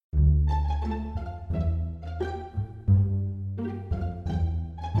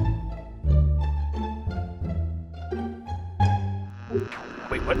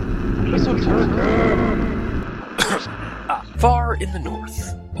what? Esoterica! Far in the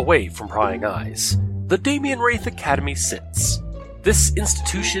north, away from prying eyes, the Damien Wraith Academy sits. This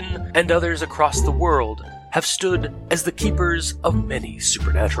institution and others across the world have stood as the keepers of many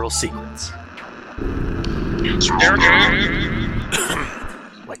supernatural secrets.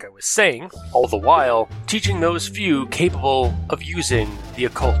 Like I was saying, all the while teaching those few capable of using the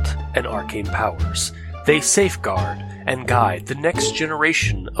occult and arcane powers. They safeguard and guide the next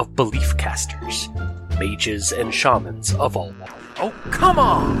generation of belief casters, mages and shamans of all. Oh, come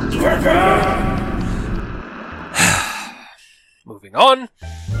on! Moving on.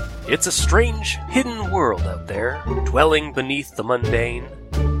 It's a strange, hidden world out there, dwelling beneath the mundane.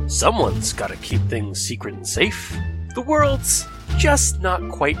 Someone's gotta keep things secret and safe. The world's just not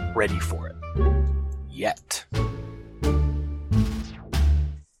quite ready for it. Yet.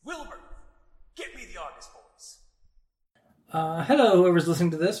 Wilbur, get me the August boys. Hello, whoever's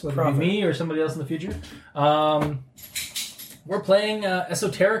listening to this, whether it be me or somebody else in the future. We're playing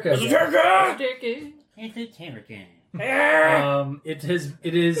Esoterica. Esoterica!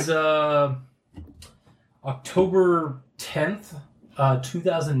 It is October 10th,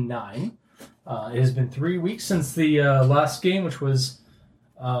 2009. It has been 3 weeks since the last game, which was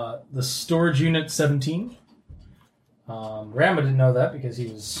the Storage Unit 17. Rama didn't know that because he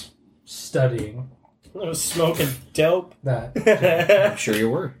was studying. I was smoking dope. That. I'm sure you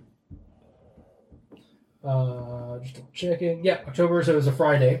were. Just double checking. Yeah, October, so it was a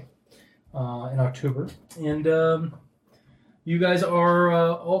Friday in October. And you guys are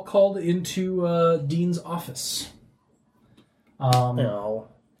all called into Dean's office. No.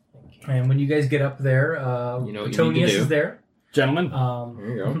 And when you guys get up there, Petonius is there. Gentlemen. There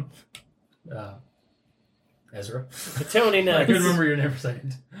you go. Ezra. Tony I couldn't remember your name for a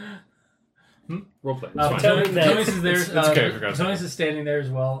second. Roleplay. Petonius is there. It's okay. Petonius is standing there as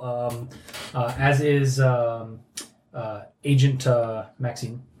well, as is Agent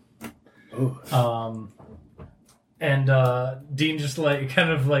Maxine. And Dean just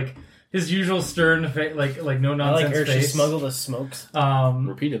his usual stern face, like no nonsense I like her. face. She smuggled us smokes.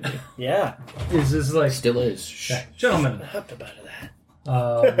 Repeatedly. Yeah. Is just like Still is. yeah, gentlemen. Up about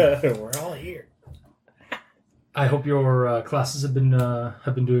that. We're all here. I hope your classes have been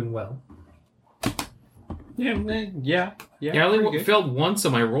doing well. Yeah. Yeah, I only failed once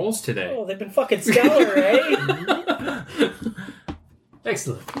on my rolls today. Oh, they've been fucking stellar, eh?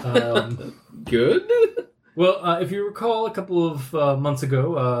 Excellent. Good? Well, if you recall, a couple of months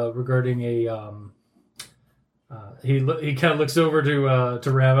ago, regarding a, he kind of looks over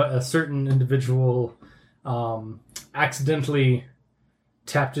to Rama. A certain individual accidentally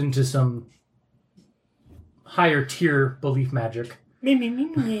tapped into some higher tier belief magic. Me.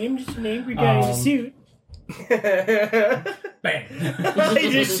 I'm just an angry guy in a suit. Bang! He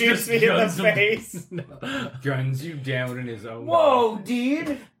just shoots me in the face. Guns you down in his own. Whoa,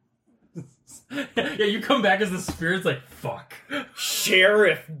 dude! Yeah, you come back as the spirit's like, fuck.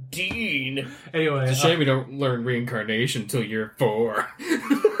 Sheriff Dean. Anyway. It's a shame we don't learn reincarnation until year 4.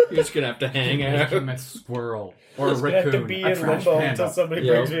 You're just gonna have to hang out. Make him a squirrel. Or a I'm gonna have to raccoon. be A in trash limbo panda. until somebody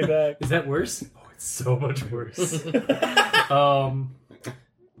Yeah. brings me back. Is that worse? Oh, it's so much worse.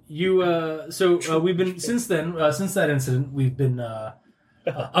 We've been since that incident, we've been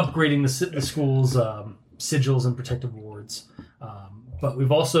upgrading the school's sigils and protective wards, but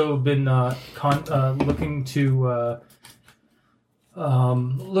we've also been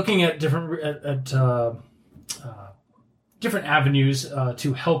looking at different avenues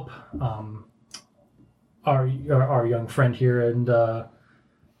to help our young friend here, and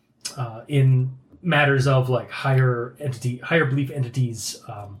in matters of like higher belief entities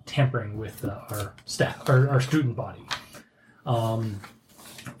tampering with our staff, our student body.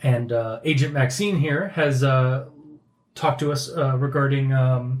 And Agent Maxine here has talked to us regarding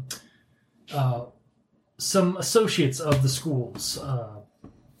some associates of the schools.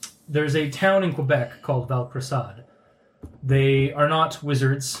 There's a town in Quebec called Valcressade. They are not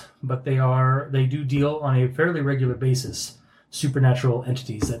wizards, but they do deal on a fairly regular basis supernatural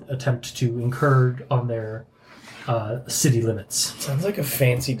entities that attempt to incur on their city limits. Sounds like a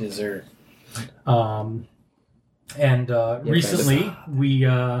fancy dessert. Recently we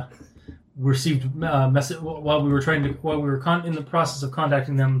received message while we were in the process of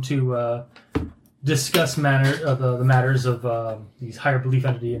contacting them to discuss the matters of these higher belief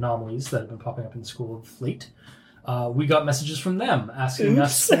entity anomalies that have been popping up in the school of late. We got messages from them asking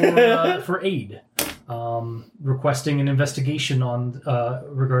us for aid. Requesting an investigation on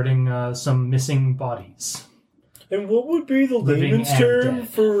regarding some missing bodies. And what would be the Living layman's and term dead.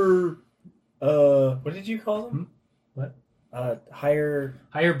 for what did you call them? What? higher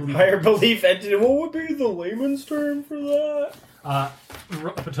belief. entity. What would be the layman's term for that?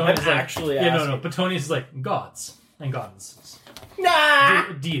 Petonius is like, actually yeah, asking. no. Petonius is like gods and goddesses,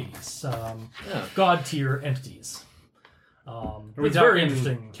 deities, god tier entities. It's very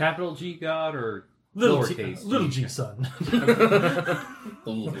interesting. Capital G God or Little lowercase G, son. Little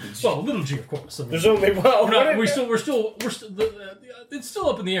Well, little G, of course. I mean, There's only we're still. It's still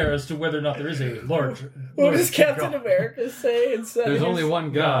up in the air as to whether or not there is a large. What does G Captain God. America say instead? There's only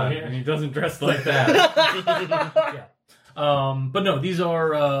one God, Yeah. and he doesn't dress like that. Yeah. But no, these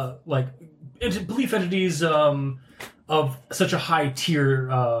are belief entities of such a high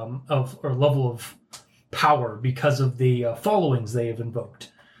tier or level of power because of the followings they have invoked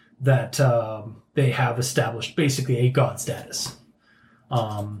that they have established basically a god status.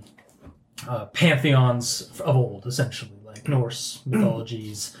 Pantheons of old, essentially, like Norse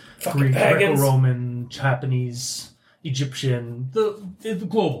mythologies, Greek, pagans. Greco-Roman, Japanese, Egyptian, the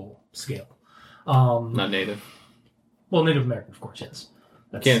global scale. Not native. Well, Native American, of course, yes.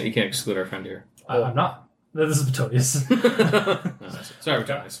 You can't exclude our friend here. I'm not. This is Petonius. Sorry,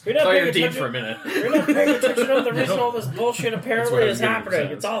 Thomas. You're not Saw your paying deed attention. for a minute. You're not paying attention to the reason all this bullshit That's apparently what I was is getting happening.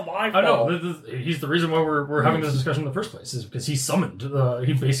 at. It's all my I fault. know. He's the reason why we're having this discussion in the first place, is because he summoned.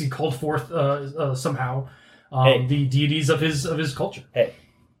 He basically called forth somehow the deities of his culture. Hey,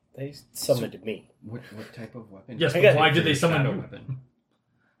 they summoned me. What type of weapon? Yes, I but got why it. did they summon Shadow you? weapon.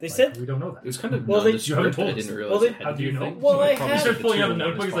 They said We don't know It that. was kind of Well, they- you haven't nondescript. told I us. didn't realize Well, they- it had How do you know? Well, I Probably had- He starts the pulling two out a will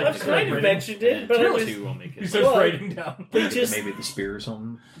notebook. make He's it like, I've possible. kind of writing. mentioned it, but it Two was will make He it. starts Well, writing down. they just Maybe the spear or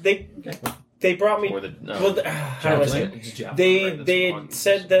something. they brought me. Or the Well, how do I say it? It's javelin, They right? That's they long. had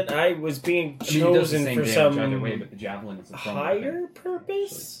said that I was being I mean, it does the chosen same for damage some either way, but the javelin is the thrown higher weapon.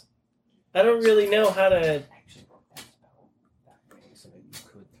 purpose. I don't really know how to. Actually, work that spell that way so that you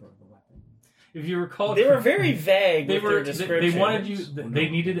could throw the weapon. If you recall, They were very vague They with were. their They description. wanted you. They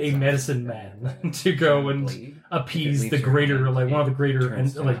needed a medicine man to go and appease the greater, like one of the greater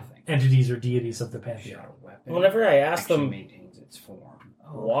entities or deities of the pantheon. Whenever I asked them maintains its form.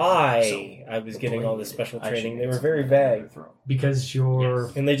 why I was getting all this special training, they were very vague, Because you're.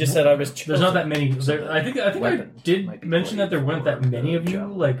 and they just said I was chosen. There's not that many. I think I Weapon did might be mention that there weren't that many of you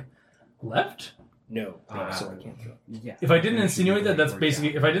javelin. left. No, So I can't throw. Yeah. If I didn't insinuate that, that's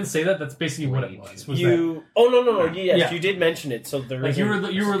basically. If I didn't say that, that's basically what it was. Was you. Oh no! Yes, Yeah. you did mention it. So there that, like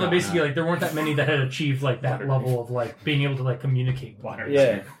isn't- you were basically like there weren't that many that had achieved like that level of like being able to like communicate.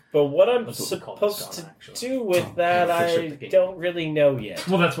 Yeah, but what I'm That's what we call supposed Scott, to actually. do with that, fish at I the gate. don't really know yet.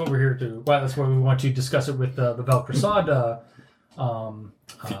 Well, that's what we're here to. Well, that's why we want to discuss it with the Valkrasad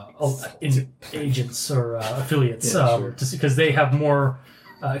agents or affiliates, Yeah, sure. because they have more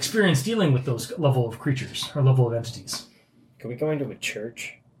experience dealing with those level of creatures or level of entities. Can we go into a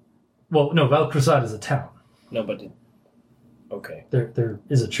church? Well, no, Valkrasad is a town. No, but okay. There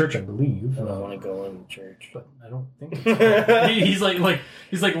is a church, I believe. I don't want to go in the church. But I don't think it's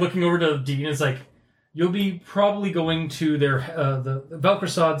he's like looking over to Dean. It's like you'll be probably going to their the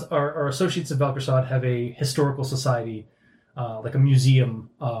Valkrasads our associates of Valkrasad have a historical society, like a museum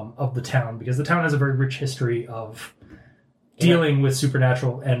of the town, because the town has a very rich history of dealing with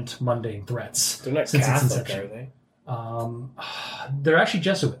supernatural and mundane threats. They're not since its Catholic, inception. are they? They're actually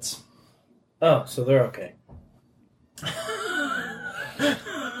Jesuits. Oh, so they're okay.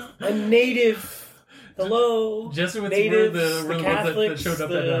 A native. Hello. Jesuits Natives, were the the ones that Catholics, showed up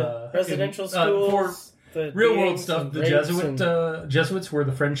the at residential for schools, the real world beings stuff. and The rapes Jesuits were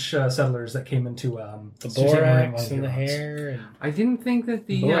the French settlers that came into the Sault Ste. Marie borax and in the Hurons. hair. And... I didn't think that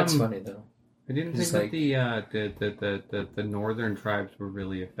the Well, that's funny though. I didn't think It's that like- the northern tribes were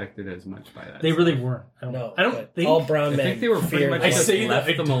really affected as much by that. They really weren't. I No, don't but think. all brown I men. think they were pretty feared much I white just say left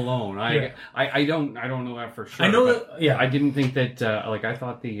that- them alone. Yeah. I don't know that for sure. I know but that. Yeah, I didn't think that I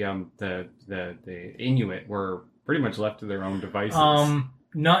thought the Inuit were pretty much left to their own devices.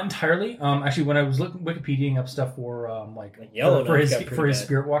 not entirely. Actually, when I was looking Wikipediaing up stuff for Yellow for his got pretty for his bad.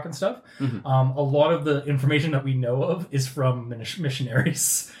 spirit walk and stuff, Mhm. a lot of the information that we know of is from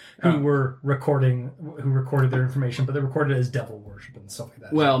missionaries who were recorded their information, but they recorded it as devil worship and stuff like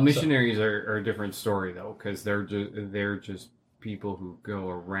that. Well, So- missionaries are a different story though, because they're just people who go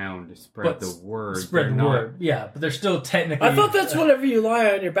around to spread But the word. spread They're the not- word. Yeah, but they're still technically. I thought that's whenever you lie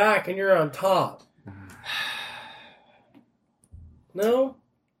on your back and you're on top. No?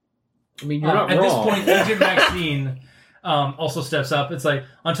 I mean, you're not at wrong. this point, Agent Maxine also steps up. It's like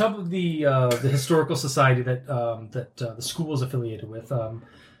on top of the historical society that the school is affiliated with.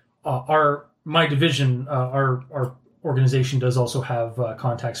 My division, our organization does also have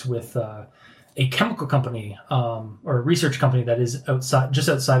contacts with a chemical company or a research company that is just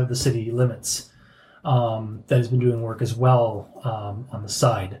outside of the city limits. that has been doing work as well on the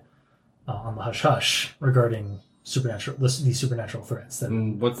side, on the hush hush regarding these supernatural threats. That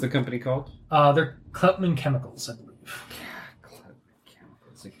What's the company called? they're Kloutman Chemicals, I believe.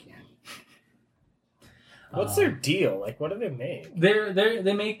 Chemicals again. What's their deal? Like, what do they make?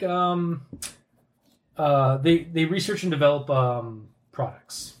 They make they research and develop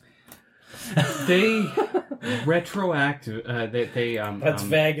products. They retroactive. That's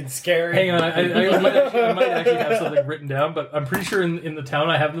vague and scary. Hang on, I might actually have something written down, but I'm pretty sure in the town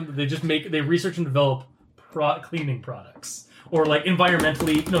I have them. They just they research and develop cleaning products or like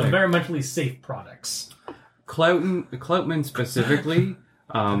environmentally safe products. Kloutman specifically.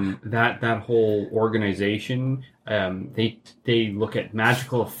 That whole organization, they look at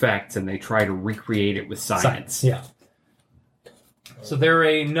magical effects and they try to recreate it with science. Yeah. So they're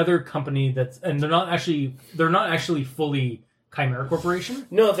another company and they're not actually fully Chimera Corporation.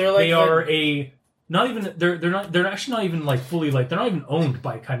 No, they're like they're actually not even like fully like they're not even owned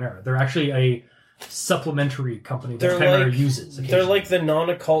by Chimera. They're actually a supplementary company that Chimera uses. They're like the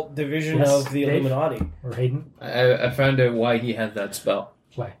non-occult division of the Dave? Illuminati. Or Hayden. I found out why he had that spell.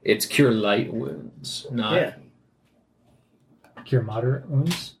 Why? It's cure light wounds, not... Yeah. Cure moderate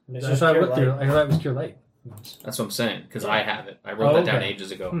wounds? It's I just thought cure it was cure light wounds. That's what I'm saying, because I have it. I wrote that down okay.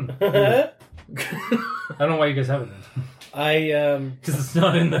 ages ago. I don't know why you guys have it then. Because it's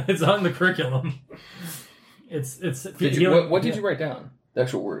not in the curriculum. It's Did you, what did you write down? The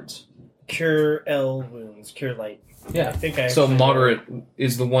actual words. Cure L wounds. Cure light. Yeah. I think I So actually moderate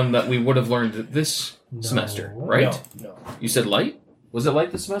is the one that we would have learned this semester, right? No. You said light? Was it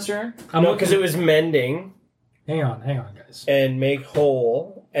light this semester, Aaron? No, because it was mending Hang on, guys. and make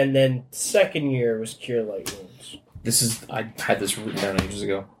whole, and then second year was cure light wounds. I had this written down ages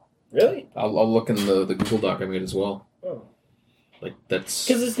ago. Really? I'll look in the Google Doc I made as well. Oh. Like, that's...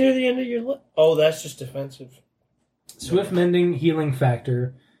 Because it's near the end of your Oh, that's just defensive. Swift mending, healing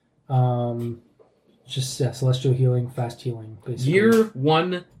factor, celestial healing, fast healing. Basically. Year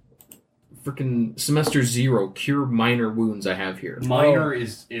 1, freaking semester 0, cure minor wounds I have here. Minor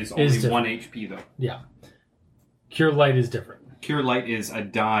is only different. 1 HP though. Yeah. Cure light is different. Cure light is a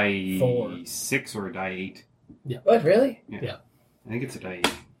die 4. 6 or a die 8. Yeah. What, really? Yeah. I think it's a die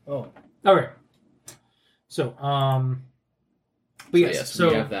 8. Oh. Okay. So, but yes, yes, so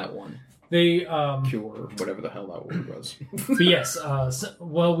we have that one. they Cure, whatever the hell that word was. but yes,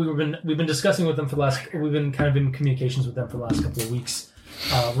 well, we've been discussing with them we've been kind of in communications with them for the last couple of weeks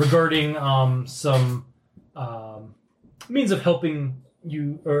regarding some means of helping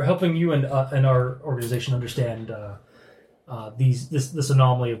you and our organization understand this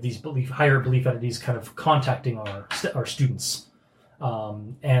anomaly of these higher belief entities kind of contacting our students.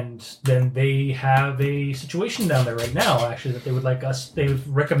 And then they have a situation down there right now, actually, that they would like us. They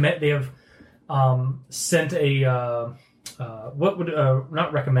have sent a what would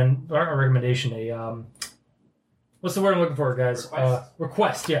not recommend our recommendation what's the word I'm looking for, guys?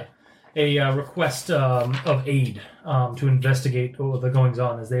 Request, yeah, a request of aid to investigate the goings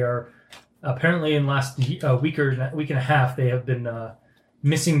on, as they are apparently in last week and a half they have been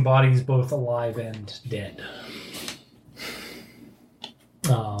missing bodies both alive and dead.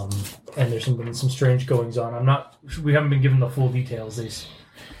 And there's been some strange goings on. We haven't been given the full details.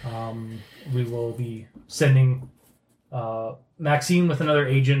 We will be sending Maxine with another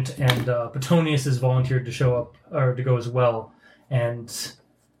agent, and Petronius has volunteered to show up or to go as well. And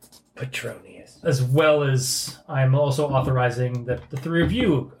Petronius. As well as I'm also authorizing that the three of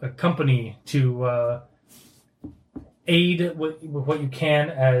you accompany to aid with what you can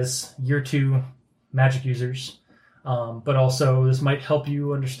as year 2 magic users. But also, this might help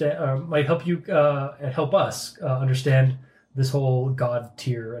you understand, help us understand this whole god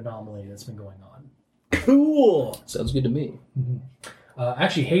tier anomaly that's been going on. Cool. Sounds good to me. Mm-hmm.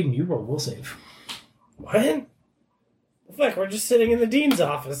 Actually, Hayden, you roll will save. What? Fuck, we're just sitting in the dean's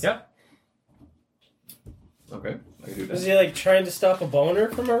office. Yep. Okay, I can do Is that. he like trying to stop a boner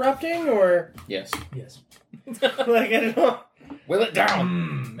from erupting, or Yes. Yes. like I don't know? Will it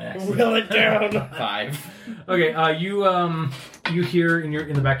down! Will it down? 5. Okay. You hear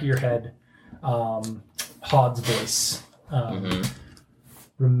in the back of your head, Hod's voice.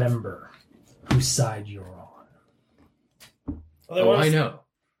 Remember whose side you're on. Oh, I know.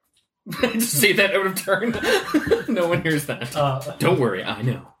 Just say that out of turn. No one hears that. Don't worry, I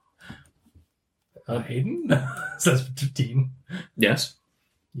know. Hayden says 15. Yes.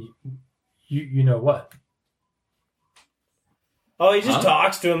 You know what? Oh, he just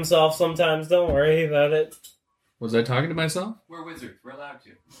talks to himself sometimes. Don't worry about it. Was I talking to myself? We're wizards. We're allowed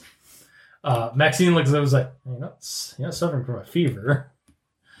to. Maxine looks at him and was like, you're not suffering from a fever.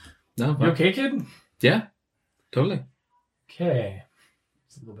 No. You okay, kid? Yeah, totally. Okay.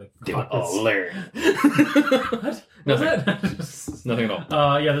 It's a little bit learn. What? Nothing. That? Nothing at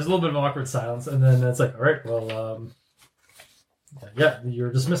all. Yeah, there's a little bit of awkward silence, and then it's like, all right, well, yeah,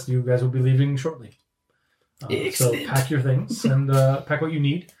 you're dismissed. You guys will be leaving shortly. So pack your things and pack what you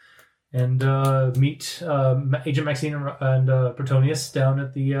need, and meet Agent Maxine and Protonius down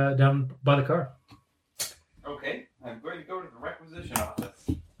at the down by the car. Okay, I'm going to go to the requisition office.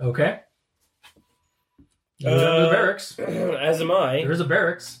 Okay. Go down to the barracks. As am I. There's a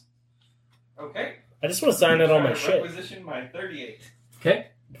barracks. Okay. I just want to sign out all my shit. Requisition my 38. Okay.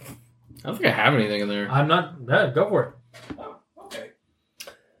 I don't think I have anything in there. I'm not. Yeah, go for it. Oh, okay.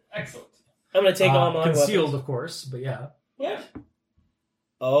 Excellent. I'm going to take all my concealed, weapons. of course, but yeah. What?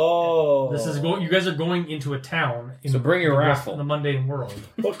 Oh. This is going. You guys are going into a town. So bring your raffle. In the mundane world.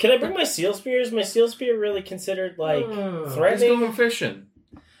 Well, can I bring my seal spear? Is my seal spear really considered, like, Let's threatening? go fishing.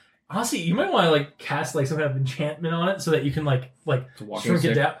 Honestly, you might want to like cast like some kind of enchantment on it so that you can like shrink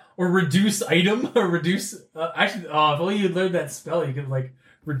it down or reduce item or reduce. Actually, if only you learned that spell, you could like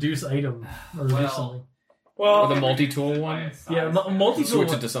reduce item or reduce something. Well, the multi-tool one? Yeah, multi-tool.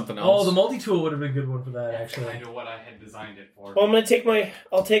 Switch it to something else. Oh, the multi-tool would have been a good one for that. Actually, I know what I had designed it for. well,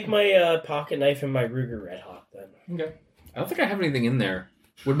 I'll take my pocket knife and my Ruger Red Hawk then. okay. I don't think I have anything in there.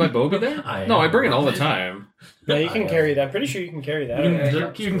 Would my bow be there? I No, I bring it all the time. No, you can carry that. I'm pretty sure you can carry that.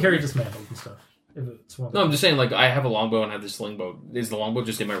 You can carry dismantled and stuff. If it's one. No, I'm just saying, like, I have a longbow and I have this sling bow. Is the longbow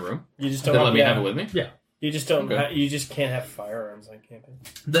just in my room? You just They don't let me have it with me? Yeah. You just don't. Okay. You just can't have firearms on camping.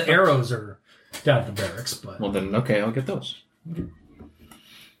 The arrows are down at the barracks, but Well, then, okay, I'll get those.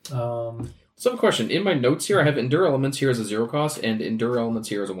 So I have a question. In my notes here, I have Endure Elements here as a 0 cost and Endure Elements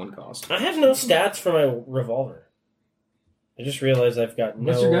here as a 1 cost. I have no stats for my revolver. I just realized I've got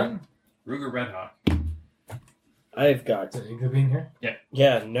no. what's your gun? Ruger Red Hawk. I've got Is it good being here?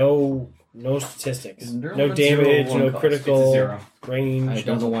 no statistics, Endure no Elements damage, 0, 1 no cost. critical It's a 0. range. I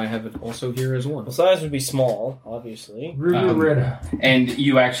don't know why I have it also here as 1. The size would be small, obviously. Ruger Red. And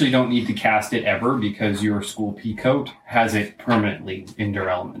you actually don't need to cast it ever because your school pea coat has it permanently in Endure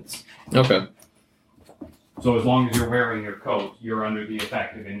Elements. Okay. So as long as you're wearing your coat, you're under the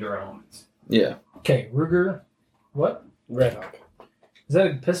effect of Endure Elements. Yeah. Okay, Ruger. What? Red Hawk. Is that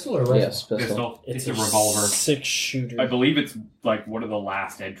a pistol or a rifle? Yes, pistol. Pistol. It's a revolver. 6-shooter. I believe it's like one of the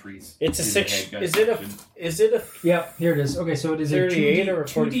last entries. It's a in the 6. headgun Is it a? section. Is it a? Yeah, here it is. Okay, so it is 38 a 2D, or a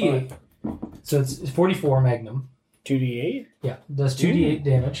 45? 2D8. So it's 44 Magnum. 2d8. Yeah, it does 2d8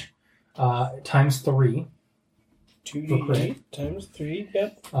 damage times 3. 2d8 times 3.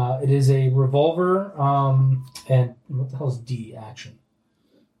 Yep. It is a revolver, and what the hell is D action?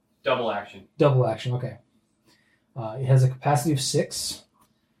 Double action. Double action, okay. It has a capacity of 6.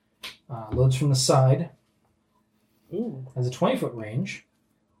 Loads from the side. Ooh, Has a 20-foot range.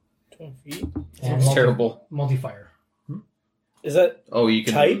 20 feet. And It's terrible. Multi-fire. Is that Oh, you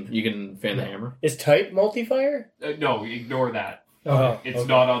can Type? You can fan the hammer. is type multi-fire? No, ignore that. Okay. It's okay.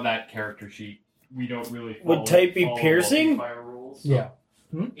 not on that character sheet. We don't really Would type be follow piercing? multi-fire rules. Yeah.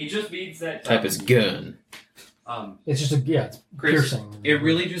 It just means that Type is gun. It's just it's Chris, piercing. It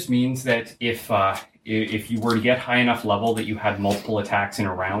really just means that if you were to get high enough level that you had multiple attacks in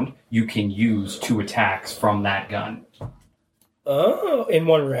a round, you can use 2 attacks from that gun Oh, in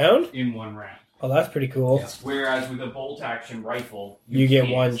one round? in one round. Oh, that's pretty cool. Whereas with a bolt action rifle, You get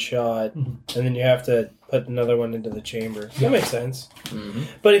can't. one shot, and then you have to put another one into the chamber. Yeah. That makes sense. Mm-hmm.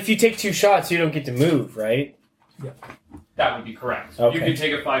 But if you take 2 shots, you don't get to move, right? That would be correct. Okay. You could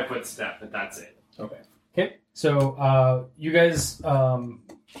take a 5-foot step, but that's it. Okay, so you guys,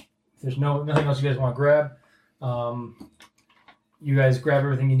 there's nothing else you guys want to grab. You guys grab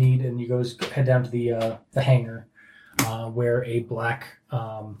everything you need, and you guys head down to the hangar, where a black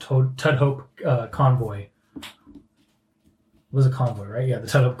Tudhope convoy. It was a convoy, right? Yeah, the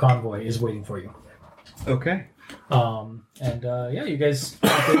Tudhope convoy is waiting for you. Okay. You guys.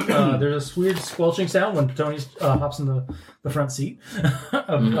 There's a weird squelching sound when Tony hops in the front seat,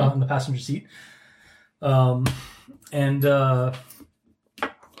 in the passenger seat. Like,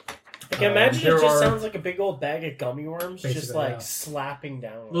 imagine there it just are- sounds like a big old bag of gummy worms, just Basically, like yeah. slapping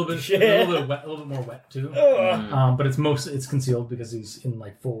down. A little bit wet, a little bit more wet too. Ugh. But it's concealed because he's in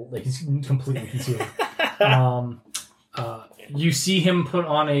he's completely concealed. You see him put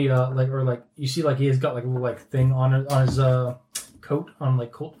on a you see he has got a little thing on his coat on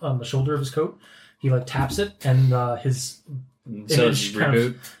the shoulder of his coat. He taps it and his So image it's kind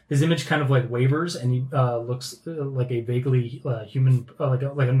reboot. his image kind of wavers and he looks like a vaguely human like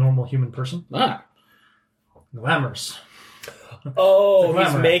a normal human person. Ah, Glamorous. Oh, he's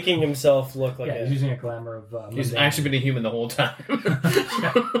glamour. making himself look like He's using a glamour of. He's mundane. actually been a human the whole time.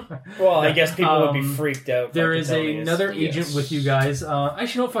 Well, I guess people would be freaked out. There fucking is telling us. another agent with you guys.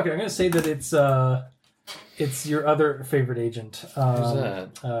 Actually, no, fuck it. I'm going to say that it's your other favorite agent. Who's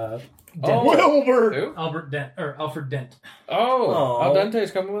that? Dent. Wilbur! Who? Alfred Dent. Oh, Al Dente's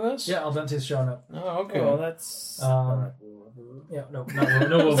coming with us? Yeah, Al Dente's showing up. Oh, okay. Oh, that's... Yeah, no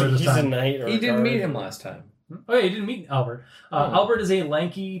Wilbur this He's time. a knight or He a didn't guard. meet him last time. Oh yeah, you didn't meet Albert. Albert is a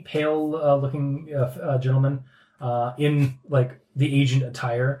lanky, pale-looking gentleman in like the agent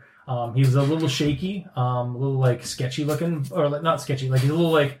attire. He's a little shaky, a little like sketchy looking, or like, not sketchy. Like he's a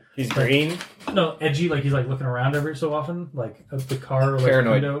little like He's green. no edgy. Like he's like looking around every so often, like at the car, or, like,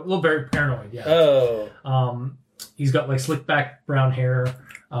 Paranoid. window. A little very paranoid. Yeah. Oh. He's got like slick back brown hair.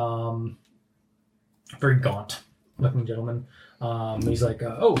 Very gaunt looking gentleman. He's like,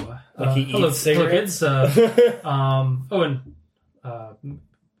 Like he hello, eats hello kids. cigarettes?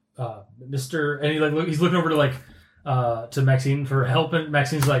 Mr. And he's looking over to like to Maxine for help, and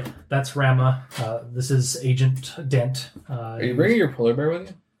Maxine's like, that's Rama. This is Agent Dent. Are you bringing your polar bear with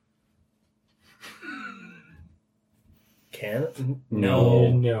you?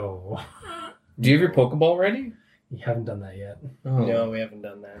 No. Do you have your Pokeball ready? You haven't done that yet. Oh. No, we haven't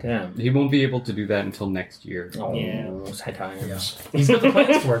done that. Damn. He won't be able to do that until next year. Oh, Yeah. sad times. Yeah. He's got the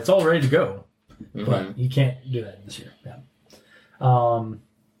plans for it. It's all ready to go. Mhm. But he can't do that this year. Yeah.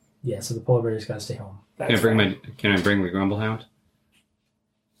 So the polar bear's got to stay home. Can I bring the Grumblehound?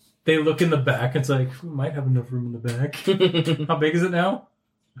 They look in the back. It's like, we might have enough room in the back. How big is it now?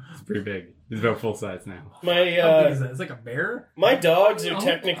 It's pretty big. It's about full size now. How big is that? It's like a bear? My dogs are Oh,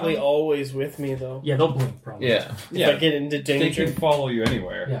 technically always with me, though. Yeah, they'll blink probably. Yeah. If I get into They danger. can follow you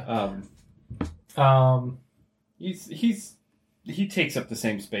anywhere. Yeah. He takes up the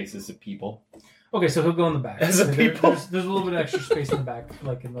same space as the people. Okay, so he'll go in the back. As a people? There's a little bit of extra space in the back,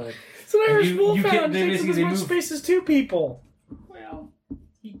 like in the. It's an Irish You wolfhound. can't- they It takes basically- as they much move- space as two people. Well,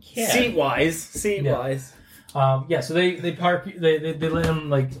 he Seat-wise. Seat-wise. So they park. They let him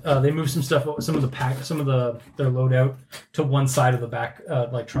they move some stuff, some of their load out to one side of the back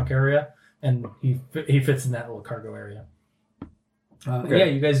like trunk area, and he fits in that little cargo area. Okay. Yeah,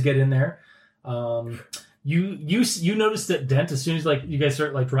 you guys get in there. You notice that Dent, as soon as like you guys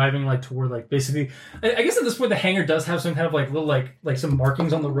start like driving like toward like basically, I guess at this point the hangar does have some kind of like little like some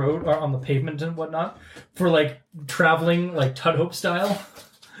markings on the road or on the pavement and whatnot for like traveling like Tudhope style.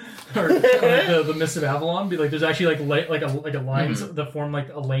 Or like the Mist of Avalon, be like there's actually like a lines that form like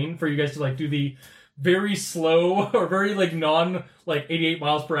a lane for you guys to like do the very slow or very like non like 88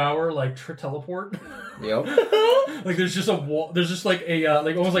 miles per hour like teleport. Yep. Like there's just a wall. There's just like a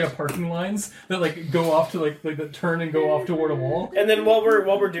like almost like a parking lines that like go off to like that turn and go off toward a wall. And then while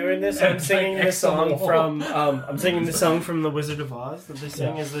we're doing this, I'm And, singing like, this song X on from The Wizard of Oz that they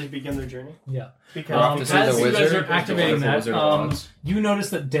sing as they begin their journey. Yeah. Because To see As the you guys wizard, are activating the that, Wizard of Oz. you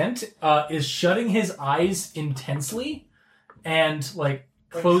notice that Dent is shutting his eyes intensely and like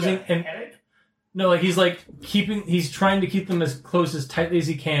closing and no, like he's like he's trying to keep them as close as tightly as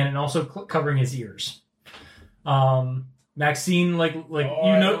he can, and also covering his ears. Maxine,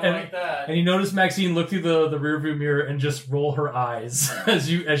 and you notice Maxine look through the rearview mirror and just roll her eyes as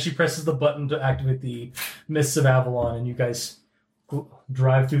she presses the button to activate the Mists of Avalon, and you guys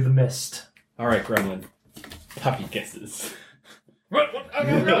drive through the mist. All right, Gremlin. Puppy kisses. What?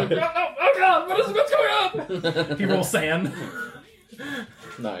 Oh God! What's going on? He rolls sand.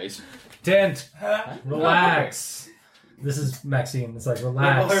 Nice. Dent, relax. This is Maxine. It's like,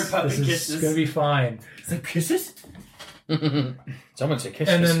 relax. This is gonna be fine. It's like kisses? Someone say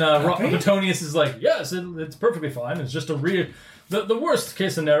kisses. And then Petonius is like, yes, it's perfectly fine. It's just the worst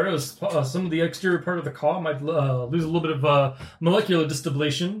case scenario is some of the exterior part of the car might lose a little bit of molecular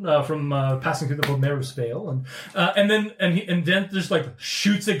distillation from passing through the Homerus veil, and Dent just like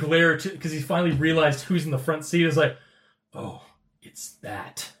shoots a glare because he's finally realized who's in the front seat. Is like, oh, it's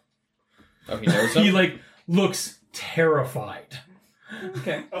that. Oh, he knows him? He like looks terrified.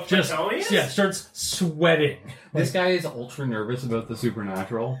 Okay. Just starts sweating. This guy is ultra nervous about the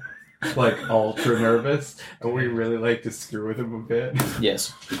supernatural. Like, ultra nervous. And we really like to screw with him a bit.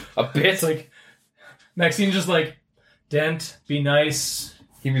 Yes. A bit? It's like, Maxine just like, Dent, be nice.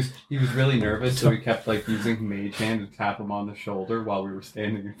 He was really nervous, so we kept like using Mage Hand to tap him on the shoulder while we were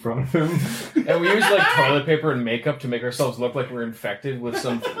standing in front of him. And we used like toilet paper and makeup to make ourselves look like we were infected with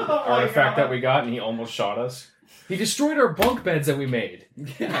some artifact that we got, and he almost shot us. He destroyed our bunk beds that we made.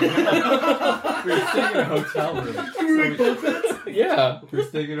 Yeah. We were staying in a hotel room. Yeah. We were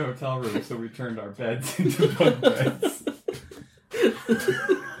staying in a hotel room, so we turned our beds into bunk beds.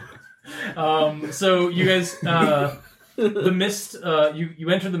 So you guys The mist. You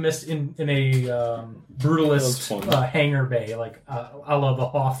enter the mist in a brutalist hangar bay, like a la the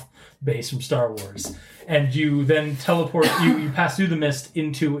Hoth base from Star Wars, and you then teleport. You pass through the mist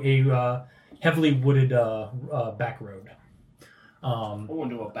into a heavily wooded back road.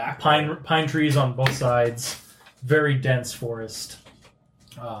 Into a back Pine trees on both sides, very dense forest.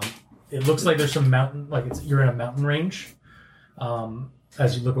 It looks like there's some mountain, you're in a mountain range.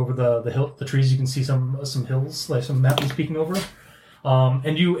 As you look over the trees, you can see some hills, like some mountains peeking over.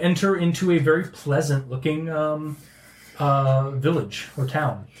 And you enter into a very pleasant looking village or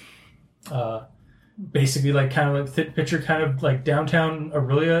town. Basically, picture kind of like downtown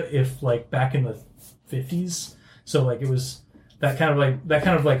Aurelia, if like back in the 50s. So like it was that kind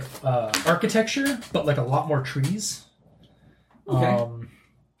of architecture, but like a lot more trees. Okay.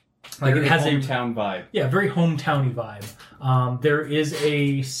 Like Very it has hometown vibe. Yeah, very hometowny vibe. There is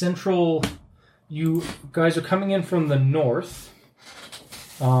a central. You guys are coming in from the north,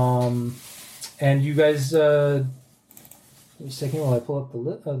 and you guys. Wait a second while I pull up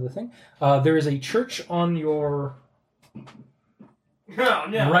the thing. There is a church on your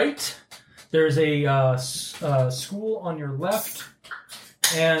right. There is a school on your left.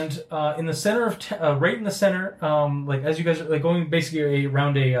 And in the center of right in the center, like as you guys are like going basically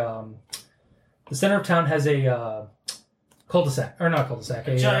around the center of town has a cul-de-sac or not cul-de-sac,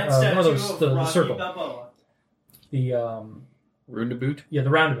 a giant statue one of those of the Rocky circle, Balboa. the Roundabout? yeah, the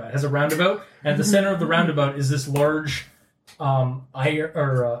roundabout. It has a roundabout, and at the center of the roundabout is this large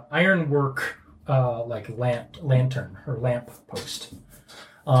ironwork lantern or lamp post.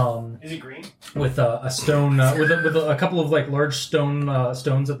 Is it green? With a stone, with a couple of like large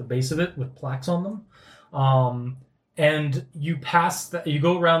stones at the base of it with plaques on them, and you you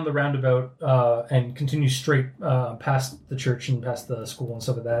go around the roundabout and continue straight past the church and past the school and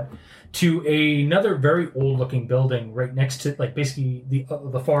stuff like that to another very old looking building right next to like basically the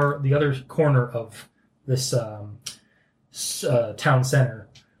other corner of this town center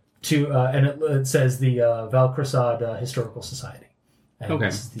and it says the Valkrasad Historical Society. And Okay.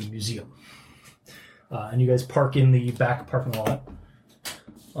 This is the museum. And you guys park in the back parking lot.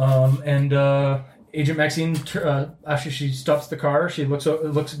 And Agent Maxine, after she stops the car, she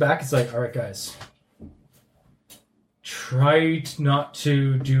looks back. It's like, all right, guys. Try not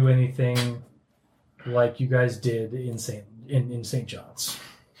to do anything like you guys did in St. John's.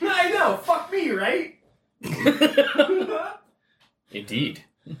 I know. Fuck me, right? Indeed.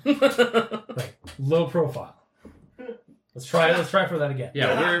 Like, low profile. Let's try for that again.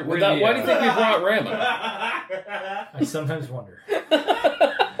 Yeah, why do you think we brought Rama? I sometimes wonder.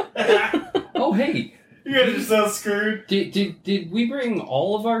 Oh, hey. You guys are so screwed. Did we bring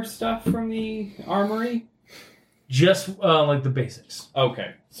all of our stuff from the armory? Just like the basics.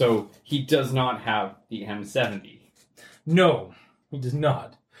 Okay, so he does not have the M70. No, he does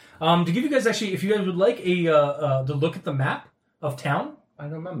not. To give you guys actually, if you guys would like to look at the map of town. I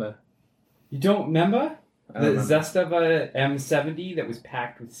don't remember. You don't remember? I don't remember. Zest of a M70 that was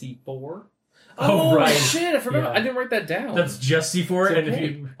packed with C4? Oh, right. Shit, I forgot. Yeah. I didn't write that down. That's just C4, It's and okay.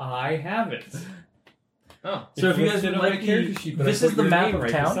 if you I have it. Oh. so if you guys would like this is the map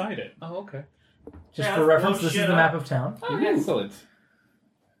of town. Beside it. Oh, okay. Just Yeah, for reference, blow this is shit the up. map of town. Oh, excellent.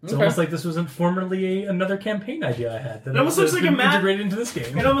 It's almost like this wasn't formerly another campaign idea I had. That It almost looks has like a been map. integrated into this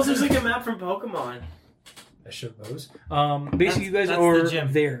game. It almost looks like a map from Pokemon. I suppose. Basically, you guys That's are the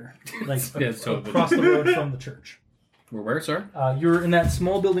gym. there, like Yeah, totally. across the road from the church. We're where, sir? You're in that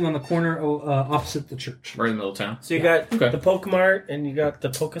small building on the corner opposite the church. Right in the middle of town. So you got Okay. the Pokemart, and you got the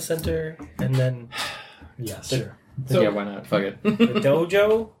Poke Center, and then Yeah, sure. So- yeah, why not? Fuck it. the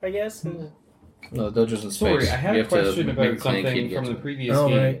dojo, I guess. No, the dojo's in space. Sorry, I had We a have to question make about a clank key to something get from to the it. previous Oh,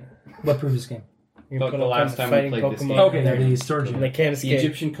 game. right. What previous game? You But put the all last kinds of time we fighting played this Pokemon game. Okay, there, the storage and unit. they can't The escape.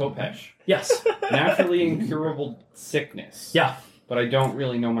 Egyptian Kopesh. Yes. Naturally incurable sickness. Yeah. But I don't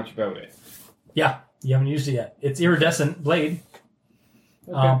really know much about it. Yeah. You haven't used it yet. It's iridescent blade.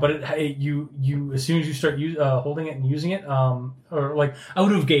 Okay. But you as soon as you start holding it and using it, or like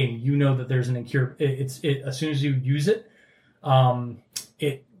out of game, you know that there's an incurable. As soon as you use it,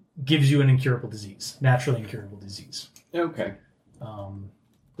 it gives you an incurable disease, naturally incurable disease. Okay.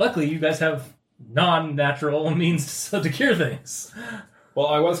 Luckily, you guys have non-natural means to cure things. Well,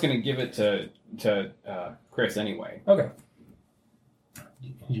 I was going to give it to Chris anyway. Okay.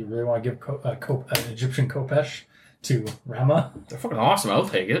 You really want to give an Egyptian Kopesh to Rama? They're fucking awesome. I'll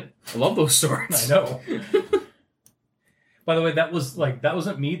take it. I love those swords. I know. By the way, that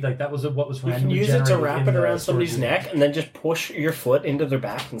wasn't me. Like that was what was You can randomly use it to generated wrap in it the around storage somebody's unit. neck, and then just push your foot into their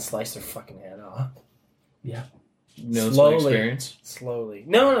back and slice their fucking head off. Yeah. No, it's my Slowly. experience. Slowly.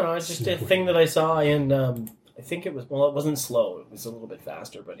 No. It's just a thing that I saw in I think it was. Well, it wasn't slow. It was a little bit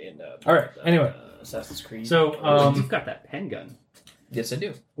faster, but in. All right. Anyway, Assassin's Creed. so You've got that pen gun. Yes, I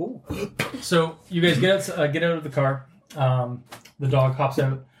do. Ooh. so you guys get out of the car. The dog hops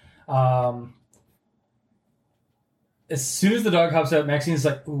out. As soon as the dog hops out, Maxine's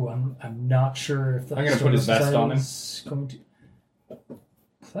like, "Ooh, I'm not sure if the I'm gonna put his vest on him. is going to."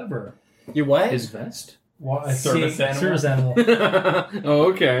 Clever. You what? His vest? Well, Service animal? Service animal.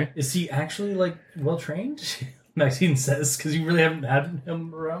 Oh, okay. Is he actually like well trained? Maxine says because you really haven't had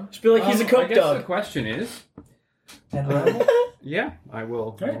him around. Just be like, he's a I coke guess dog. the question is, Handle animal. yeah, I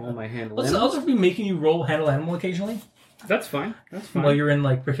will Right. roll my handle. Let's also be making you roll handle animal occasionally That's fine. That's fine. while you're in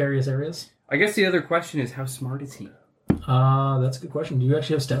like precarious areas. I guess the other question is, how smart is he? That's a good question. Do you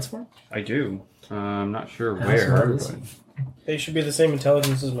actually have stats for him? I do. I'm not sure How where. smart is he? They should be the same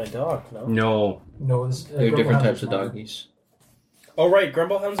intelligence as my dog, no? No. No, They're different types of doggies. Oh, right.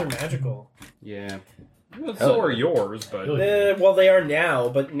 Grumblehounds are magical. Yeah. Well, so are yours, but Really? Well, they are now,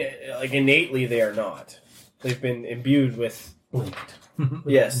 but like innately they are not. They've been imbued with...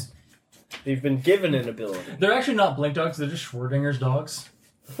 Yes. They've been given an ability. They're actually not blink dogs. They're just Schrodinger's dogs.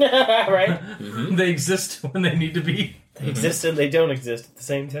 Right? They exist when they need to be. They exist and they don't exist at the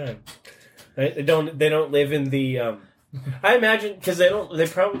same time. Right? They don't live in the... I imagine, because they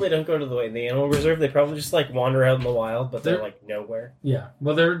probably don't go to the animal reserve. They probably just like wander out in the wild, but they're like nowhere. Yeah.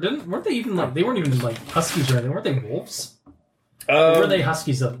 Well, weren't they even like, they weren't even like huskies or anything. Weren't they wolves? Or were they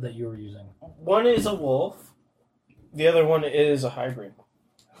huskies that you were using? One is a wolf. The other one is a hybrid.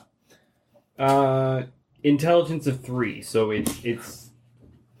 intelligence of 3, so it's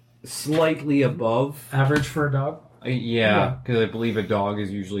slightly above. Average for a dog? Yeah, because I believe a dog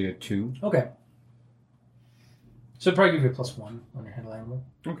is usually a 2. Okay. So it'd probably give you a +1 on your handle animal.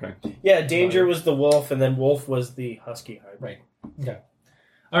 Okay. Yeah, Danger was the wolf, and then Wolf was the husky hybrid. Right. Okay.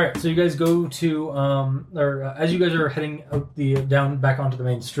 All right. So you guys go to, as you guys are heading out down back onto the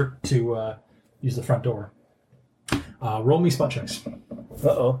main strip to use the front door. Roll me spot checks.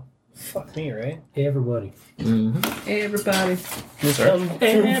 Uh-oh. Fuck me, right? Hey, everybody. Mm-hmm. Everybody. Sorry.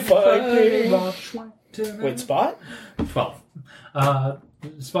 Wait, spot? 12.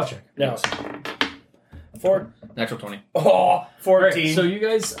 Spot check. No. 4. Natural 20. Oh, 14. Right, so you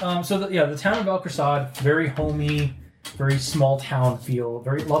guys, the town of Valkrasad, very homey, very small town feel,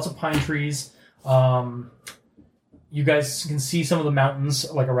 lots of pine trees. You guys can see some of the mountains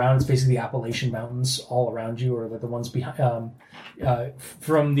like around. It's basically the Appalachian Mountains all around you, or like the ones behind.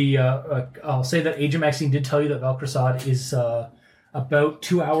 From the, I'll say that Agent Maxine did tell you that Valkrasad is about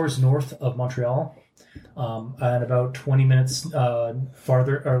 2 hours north of Montreal, and about 20 minutes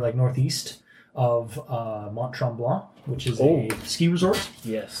farther, or like northeast of Mont Tremblant, which is a ski resort.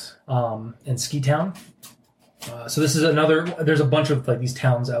 Yes. And ski town. So this is there's a bunch of like these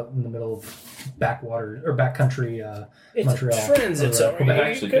towns out in the middle of backwater or backcountry It's Montreal. a transit zone. Quebec. I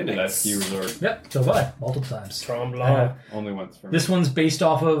actually been to that ski resort Yep, so have I, multiple times. Tremblant. only once for me. This one's based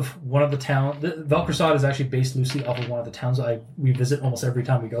off of one of the towns. Valkrasad is actually based loosely off of one of the towns we visit almost every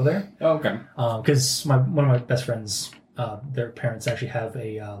time we go there. Oh, okay. Because one of my best friends, their parents actually have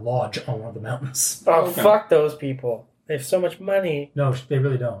a lodge on one of the mountains. Oh, Okay. fuck those people. They have so much money. No, they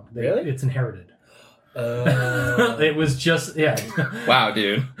really don't. Really? It's inherited. It was just Wow,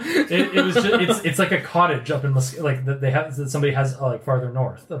 dude. It was just it's like a cottage up in that somebody has like farther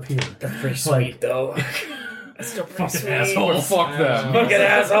north up here. That's pretty Like- sweet, though. That's still pretty Fucking sweet. assholes. Fuck them. Fucking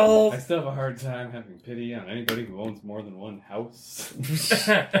assholes. I still have a hard time having pity on anybody who owns more than one house.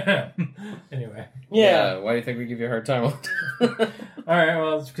 Anyway, Yeah. Why do you think we give you a hard time? all right.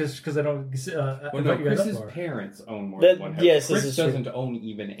 Well, it's because I don't Well, no, invite you guys up Chris's more. parents own more That- than one house. yes, this Chris is true. doesn't own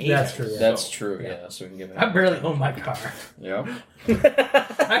even a That's house. true, yeah. That's so- true, Yeah. yeah. So we can give it. I barely own my car. Yeah.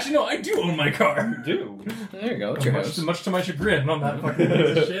 Actually, no, I do own my car. You do. There you go. It's your house. Much to my chagrin on that fucking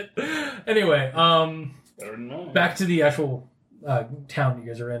piece of shit. Anyway, Better than mine. back to the actual town you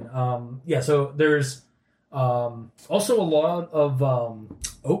guys are in. So there's also a lot of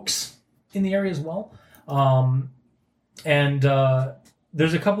oaks in the area as well. And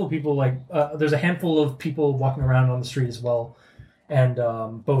there's a couple of people, there's a handful of people walking around on the street as well. And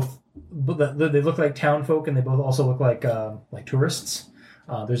they look like town folk, and they both also look like tourists.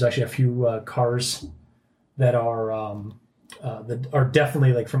 There's actually a few cars that are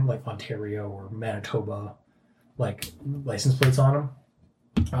definitely like from like Ontario or Manitoba, like license plates on them.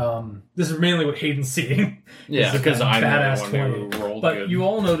 This is mainly what Hayden's seeing. Yeah, It's a because I'm badass the only one toy. who rolled But good. you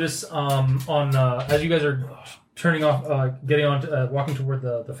all notice as you guys are turning off, getting on, walking toward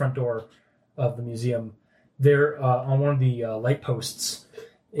the front door of the museum, there on one of the light posts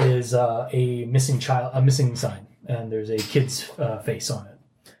is a missing sign, and there's a kid's face on it.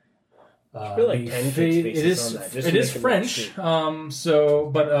 feel like 10 spaces on that, just to it is make it French.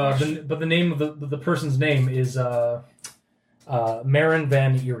 But the name of the person's name is Marin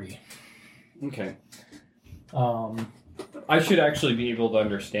Van Erie. Okay. I should actually be able to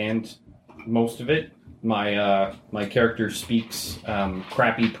understand most of it. My character speaks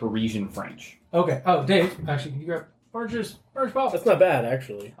crappy Parisian French. Okay. Oh, Dave, actually, can you grab orange pop? That's not bad,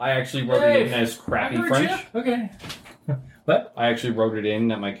 actually. I actually wrote it in as crappy French. Okay. What? I actually wrote it in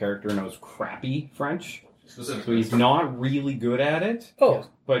that my character knows crappy French. So he's not really good at it. Oh.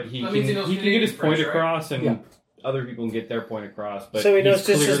 But he can get his point across, and other people can get their point across. But so he knows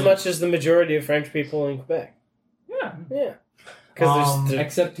just as much as the majority of French people in Quebec. Yeah. Yeah. Because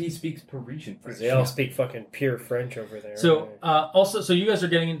except he speaks Parisian French. They all speak fucking pure French over there. So so you guys are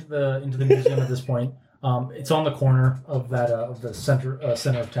getting into the museum at this point. It's on the corner of the center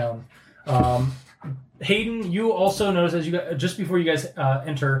of town. Hayden, you also notice as you just before you guys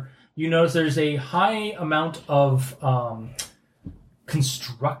enter, you notice there's a high amount of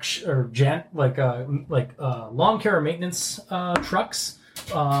construction or lawn care or maintenance trucks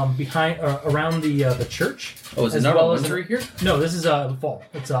behind around the church. Oh, is it not winter here? No, this is fall.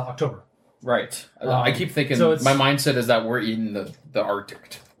 It's October. Right. I keep thinking my mindset is that we're in the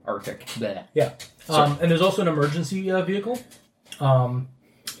Arctic. Bleh. Yeah. And there's also an emergency vehicle,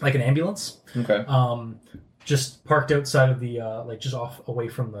 like an ambulance. Okay. Just parked outside of the just off away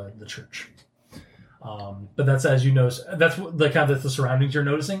from the church. But that's as you notice. That's the surroundings you're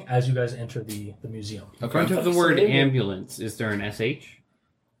noticing as you guys enter the museum. In front of the word ambulance, is there an SH?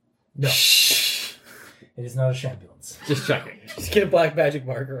 No. It is not a shambulance. Just checking. Just get a black magic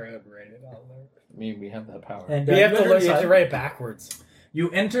marker and write it on there. I mean, we have that power. And you have to write it backwards. You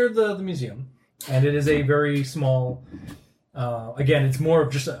enter the museum, and it is a very small. Again, it's more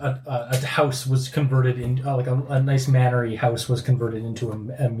of just a house was converted in like a nice mannery house was converted into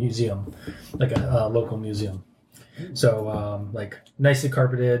a museum, like a local museum. So like nicely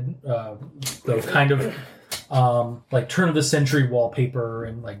carpeted, the kind of like turn of the century wallpaper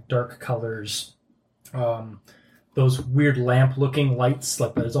and like dark colors. Those weird lamp looking lights,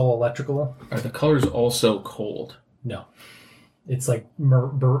 like that is all electrical. Are the colors also cold? No, it's like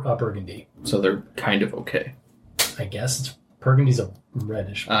burgundy. So they're kind of okay. I guess burgundy's a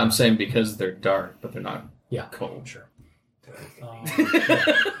reddish. I'm saying because they're dark, but they're not cold. Sure. Do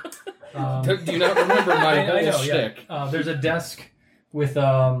you not remember my whole shtick? Yeah. There's a desk with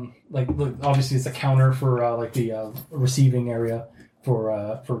look, obviously it's a counter for like the receiving area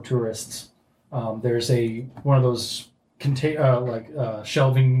for tourists. There's one of those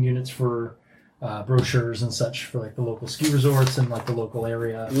shelving units for brochures and such for like the local ski resorts and like the local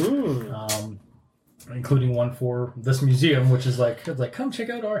area. Including one for this museum, which is like come check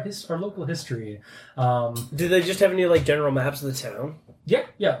out our local history. Do they just have any like general maps of the town? Yeah.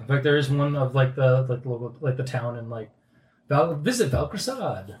 In fact, there is one of like the local the town and like visit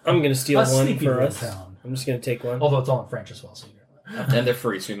Valcrasad. I'm gonna steal one for us. Town. I'm just gonna take one. Although it's all in French as well, so and they're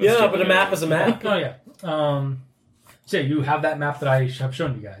free. So yeah, but a map is a map. Oh yeah. So you have that map that I have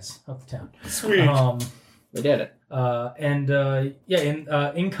shown you guys of the town. Sweet. We did it. In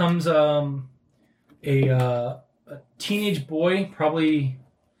comes a teenage boy, probably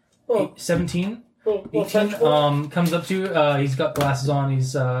 17, 18, comes up to you. He's got glasses on.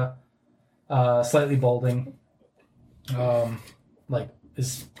 He's slightly balding.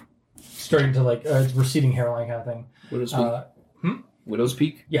 Is starting to receding hairline kind of thing. Widow's Peak. Widow's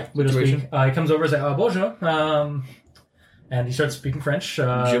Peak. Yeah, Widow's Peak. He comes over and says, "Bonjour," and he starts speaking French. Je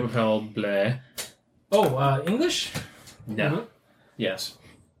m'appelle Blais. English? No. Mm-hmm. Yes.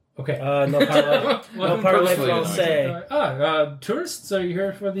 Okay. No parle français. Tourists, are you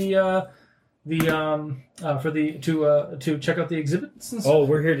here for to check out the exhibits? And stuff? Oh,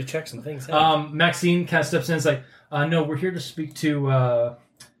 we're here to check some things out. Maxine kind of steps in and is like, no, we're here to speak to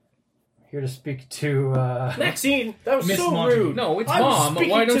Maxine, that was Miss so Montague. rude. No, it's Mom.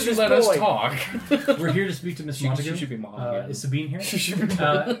 Why don't you let us talk? We're here to speak to Miss Montague. She should be Mom. Is Sabine here? She should be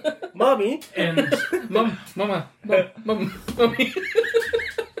Mom. Mommy. And Mommy.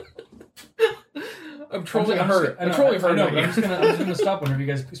 I'm trolling her. I'm trolling her. No, I'm just gonna stop whenever you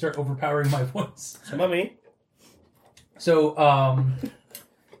guys start overpowering my voice. Mommy. So,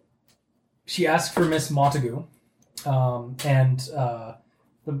 she asks for Miss Montague, and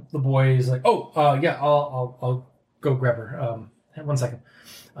the boy is like, yeah, I'll go grab her. 1 second.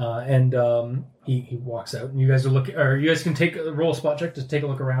 And he walks out, and you guys are looking, or you guys can roll a spot check to take a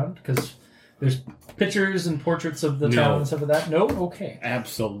look around because there's pictures and portraits of the town and stuff like that. No, okay,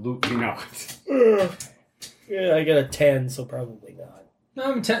 absolutely not. Yeah, I got a 10, so probably not.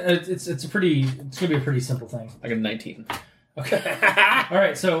 No, 10. It's gonna be a pretty simple thing. I got a 19. Okay. All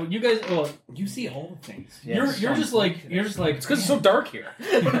right. So you guys, well, You see all the things. you're just like It's because it's so dark here.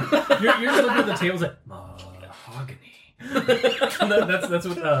 you're just looking at the tables like mahogany. that's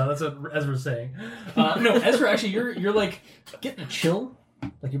what Ezra's saying. No, Ezra, actually, you're like getting a chill,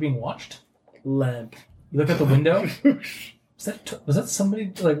 like you're being watched. Lamp. You look out the window. Was that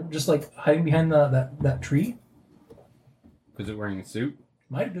somebody like just like hiding behind that tree? Was it wearing a suit?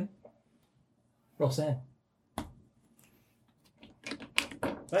 Might have been. Roll sand.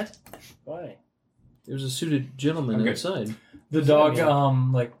 What? Why? There's a suited gentleman outside. The dog,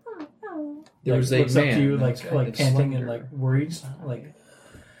 like There was a looks up to man you, that like was kind of panting and slender. like worried, like.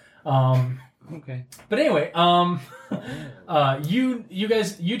 Okay. But anyway,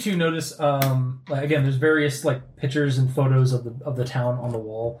 you two notice, like again, there's various like pictures and photos of the town on the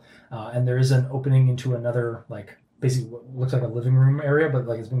wall, and there is an opening into another like basically what looks like a living room area, but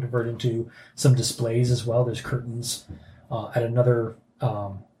like it's been converted into some displays as well. There's curtains at another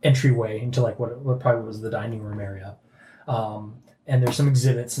entryway into like what probably was the dining room area, and there's some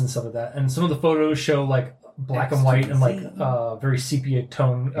exhibits and stuff like that, and some of the photos show like black and white and like very sepia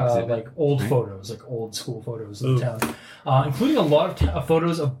tone like old photos, like old school photos of the town, including a lot of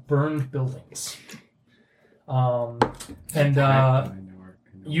photos of burned buildings.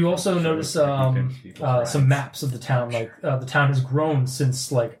 You also notice some maps of the town. Like the town has grown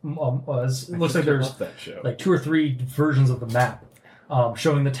since like it looks like there's like 2 or 3 versions of the map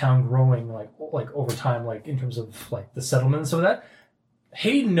showing the town growing like over time, like in terms of like the settlement and stuff like that.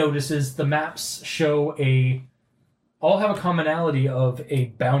 Hayden notices the maps show all have a commonality of a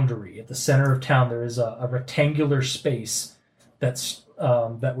boundary. At the center of town, there is a rectangular space that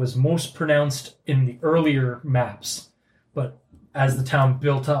was most pronounced in the earlier maps, but as the town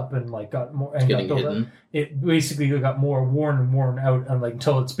built up and like got more and got built up, it basically got more worn and worn out, and like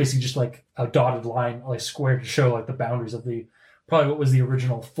until it's basically just like a dotted line, like square to show like the boundaries of probably what was the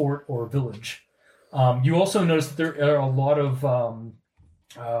original fort or village. You also notice that there are a lot of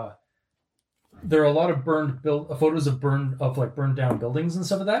photos of burned down buildings and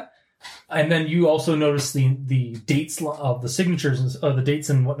stuff like that. And then you also notice the dates of the signatures and the dates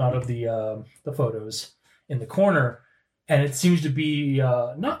and whatnot of the photos in the corner. And it seems to be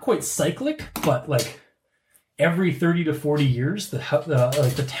not quite cyclic, but like every 30 to 40 years,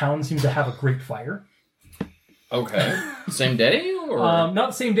 the town seems to have a great fire. Okay. Same day or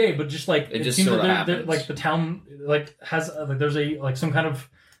not the same day, but just like it just seems sort of that happens. like the town like has like there's some kind of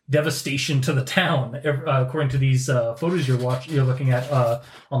devastation to the town according to these photos you're looking at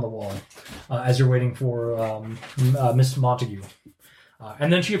on the wall as you're waiting for Miss Montague,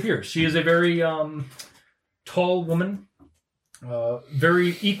 and then she appears. She is a very tall woman,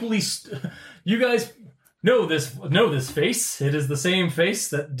 very equally. You guys know this face. It is the same face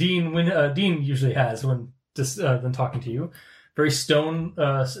that Dean usually has when talking to you. Very stones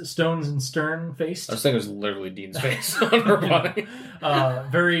and stern faced. I was thinking it was literally Dean's face on her body.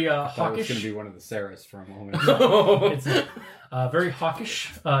 Very I thought it was hawkish. going to be one of the Sarahs for a moment. It's very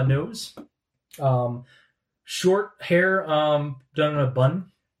hawkish nose. Short hair done in a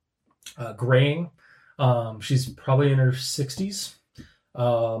bun. Graying. She's probably in her 60s.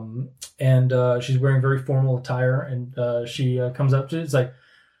 And she's wearing very formal attire. And she comes up to it. It's like,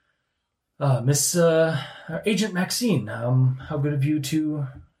 Miss Agent Maxine, how good of you to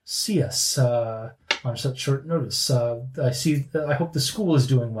see us on such short notice. I hope the school is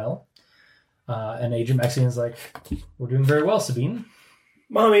doing well. And Agent Maxine is like, we're doing very well, Sabine.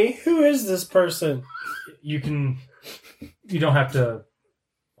 Mommy, who is this person? You don't have to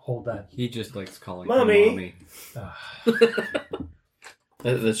hold that. He just likes calling Mommy. her mommy.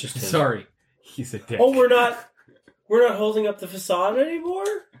 That's just him. Sorry, he's a dick. Oh, we're not holding up the facade anymore?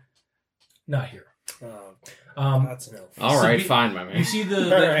 Not here. That's no. All right, Sabi- fine, my man. You see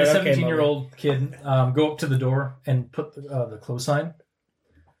the Alright, okay, 17-year-old kid go up to the door and put the close sign.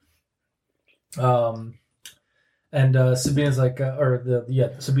 And Sabina's like,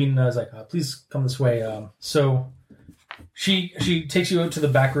 Sabina is like, please come this way. So she takes you out to the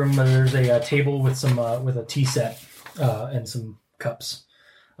back room. There's a table with with a tea set and some cups.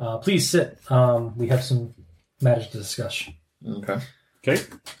 Please sit. We have some matters to discuss. Okay. Okay.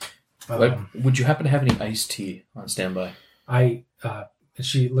 Would you happen to have any iced tea on standby?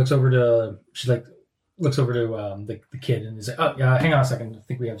 She looks over to the kid and is like, oh yeah, hang on a second. I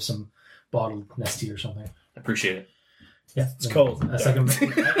think we have some bottled Nestea or something. I appreciate it. Yeah, It's cold. A second.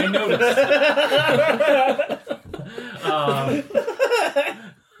 I noticed.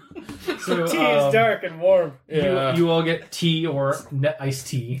 So Tea is dark and warm. Yeah. you all get tea or iced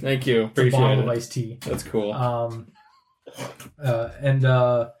tea. Thank you. It's a Appreciate bottle it. of iced tea. That's cool.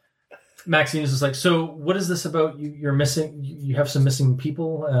 Maxine is just like, so what is this about? You're missing. You have some missing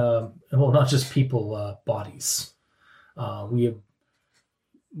people. Well, not just people, bodies. We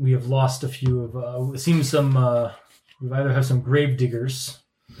have lost a few of. It seems some. We either have some grave diggers,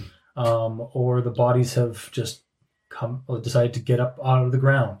 or the bodies have just decided to get up out of the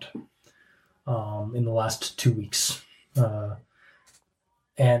ground. In the last 2 weeks,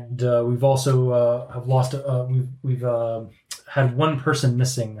 and we've also have lost. We've had one person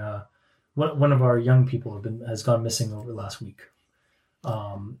missing. One of our young people has gone missing over the last week.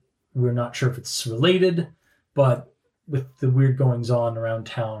 We're not sure if it's related, but with the weird goings on around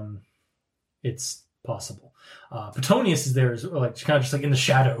town, it's possible. Petonius is there, like kind of just like in the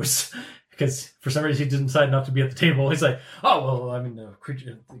shadows, because for some reason he didn't decide not to be at the table. He's like, oh well, I mean, the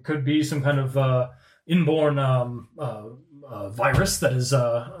creature, it could be some kind of inborn virus that has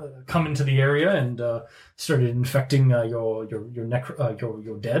come into the area and started infecting your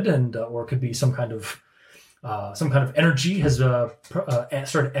dead, and or it could be some kind of energy has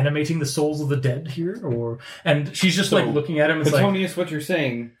started animating the souls of the dead here, and she's just like looking at him. Petonius, what you're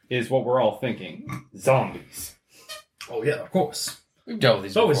saying is what we're all thinking: zombies. Oh yeah, of course. We've dealt with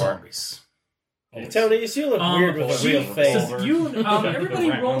these always before. zombies. Petonius, you look weird with a real face. Everybody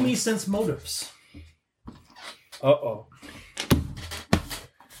roll me sense motives. Uh-oh.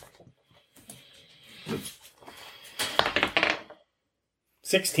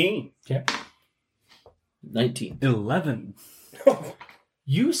 $16. Okay. 19. 11.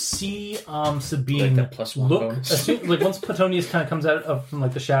 You see Sabine Like the +1 look bonus. like once Petonius kind of comes out from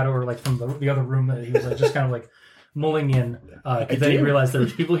like the shadow or like from the other room that he was like just kind of like mulling in, because then he realized there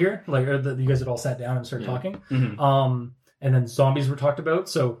was people here, like or that you guys had all sat down and started talking. Mm-hmm. And then zombies were talked about,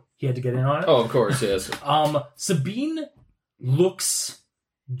 so he had to get in on it. Oh, of course, yes. Sabine looks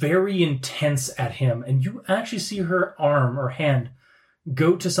very intense at him, and you actually see her arm or hand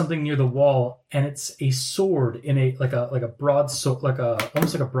go to something near the wall, and it's a sword in a broadsword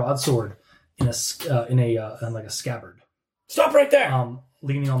in a scabbard. Stop right there!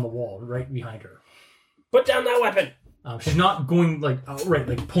 Leaning on the wall right behind her. Put down that weapon! She's not going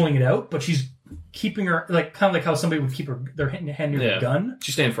pulling it out, but she's keeping her kind of like how somebody would keep their hand near a gun.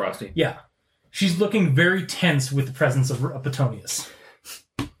 She's staying frosty. Yeah, she's looking very tense with the presence of Petonius.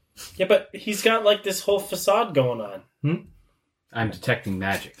 Yeah, but he's got like this whole facade going on. I'm detecting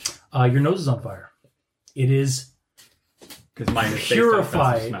magic. Your nose is on fire. It is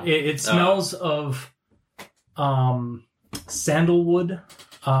purified. It smells of sandalwood,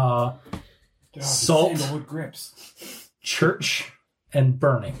 salt, sandalwood grips, church, and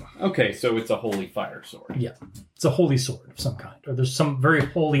burning. Okay, so it's a holy fire sword. Yeah, it's a holy sword of some kind, or there's some very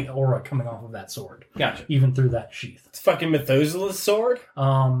holy aura coming off of that sword. Gotcha. Even through that sheath. It's fucking Methuselah's sword?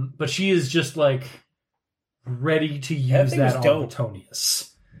 But she is just like ready to use that on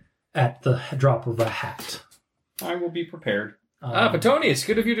Petonius at the drop of a hat. I will be prepared. Petonius,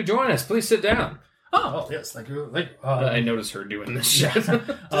 good of you to join us. Please sit down. Oh, yes. I noticed her doing this shit.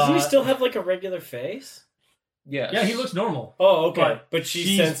 Doesn't he still have like a regular face? Yes. Yeah, he looks normal. Oh, okay. But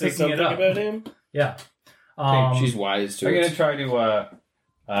she senses something about him? Yeah. She's wise to I'm it. going to try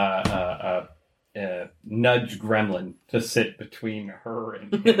to nudge Gremlin to sit between her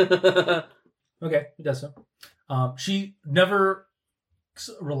and him. Okay, he does so. She never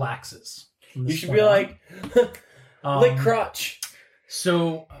relaxes. You should be like, lick crotch.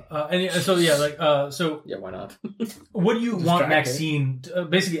 So, so yeah, why not? What do you want Maxine?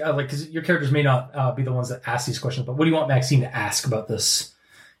 Basically, because your characters may not be the ones that ask these questions, but what do you want Maxine to ask about this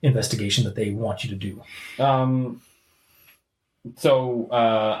investigation that they want you to do?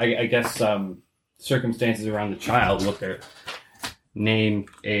 I guess circumstances around the child. Look at name,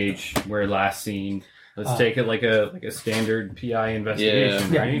 age, where last seen. Let's take it like a standard PI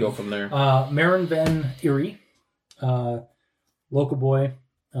investigation. Yeah, right? go from there. Marin Van Erie, local boy.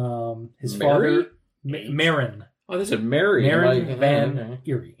 His Mary? father, Marin. Oh, they said Mary. Marin Van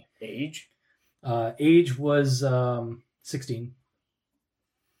Erie. Age? Age was 16.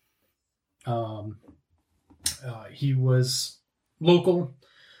 He was local.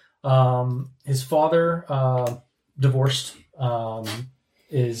 His father divorced.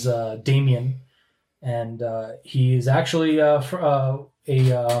 Is Damien, and he is actually an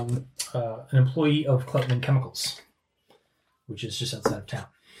employee of Cloutman Chemicals, which is just outside of town.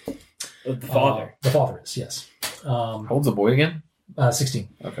 The father. The father is, yes. How old's the boy again? 16.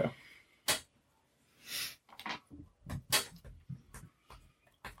 Okay.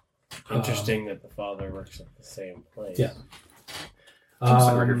 Interesting that the father works at the same place. Yeah.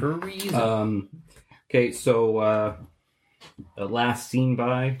 For a reason. Okay, so last seen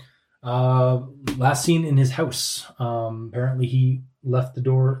by? Last seen in his house. Apparently he left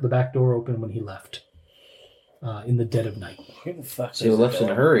the back door open when he left in the dead of night. Who the fuck? So he left in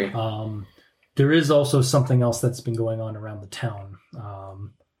a hurry. There is also something else that's been going on around the town.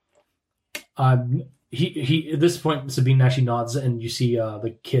 He at this point, Sabine actually nods, and you see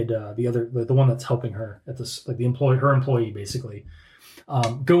the kid, the one that's helping her at this, like her employee, basically,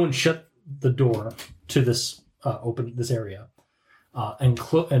 go and shut the door to this this area, and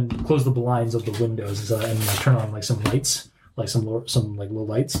close the blinds of the windows, and turn on like some lights, like some low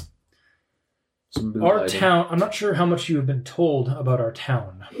lights. Our town. I'm not sure how much you have been told about our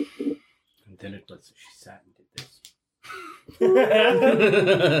town. And then it was she sat and did this.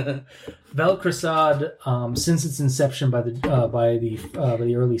 Valkrasad, since its inception by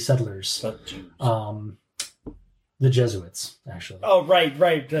the early settlers, the Jesuits, actually. Oh, right.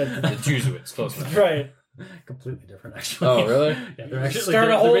 The Jesuits, close enough. Right. Completely different, actually. Oh, really? Yeah, they're actually Start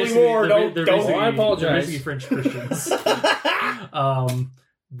a holy war. Don't. I apologize. They're basically French Christians.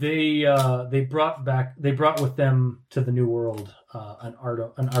 They brought with them to the New World an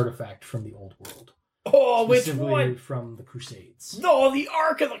artifact from the Old World. Oh, which specifically one? From the Crusades. No, the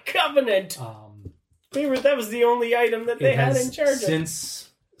Ark of the Covenant. That was the only item that they had in charge of. Since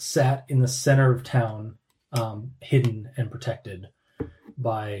sat in the center of town, hidden and protected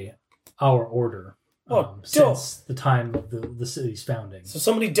by our order. Since the time of the city's founding. So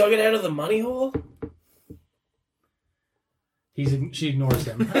somebody dug it out of the money hole? She ignores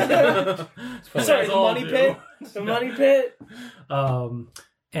him. Sorry, the money pit? The money pit?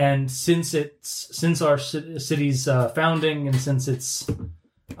 And since our city's founding, and since its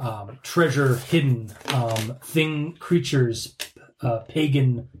treasure hidden, creatures,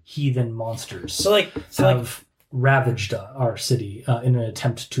 pagan, heathen monsters have ravaged our city in an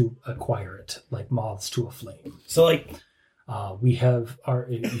attempt to acquire it, like moths to a flame. So, we have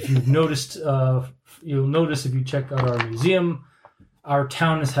if you've noticed, you'll notice if you check out our museum, our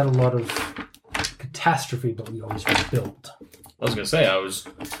town has had a lot of catastrophe, but we always rebuild. I was going to say,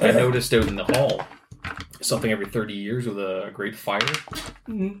 I noticed out in the hall something every 30 years with a great fire.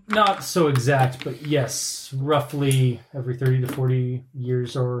 Not so exact, but yes, roughly every 30 to 40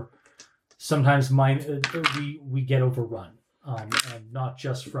 years, or sometimes we get overrun, and not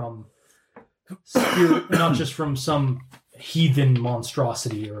just from some heathen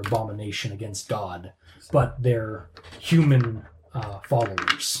monstrosity or abomination against God, but their human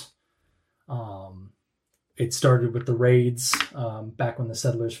followers. It started with the raids back when the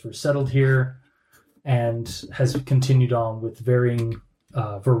settlers first settled here, and has continued on with varying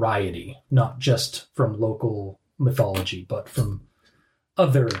variety, not just from local mythology, but from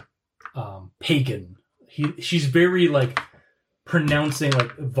other pagan. She's very pronouncing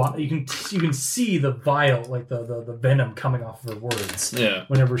you can see the vile, the venom coming off of her words. Yeah.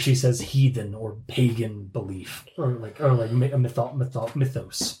 Whenever she says heathen or pagan belief or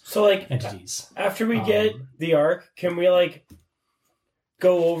mythos. So entities. After we get the Ark, can we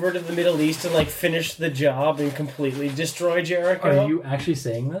go over to the Middle East and finish the job and completely destroy Jericho? Are you actually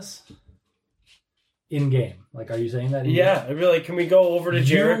saying this? In game, are you saying that? Yeah, really. Can we go over to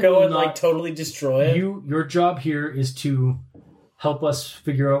Jericho and totally destroy it? Your job here is to help us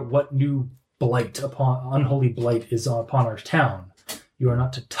figure out what new unholy blight is upon our town. You are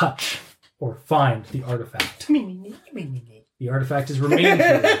not to touch or find the artifact. The artifact has remained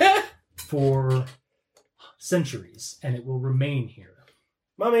here for centuries, and it will remain here.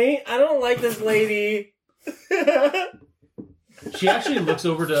 Mommy, I don't like this lady. She actually looks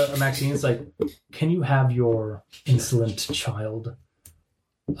over to Maxine and is like, can you have your insolent child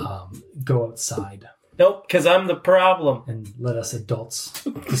go outside? Nope, because I'm the problem. And let us adults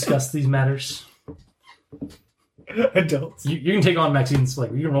discuss these matters. Adults? You can take on Maxine's, you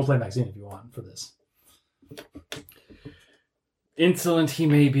can roleplay Maxine if you want for this. Insolent he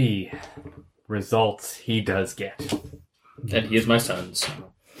may be. Results he does get. And he is my son, so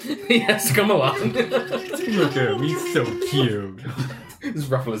he has to come along. Look at him, he's so cute. He's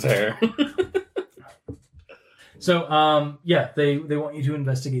ruffling his hair. So, they want you to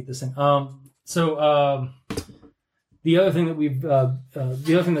investigate this thing. The other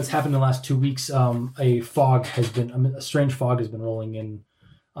thing that's happened in the last 2 weeks, a strange fog has been rolling in,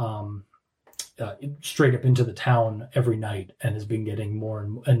 straight up into the town every night, and has been getting more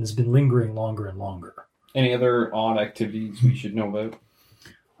and has been lingering longer and longer. Any other odd activities we should know about?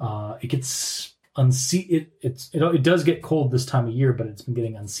 It gets it does get cold this time of year, but it's been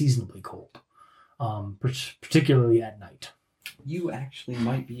getting unseasonably cold, particularly at night. You actually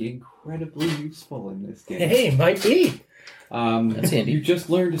might be incredibly useful in this game. Hey, might be. That's handy. You just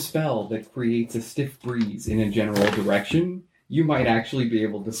learned a spell that creates a stiff breeze in a general direction. You might actually be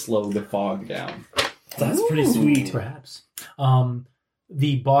able to slow the fog down. That's pretty sweet. Perhaps.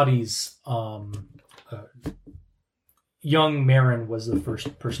 The bodies. Young Marin was the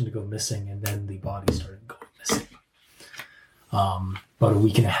first person to go missing, and then the body started going missing. About a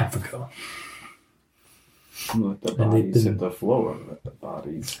week and a half ago. Let the bodies hit the floor. Let the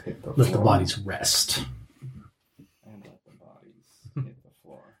bodies hit the floor. Let the bodies rest. And let the bodies hit the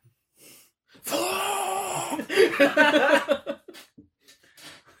floor.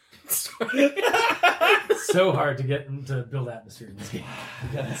 So hard to get to build atmosphere in this game.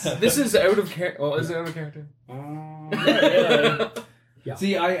 This is out of character. Well, is it out of character? Yeah.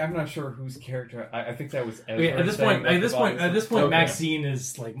 See, I'm not sure whose character. I think that was Ezra. Okay, at this point, Okay. Maxine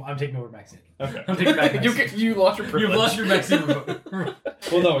is like, I'm taking over Maxine. Okay. I'm taking back Maxine. You lost your privilege. You've lost your Maxine remote.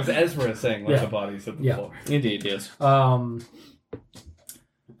 Well, no, it was Ezra saying let Yeah. the bodies hit the Yeah. floor. Indeed, yes.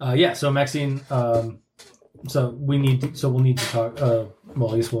 Yeah. So Maxine. So we'll need to talk.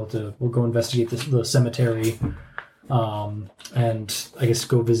 Well, I guess we'll go investigate the cemetery, and I guess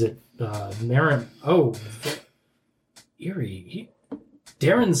go visit Marin. Oh, Erie.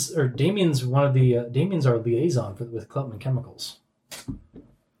 Damien's one of the Damien's our liaison with Klutman Chemicals.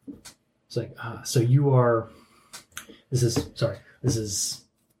 It's like so you are. This is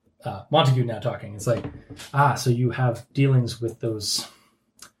Montague now talking. It's like so you have dealings with those.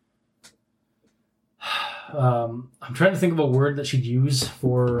 I'm trying to think of a word that she'd use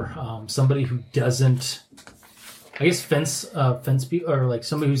for somebody who doesn't, I guess fence or like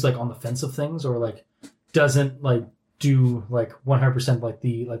somebody who's like on the fence of things, or like doesn't like do like 100% like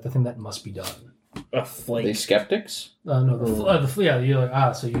the thing that must be done. A flake. They skeptics? No, yeah, you're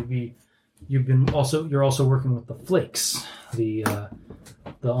like so you're also working with the flakes, the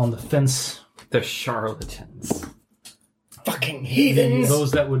on the fence, The charlatans. Fucking heathens.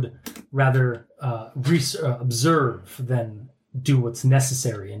 those that would rather observe than do what's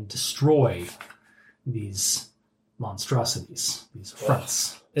necessary and destroy these monstrosities, these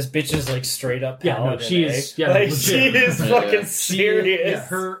fronts. This bitch is like straight up. Yeah, no, paladin, she is. eh? Yeah, like, legit. she is fucking serious. Yeah,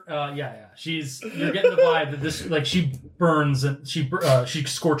 her. Yeah. You're getting the vibe that this, like, she burns and she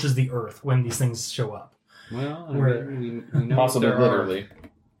scorches the earth when these things show up. Well, Where- we know Possibly there are- literally.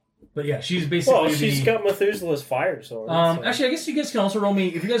 But yeah, she's basically. Well, she's got Methuselah's fire sword. so. Actually, I guess you guys can also roll me.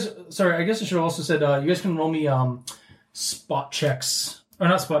 If you guys, sorry, I guess I should have also said you guys can roll me spot checks or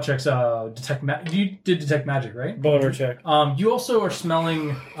not spot checks. Detect. You did detect magic, right? Boner check. You also are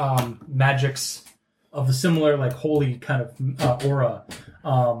smelling magics of the similar, like, holy kind of aura,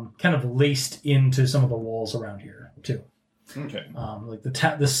 kind of laced into some of the walls around here too. Okay. Like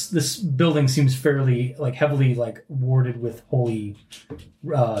this building seems fairly like heavily like warded with holy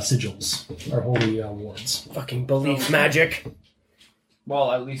sigils or holy wards. Fucking belief magic.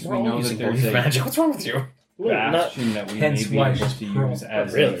 Well, at least we We're all know that using there's a magic. What's wrong with you? bastion that we may Hence be why able she's to pro- use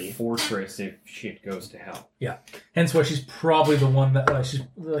as Really? a fortress if shit goes to hell. Hence why she's probably the one that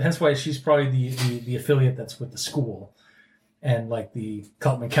hence why she's probably the affiliate that's with the school, and like the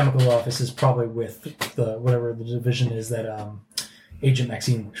Cultman Chemical Office is probably with the whatever the division is that Agent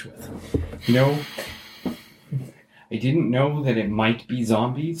Maxine works with. You know, I didn't know that it might be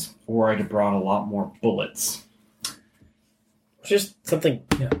zombies, or I'd have brought a lot more bullets. Just something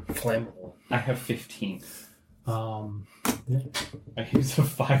Yeah. flammable. I have 15. Yeah. I use a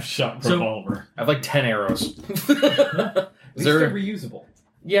 5-shot So- revolver. I have like 10 arrows. At least they're reusable.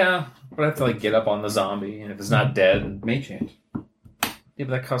 Yeah, but I have to like get up on the zombie, and if it's not dead, Mage hand. yeah, but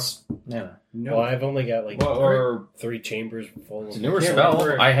that costs mana. No. Well, I've only got like Well, or 3 chambers full It's of a newer can't spell.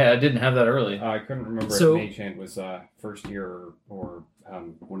 remember. I didn't have that early. I couldn't remember So- if Mage hand was first year or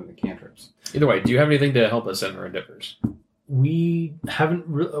one of the cantrips. Either way, do you have anything to help us in our endeavors? We haven't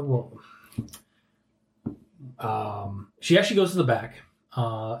she actually goes to the back,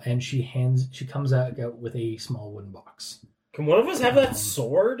 and she comes out with a small wooden box. Can one of us have that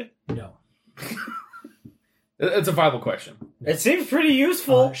sword? No. It's a viable question. It seems pretty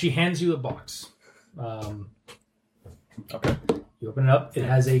useful. She hands you a box. Okay. You open it up. It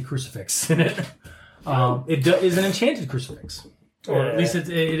has a crucifix in it. It is an enchanted crucifix, or at least it's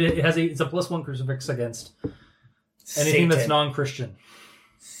a +1 crucifix against anything that's non-Christian.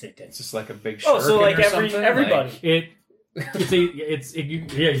 Satan. It's just like a big. Oh, so shuriken like or something? everybody. You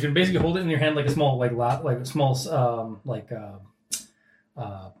can basically hold it in your hand like a small what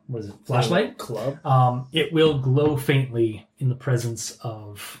is it, flashlight Club. It will glow faintly in the presence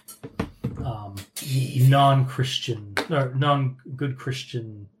of non-Christian or non-good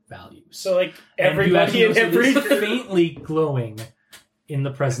Christian values. So like And you everybody actually and notice it every is faintly glowing in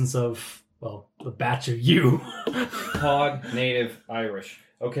the presence of, well, the batch of you. Cog, native, Irish.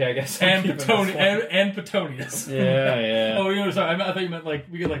 Okay, I guess. And Petonius. Yeah. Oh, sorry. I thought you meant like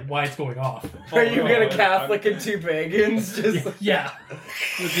we get like why it's going off. Are you gonna Catholic and 2 pagans? Just yeah.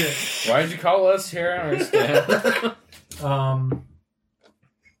 Legit. Why did you call us here? I don't understand.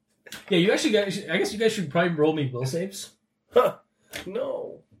 Yeah, you actually guys. I guess you guys should probably roll me will saves. Huh.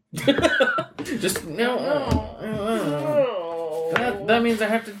 No. Just no. That means I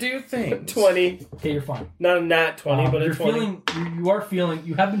have to do things. 20. Okay, you're fine. Not a nat 20, but a you're 20.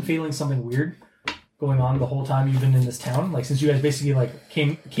 You have been feeling something weird going on the whole time you've been in this town. Like since you guys basically like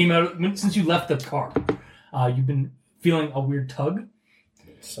came out since you left the car, you've been feeling a weird tug.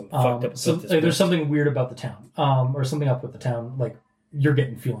 There's something weird about the town, or something up with the town. Like you're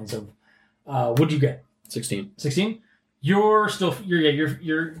getting feelings of. What'd you get? 16. 16. You're still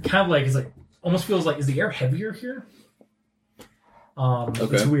you're kind of like it's like almost feels like is the air heavier here?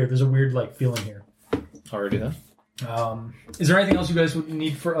 Okay. It's weird. There's a weird like feeling here. Already then. Is there anything else you guys would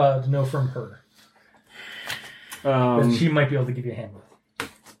need for to know from her? That she might be able to give you a hand with.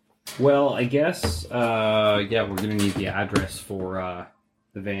 Well, I guess we're gonna need the address for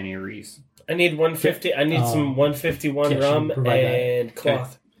the Van Aries. I need 150. I need some 151 rum and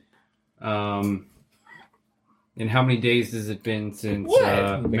cloth. And how many days has it been since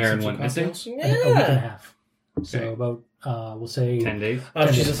Marin went missing? Yeah. A week and a half. So about we'll say 10 days.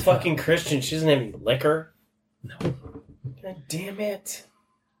 Oh, she's a fucking Christian. She doesn't have any liquor. No. God damn it.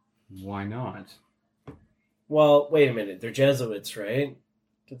 Why not? Well, wait a minute. They're Jesuits, right?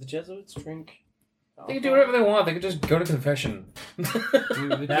 Do the Jesuits drink? They can do whatever they want. They can just go to confession.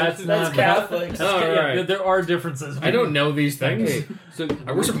 That's Catholics. There are differences. I don't know these things. Okay, so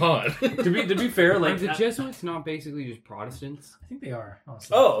I worship God. to be fair, like the Jesuits not basically just Protestants? I think they are.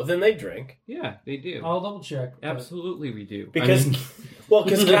 Honestly. Oh, then they drink. Yeah, they do. I'll double check. Absolutely, we do. Because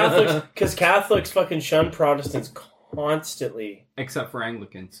Catholics fucking shun Protestants constantly. Except for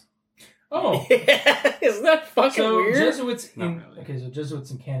Anglicans. Oh, isn't that fucking weird? Jesuits Not really. Okay, so Jesuits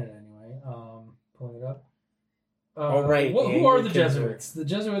in Canada anyway. Pulling it up. Right. Who are the Jesuits? The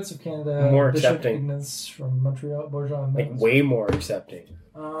Jesuits of Canada. More Bishop accepting. Ignace from Montreal. Bourgeois. Like way more accepting.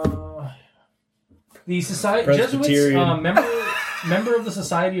 The society Jesuits member of the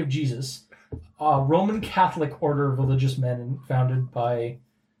Society of Jesus, Roman Catholic order of religious men founded by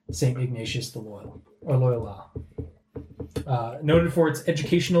Saint Ignatius the Loyola. Noted for its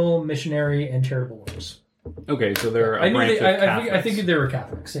educational, missionary, and charitable works. Okay, so they're a branch of Catholics. I think they were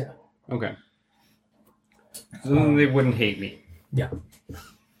Catholics. Yeah. Okay. So then they wouldn't hate me. Yeah.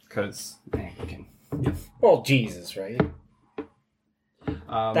 Because Anglican. Well, Jesus, right?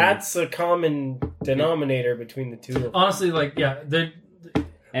 That's a common denominator between the two of them. Honestly, like, yeah,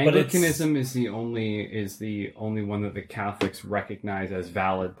 Anglicanism is the only one that the Catholics recognize as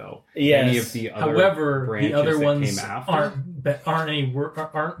valid, though. Yes. Any of the other however, the other ones came after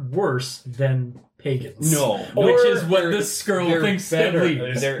aren't worse than pagans. No, which is what this girl thinks that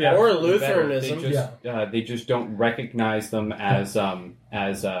believes. Or Lutheranism. They just don't recognize them as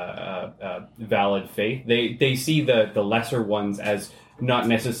valid faith. They see the lesser ones as not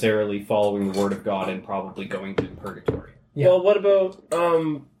necessarily following the word of God and probably going to purgatory. Yeah. Well, what about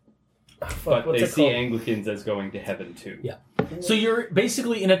but they see Anglicans as going to heaven too. Yeah. So you're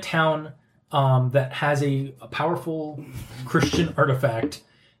basically in a town that has a powerful Christian artifact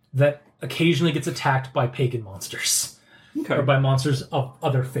that occasionally gets attacked by pagan monsters. Okay. Or by monsters of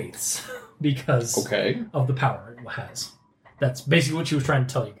other faiths because of the power it has. That's basically what she was trying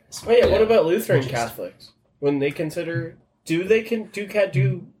to tell you guys. Oh yeah, what about Lutheran Catholics? When they consider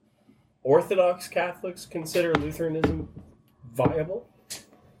do Orthodox Catholics consider Lutheranism viable?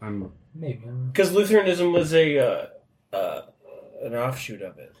 Maybe. Because Lutheranism was an offshoot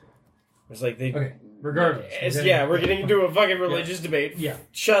of it. It's like they. Okay. Regardless. We're getting into a fucking religious debate. Yeah.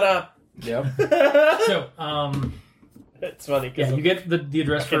 Shut up. Yep. So, it's funny. Yeah, you get the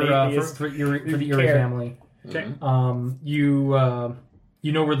address for the Erie family. Okay.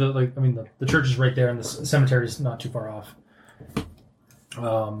 You know where the church is right there, and the cemetery is not too far off.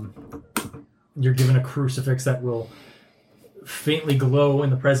 You're given a crucifix that will faintly glow in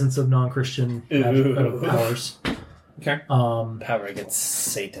the presence of non-Christian powers. Okay. Power against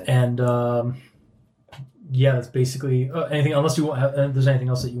Satan. And that's basically anything. Unless you want, if there's anything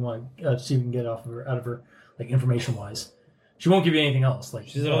else that you want to see if you can get out of her, like information-wise. She won't give you anything else. Like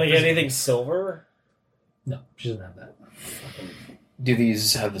she doesn't get anything silver. No, she doesn't have that. Do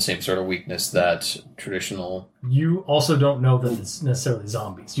these have the same sort of weakness that traditional... You also don't know that it's necessarily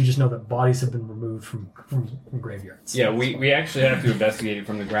zombies. You just know that bodies have been removed from graveyards. Yeah, we actually have to investigate it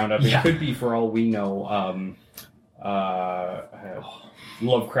from the ground up. It could be, for all we know,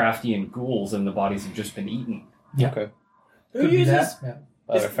 Lovecraftian ghouls and the bodies have just been eaten. Yeah. Okay. Who uses...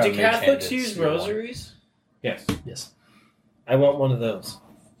 Other Do found Catholics mage-handed use steel one. rosaries? Yes. Yes. I want one of those.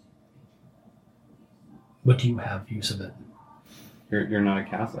 But do you have use of it? You're not a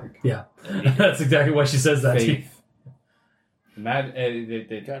Catholic. Yeah. That's exactly why she says that. Faith. You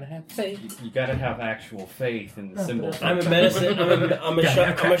Gotta have faith. You gotta have actual faith in the symbols. I'm a medicine. I'm a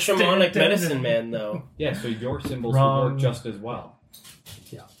shamanic medicine man, though. Yeah, so your symbols Wrong. would work just as well.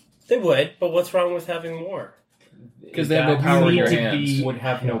 They would, but what's wrong with having more? Because they have no That power in need your to hands. be- would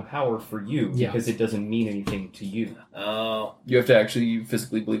have no power for you Yeah. because it doesn't mean anything to you. Oh. You have to actually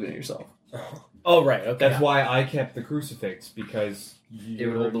physically believe in it yourself. Oh, right. Okay. That's why I kept the crucifix because It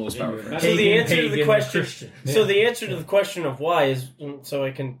would hold the most power. So the answer to the Pagan, question. Christian. So the answer to the question of why is so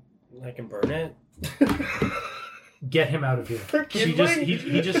I can burn it. Get him out of here. Forgive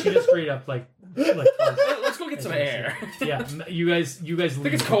He just straight up like Let's go get some air. yeah. You guys leave.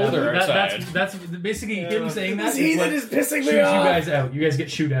 think it's colder outside. That's basically him saying that. This heathen is is pissing what me shoots off. you guys out. You guys get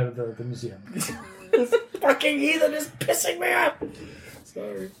shoot out of the museum. This fucking heathen is pissing me off.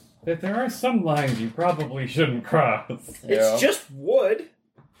 Sorry. that there are some lines you probably shouldn't cross. It's just wood.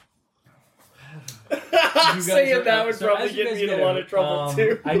 You Saying guys that would so probably as you get guys me in a get lot out, of trouble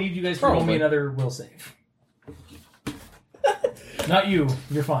too. I need you guys to roll me Probably. another will save. Not you.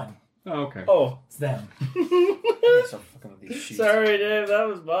 You're fine. Oh, okay. Oh, It's them. So fucking with these sheets. sorry, Dave. That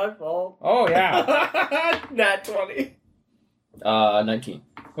was my fault. Oh yeah. Nat 20. 19.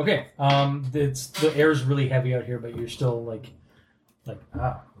 Okay. It's the air is really heavy out here, but you're still like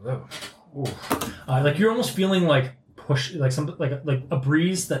whoa. Ooh. Like you're almost feeling like push, like something like a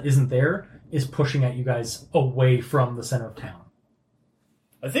breeze that isn't there is pushing at you guys away from the center of town.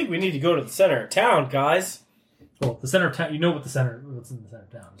 I think we need to go to the center of town, guys. Well, the center of town. You know what's in the center of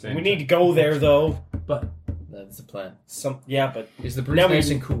town. So We need to go there, though. but That's the plan. But Is the Now breeze we- nice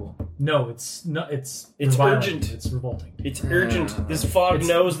and cool? no, it's not. It's urgent. It's revolting. it's urgent. This fog It's-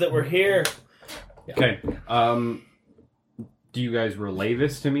 knows that we're here. Okay. Do you guys relay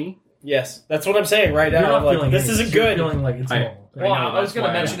this to me? Yes, that's what I'm saying right You're now. not Like, feeling this anything. isn't You're good. feeling like it's I- normal. Well, I was that's going to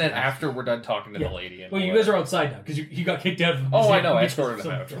why I mention it asked. after we're done talking to Yeah. the lady. And Well, you all guys that. are outside now because you got kicked out of the Oh, I museum. know. I You- escorted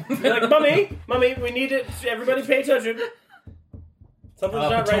him out. You're like, mummy, we need it. Everybody pay attention. Something's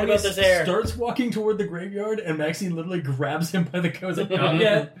not right about Petonius this air. starts walking toward the graveyard, and Maxine literally grabs him by the coat. Like, not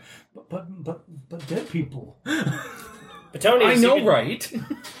yet, but dead people. Petonius, I know, you could- right?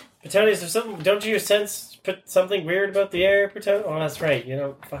 Petonius, there's something. Don't you sense something weird about the air, Petonius? Oh, that's right. You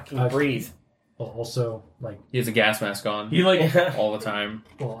don't fucking breathe. Well, also, like He has a gas mask on he like. all the time.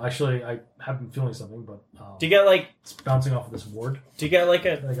 Well, actually, I have been feeling something, but Do you got like? it's bouncing off of this ward Do you got like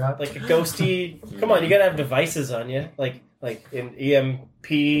that I got. a ghosty? Come on, you gotta have devices on you, like an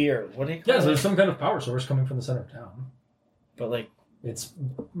EMP or what do you call Yeah, so it? there's some kind of power source coming from the center of town. But like, It's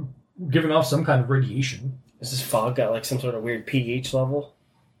giving off some kind of radiation. is this fog got like some sort of weird pH level?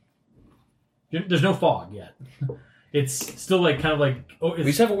 There's no fog yet. It's still like kind of like We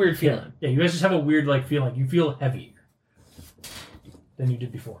just have a weird feeling. Yeah, you guys just have a weird like feeling. You feel heavier than you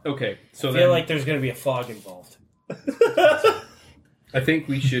did before. Okay. So I then feel like there's gonna be a fog involved. I think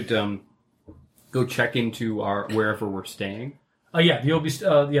we should go check into our wherever we're staying. Yeah, you'll be.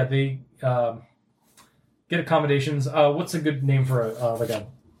 They get accommodations. What's a good name for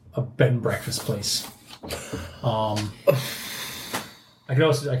a bed and breakfast place? I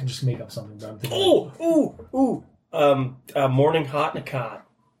can just make up something. But I'm thinking Morning hot and a cot.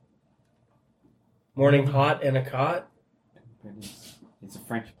 Morning hot and a cot. It's a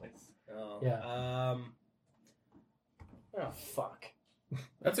French place. Oh. Yeah. Oh fuck.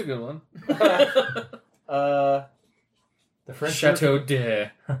 That's a good one. the French Chateau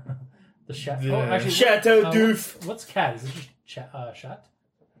de. The chateau. Oh, actually, Chateau what- Doof. What's cat? Is it just chat? No.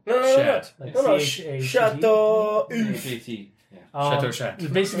 Chat. Like No. CHAT? Chateau. JT. Yeah. Chateau Chat.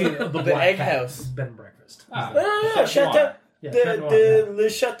 It's basically the black egg cat house. bed and breakfast. No. Chateau. Yeah, Chat Noir, yeah. Le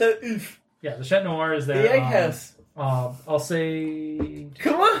Chateau Ouf. Yeah, the Chat Noir is there. The egg house. I'll say.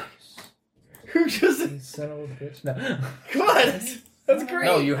 Come on. Who just? Son of a bitch. No. Come on. That's great.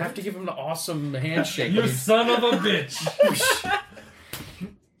 No, you have to give him the awesome handshake. You son of a bitch.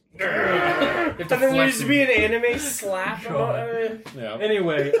 And then there needs to be an anime slap. Yeah.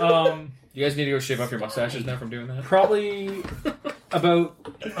 Anyway, You guys need to go shave off your mustaches now from doing that. probably about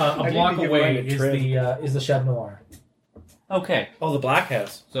a need block to give away mine a trim. is the Chat Noir. Okay. Oh, the Black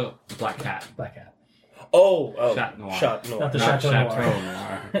House. So Black Cat. Black Cat. Oh. Chat Noir. Chat Noir. Not the Not Chateau Chateau Noir.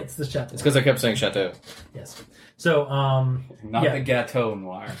 Noir. It's the Chat It's Noir. because I kept saying chateau. Yes. So, Not Yeah. the Gâteau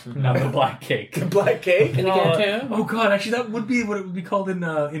Noir. no, the black cake. The Black Cake. Oh god, actually, that would be what it would be called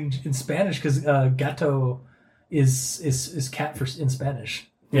in Spanish because gato is cat for in Spanish.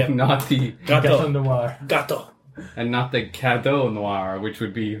 Yeah. Not the Gato Gato. noir. Gato. And not the cadeau noir, which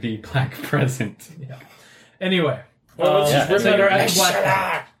would be the black present. Yeah. Anyway, Well, let's just so rip you're it at out. the Black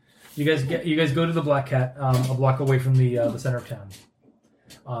Cat. You guys go to the Black Cat, a block away from the center of town.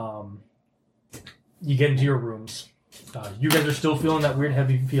 You get into your rooms. You guys are still feeling that weird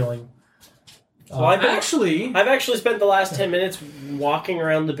heavy feeling. Well, I've actually spent the last 10 minutes walking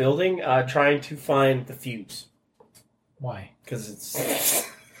around the building trying to find the fuse. Why? Because it's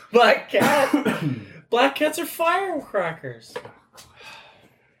Black Cat. Black Cats are firecrackers.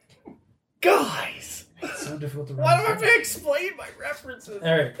 Guys! It's so difficult to Why do I have to explain my references?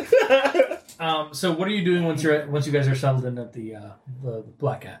 All right. So what are you doing once you guys are settled in at the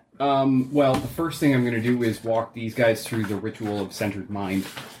Black Cat? Well, the first thing I'm going to do is walk these guys through the ritual of centered mind.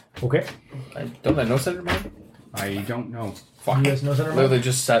 Okay. Don't I know Senator Mind? I don't know. Fuck. You guys know Center Literally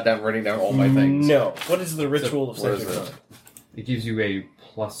just sat down writing down all my things. No. What is the ritual of What is centered it? mind? It gives you a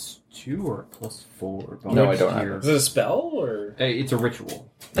 +2 or a +4 bonus. No, I don't have here. Is it a spell or It's a ritual,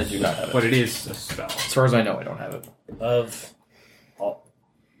 I do not have it. but it is a spell. As far as I know, I don't have it. of all?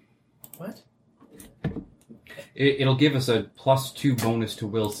 What? It'll give us a +2 bonus to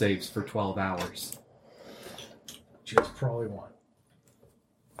will saves for 12 hours. Which you guys probably want.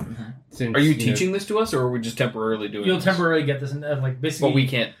 Since, Are you know, teaching this to us, or are we just temporarily doing You'll this? temporarily get this, and basically. But we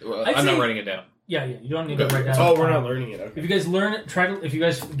can't. I'd I'm not say- writing it down. Yeah. You don't need Okay. to write down. Oh, we're not learning it. Okay. If you guys learn it, if you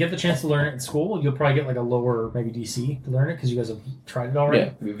guys get the chance to learn it in school, you'll probably get like a lower maybe DC to learn it because you guys have tried it already.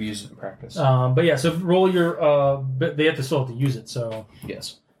 Yeah, we've used it in practice. But yeah, so roll your. But they still have to use it. So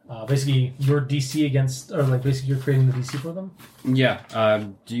Yes. basically, your DC against, or like basically you're creating the DC for them. Yeah.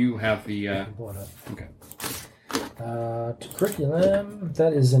 Do you have the? I can pull it up. Okay. To curriculum,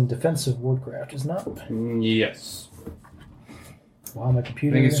 that is in defensive wordcraft, is not. Yes. Wow, my I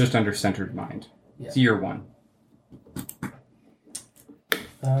computer. think it's just under centered mind. Yeah. It's year 1.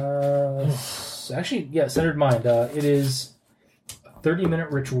 Actually, yeah, centered mind. It is a 30-minute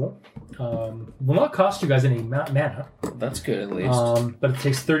ritual. Will not cost you guys any mana. That's good, at least. But it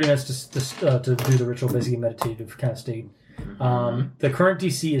takes 30 minutes to do the ritual, basically meditative kind of state. The current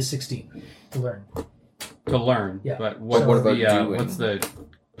DC is 16 to learn. To learn. Yeah. But What about doing? what's the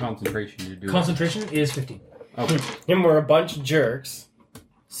concentration you're doing? Concentration is 15. Okay. And we're a bunch of jerks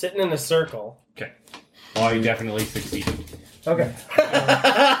sitting in a circle. Well, you definitely succeeded. Okay.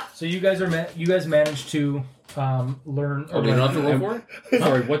 So you guys managed to learn. Oh, do you not have to roll for it?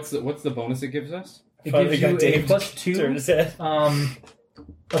 Sorry, what's the bonus it gives us? It Finally gives you got Dave a plus Turn 2. his head. A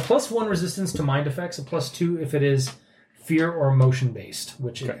 +1 resistance to mind effects, a +2 if it is fear or emotion based,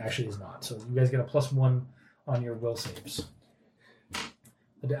 which it actually is not. So you guys get a +1 on your will saves.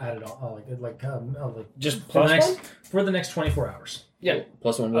 To add it all, Just for the plus next one? for the next 24 hours. Yeah. +1 I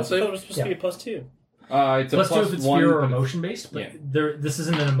will thought it save. was supposed to be a plus 2. It's a +2 if it's +1, fear or but- emotion based, but yeah. this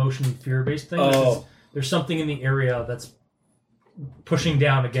isn't an emotion fear based thing. Oh. There's something in the area that's pushing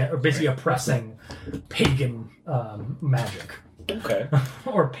down again, or basically oppressing pagan magic Okay.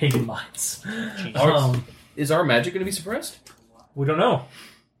 or pagan minds. Is our magic going to be suppressed? We don't know.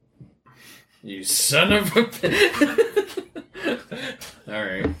 You son of a bitch.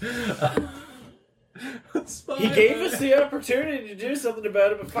 Alright. He gave us the opportunity to do something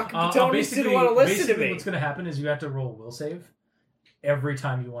about it, but fucking Tony didn't want to listen to basically me. what's going to happen is you have to roll a will save every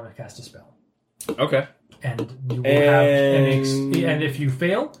time you want to cast a spell. Okay. And you will have and if you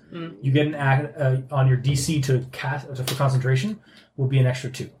fail, you get an on your DC to cast for concentration will be an extra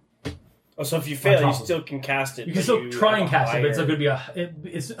 2. Oh, so if you fail, you top of still can cast it. You can but still try have and cast it, but it's higher- not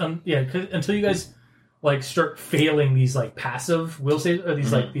going to be until you guys like start failing these like passive will saves or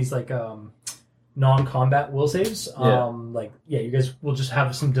these non-combat will saves. You guys will just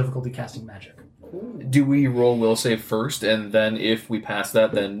have some difficulty casting magic. Do we roll will save first, and then if we pass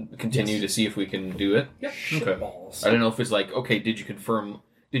that, then continue to see if we can do it? Yeah. Okay. I don't know if it's like, okay, did you confirm?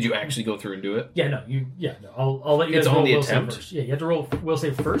 Did you actually go through and do it? Yeah, no, I'll let you guys It's roll on the will save attempt? first. Yeah, you have to roll will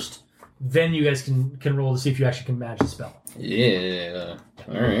save first. Then you guys can roll to see if you actually can match the spell. Yeah.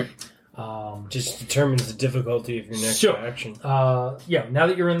 All right. Just determines the difficulty of your next Sure. action. Now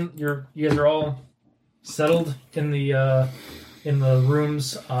that you guys are all settled in the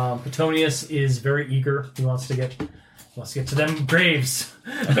rooms, Petonius is very eager. He wants to get to them graves.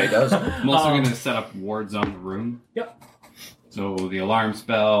 I bet he does. I'm also going to set up wards on the room. Yep. So the alarm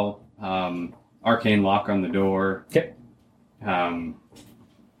spell, arcane lock on the door. Okay.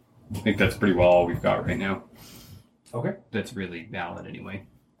 I think that's pretty well all we've got right now. Okay. That's really valid anyway.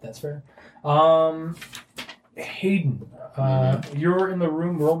 That's fair. Hayden, you're in the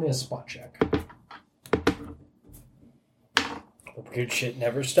room. Roll me a spot check. Good shit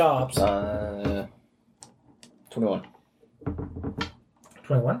never stops. 21.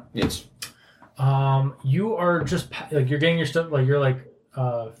 21. Yes. You are just like you're getting your stuff. Like you're like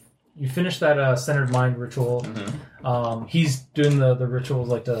you finish that centered mind ritual. Mm-hmm. He's doing the rituals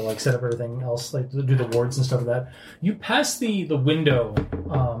like to like set up everything else, like to do the wards and stuff like that. You pass the window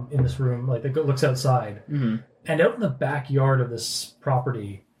in this room, like that looks outside, and out in the backyard of this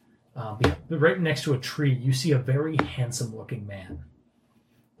property, right next to a tree, you see a very handsome looking man.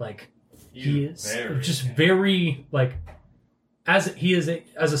 Like he is just very like as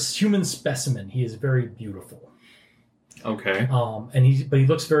a human specimen, he is very beautiful. Okay. And he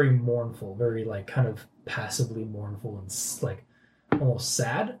looks very mournful, very like kind of passively mournful and like almost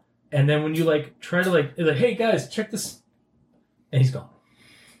sad. And then when you like try to like hey guys, check this, and he's gone.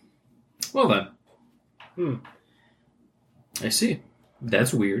 Well then. I see.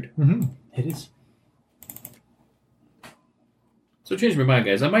 That's weird. It is. So change my mind,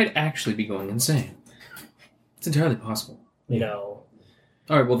 guys. I might actually be going insane. It's entirely possible. No.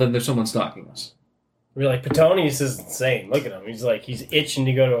 All right. Well, then there's someone stalking us. We're like, Petonius is insane. Look at him. He's itching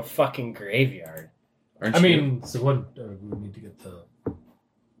to go to a fucking graveyard. Aren't I you? mean, so what? We need to get the.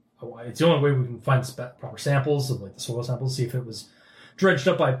 It's the only way we can find proper samples of like the soil samples, see if it was dredged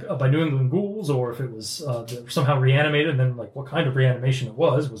up by New England ghouls or if it was somehow reanimated. And then like what kind of reanimation it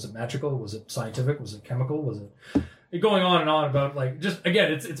was? Was it magical? Was it scientific? Was it chemical? Was it? Going on and on about like just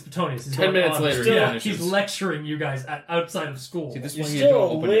again, it's Petonius. He's 10 minutes later, still, he vanishes. he's lecturing you guys outside of school. See, this You're one you still don't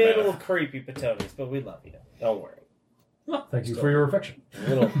a open your little mouth. creepy, Petonius, but we love you. Don't worry. Well, thank you for your affection.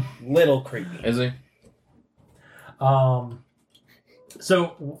 Little creepy. Is he?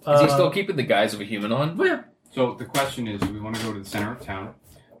 So Is he still keeping the guise of a human on? yeah. So the question is: do we want to go to the center of town?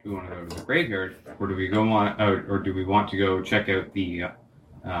 Do we want to go to the graveyard, or do we want to go check out the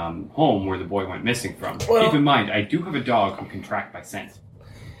home where the boy went missing from? Well- Keep in mind, I do have a dog who can track by scent.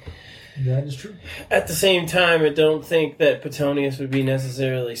 That is true. At the same time, I don't think that Petonius would be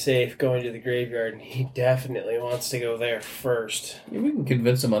necessarily safe going to the graveyard, and he definitely wants to go there first. Yeah, we can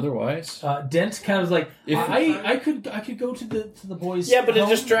convince him otherwise. Dent kind of like If- I could go to the boys. Yeah, but a home.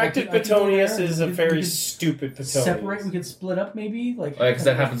 distracted I could go Petonius there. is a We could- very we could stupid Petonius. separate. We could split up maybe. Like Because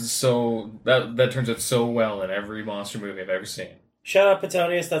that happens that turns out so well in every monster movie I've ever seen. Shut up,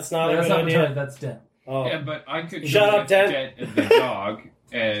 Petonius. That's not a that's good not idea. Petonius, that's Dent. Oh. Yeah, but I could Shut go up, with Dad. Jet and the dog,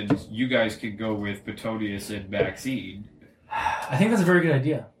 and you guys could go with Petonius and backseat. I think that's a very good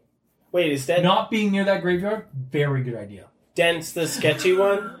idea. Wait, is that Not being near that graveyard, very good idea. Dent's the sketchy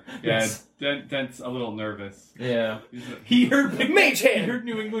one? Yeah, Dent's a little nervous. Yeah. He heard Mage He hand! heard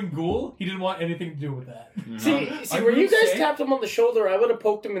New England Ghoul. He didn't want anything to do with that. See, I where you will guys say- tapped him on the shoulder, I would have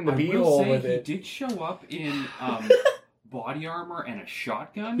poked him in the I will beehole say with he it. did show up in body armor and a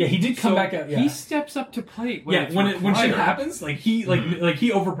shotgun. Yeah, he did come So back out. Yeah, He steps up to plate. When it's when shit required. happens, like he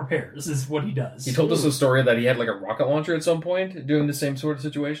he over prepares is what he does. He told us a story that he had like a rocket launcher at some point doing the same sort of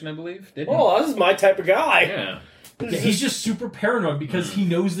situation, I believe. Didn't he? Oh, this is my type of guy. Yeah. Yeah, he's just super paranoid because he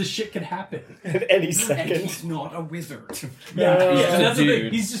knows this shit can happen. At any And second. he's not a wizard. Yeah, and that's the thing.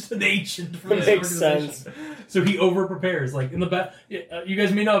 dude. He's just an agent for That this makes organization. sense. So he over prepares. Like in the back, you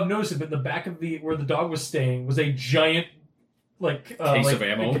guys may not have noticed it, but in the back of where the dog was staying was a giant, Case of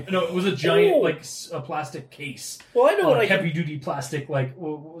ammo? No, it was a giant Ooh. a plastic case. Well, I know what I can... heavy duty plastic, like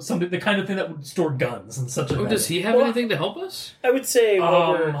something the kind of thing that would store guns and such. Oh, does he have Well, anything to help us? I would say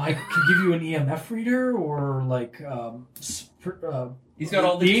I could give you an EMF reader or like He's got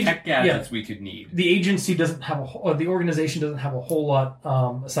all the The tech ag- gadgets we could need. the agency doesn't have the organization doesn't have a whole lot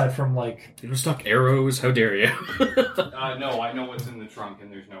aside from like You don't stock arrows? How dare you? No, I know what's in the trunk,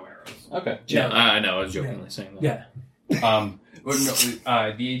 and there's no arrows. Okay. Yeah, I know. I was jokingly saying that. yeah. Well,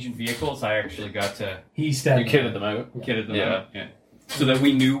 no, the agent vehicles, I actually got to He stabbed. You kitted them out. kitted them Yeah. out. Yeah. So that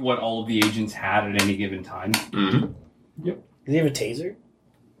we knew what all of the agents had at any given time. Mm-hmm. Does he have a taser?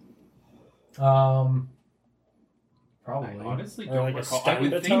 Probably. I honestly Or don't like a recall. stun I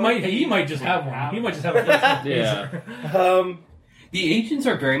would baton? think He might just have one. He might just have a Yeah. taser. the agents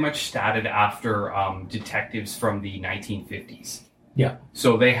are very much statted after detectives from the 1950s. Yeah.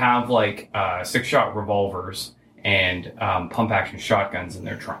 So they have like 6-shot revolvers and pump-action shotguns in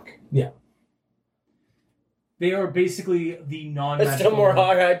their trunk. They are basically the non-magical. That's still more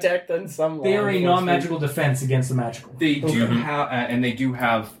high tech than some. They law are a enforcement. non-magical defense against the magical. They do Okay. have, and they do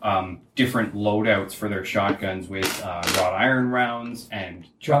have different loadouts for their shotguns with wrought iron rounds and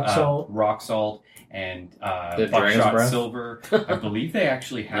rock salt, and The Dragon's buckshot Breath? silver. I believe they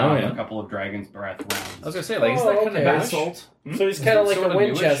actually have Oh, yeah. a couple of Dragon's Breath I was rounds. gonna say, like, is Oh, that kind okay. of Basalt. So he's kind of like Sort a of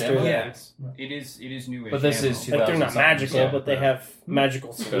newish, Winchester. yeah. Yes, it is newish. But this ammo. is Like they're not 2000 magical, something, but they have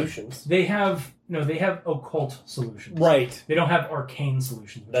magical solutions. They have occult solutions. Right. They don't have arcane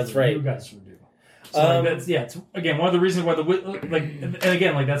solutions. Which That's is what right. You guys would do. So like, that's it's again one of the reasons why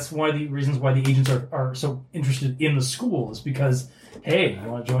that's one of the reasons why the agents are so interested in the school is because hey, you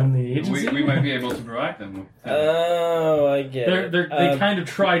want to join the agency? We might be able to provide them with Oh, I get it. They kind of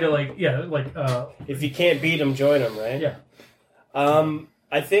try to if you can't beat them, join them, right? Yeah.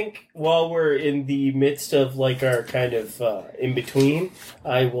 I think while we're in the midst of like our kind of in between,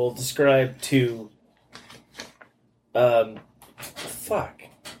 I will describe to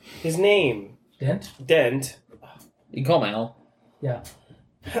his name Dent. You can call him Al. Yeah.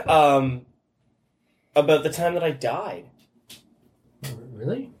 About the time that I died.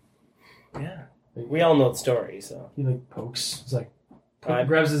 Really? Yeah. We all know the story, so He like pokes. It's like I-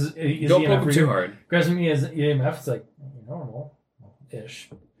 grabs his Don't poke him too hard. Grabs me as EMF. It's like normal, ish.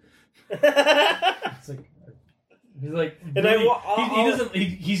 It's like he's like And really, I- he doesn't.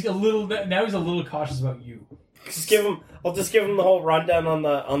 He's a little now. He's a little cautious about you. I'll just give him the whole rundown on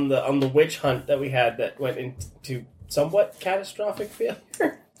the witch hunt that we had that went into somewhat catastrophic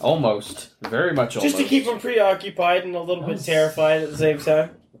failure. Almost. Very much almost. Just to keep him preoccupied and a little bit terrified at the same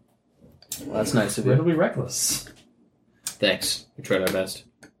time. Well, that's nice of you. Incredibly reckless. Thanks. We tried our best.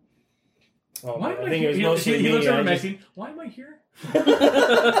 Oh, Why man, am I I think it here? was mostly He me. looks over I at just- Maxine. Why am I here?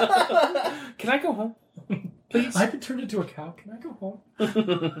 Can I go home? Please? I've been turned into a cow. Can I go home?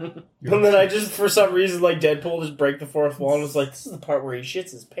 And then I just, for some reason, like Deadpool, just break the fourth wall and was like, this is the part where he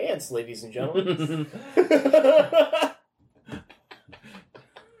shits his pants, ladies and gentlemen.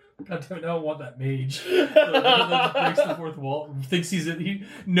 God damn it, I don't want that mage. That breaks the fourth wall. He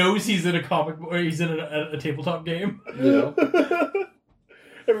knows he's in a comic book, or he's in a tabletop game. Yeah.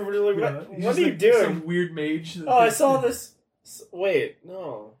 Everybody's like, Yeah, what he's are just you like doing? Some weird mage. Oh, I saw this. Wait,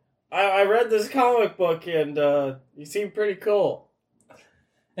 no. I read this comic book and you seem pretty cool.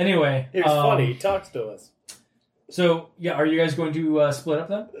 Anyway, He was funny. He talks to us. So, yeah, are you guys going to split up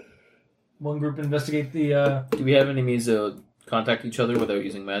then? One group investigate the. Do we have any means to contact each other without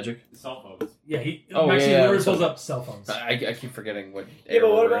using magic? cell phones. Yeah, he. Oh, Maxine yeah, literally so- pulls up cell phones. I keep forgetting what. Yeah,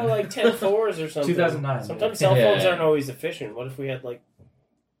 but what era we're about in. like 10-4s or something? 2009. Sometimes cell Yeah. phones aren't always efficient. What if we had like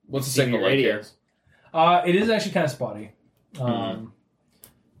What's the CB signal like here? radios? It is actually kind of spotty.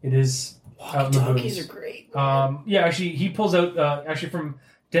 It is out in the Walkie-talkies woods. are great. Yeah, actually, he pulls out actually from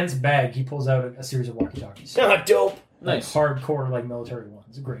Dent's bag. He pulls out a series of walkie-talkies. Ah, dope. Nice. Hardcore, like military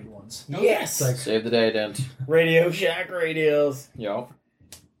ones, grade ones. Yes. It's like, Save the day, Dent. Radio Shack radios. Yo.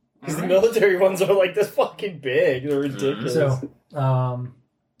 Because the military ones are like this fucking big. They're ridiculous. so,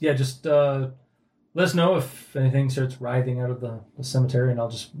 yeah, just let us know if anything starts writhing out of the cemetery, and I'll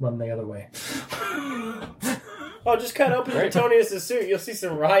just run the other way. Oh, just cut open Petonius' suit. You'll see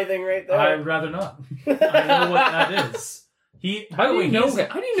some writhing right there. I'd rather not. I know what that is. How do you know him?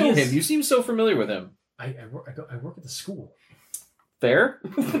 How do you know he is- him? You seem so familiar with him. I work at the school. Fair?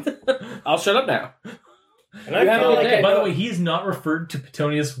 I'll shut up now. And I feel like I By the know- way, he is not referred to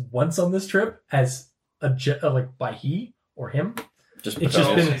Petonius once on this trip as like by he or him. Just It's just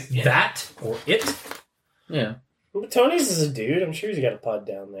Petonius. been that or it. Yeah. Petonius is a dude. I'm sure he's got a pod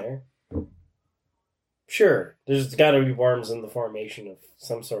down there. Sure, there's got to be worms in the formation of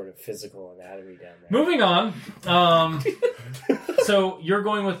some sort of physical anatomy down there. Moving on. So you're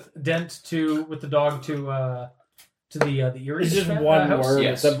going with Dent with the dog to the Erie. It's just one house? worm.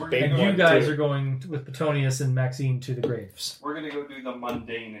 Yes. It's a big And one. you guys too. are going with Petonius and Maxine to the graves. We're gonna go do the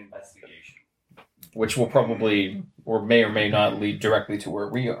mundane investigation. Which will probably, or may not lead directly to where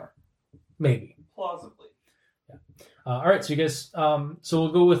we are. Maybe. Plausibly. All right. So you guys. So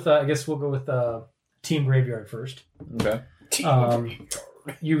we'll go with. I guess we'll go with Team Graveyard first. Okay.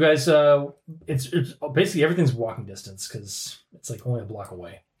 You guys. It's basically everything's walking distance because it's like only a block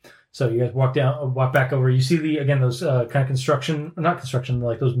away. So you guys walk back over. You see those kind of construction, not construction,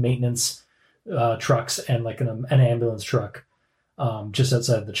 like those maintenance trucks and like an ambulance truck, just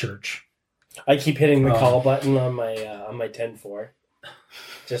outside the church. I keep hitting the call button on my 10-4.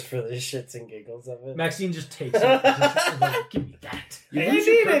 Just for the shits and giggles of it. Maxine just takes it. Just, like, give me that. I need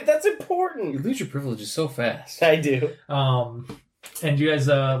it. That's important. You lose your privileges so fast. I do. And you guys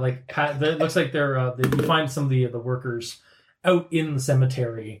it looks like you find some of the workers out in the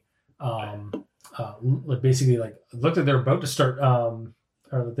cemetery. Basically like it looked like they're about to start.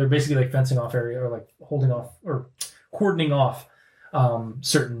 Or they're basically like fencing off area or like holding off or cordoning off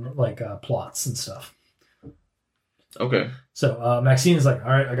certain plots and stuff. Okay. So Maxine is like,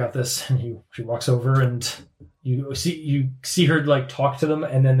 all right, I got this, and she walks over, and you see her like talk to them,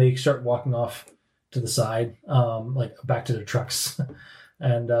 and then they start walking off to the side, back to their trucks,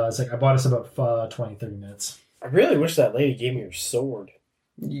 and it's like I bought us about 20-30 minutes. I really wish that lady gave me her sword.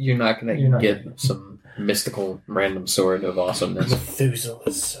 You're not going to get some mystical random sword of awesomeness.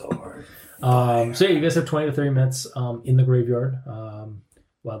 Methuselah's sword. So yeah, you guys have 20 to 30 minutes in the graveyard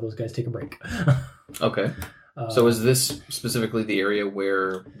while those guys take a break. Okay. So is this specifically the area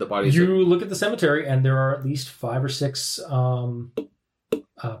where the bodies? You look at the cemetery, and there are at least 5 or 6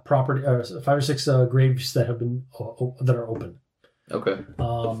 graves that have been that are open. Okay.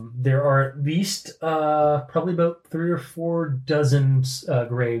 There are at least probably about 3 or 4 dozen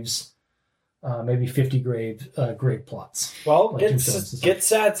graves, maybe 50 grave plots. Well, Like get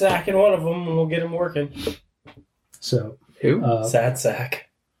Sad Sack in one of them, and we'll get him working. So Who? Sad Sack.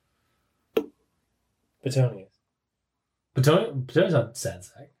 Petonius. Petonia's not sad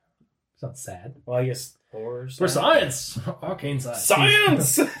sack. It's not sad. Well, I guess horrors. For science, arcane science.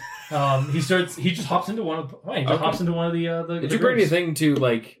 Science. He just hops into one of. Hops into one of the. Did you bring anything to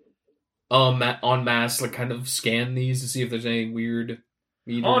like, en masse, like kind of scan these to see if there's any weird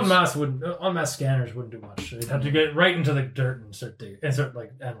meters? En masse scanners wouldn't do much. They'd have to get right into the dirt and start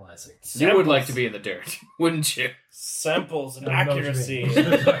like analyzing. You would like to be in the dirt, wouldn't you? Samples and I don't know what accuracy. you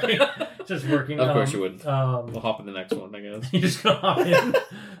mean. Just working. Of course you would. We'll We'll hop in the next one, I guess. You just go hop in.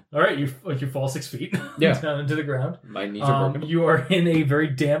 All right, you fall 6 feet down into the ground. My knees are broken. You are in a very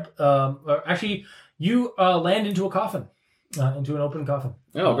damp. Actually, you land into a coffin, into an open coffin.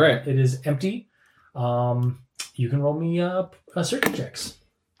 Oh, great! It is empty. You can roll me search checks.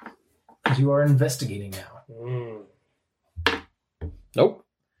 You are investigating now. Nope.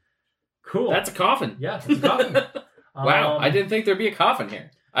 Cool. That's a coffin. Yeah, it's a coffin. Wow, I didn't think there'd be a coffin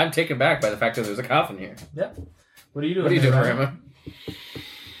here. I'm taken back by the fact that there's a coffin here. Yeah. What are you doing? What are you doing, Grandma?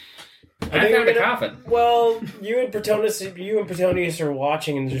 I found a coffin. Well, you and Petonius are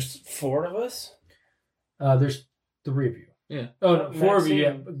watching, and there's 4 of us. There's 3 of you. Yeah. Oh no, 4 of you.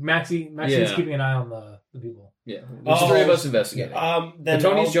 Yeah. Maxine. Maxine's keeping an eye on the people. Yeah. There's 3 of us investigating. Then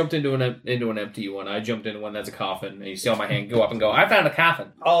Tony's jumped into an empty one. I jumped into one that's a coffin, and you see on my hand go up and go, I found a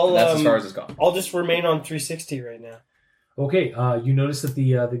coffin. And that's as far as it's gone. I'll just remain on 360 right now. Okay, you notice that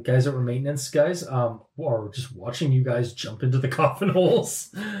the guys that were maintenance guys are just watching you guys jump into the coffin holes.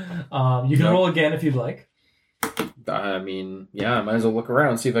 You can roll again if you'd like. I mean, yeah, I might as well look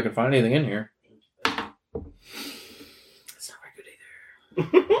around and see if I can find anything in here. That's not very good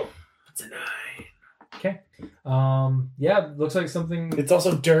either. It's a 9. Okay. Yeah, looks like something. It's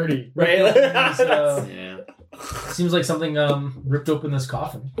also dirty, right? Yeah. Seems like something ripped open this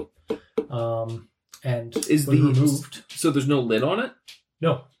coffin. And Is was the removed? So there's no lid on it?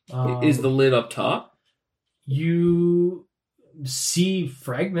 No. Is the lid up top? You see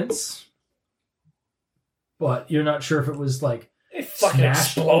fragments, but you're not sure if it was like They fucking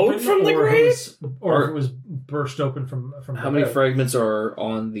smashed explode open from the or if it grave? was- or if it was burst open from How many above. fragments are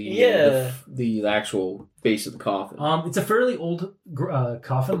on the actual base of the coffin? It's a fairly old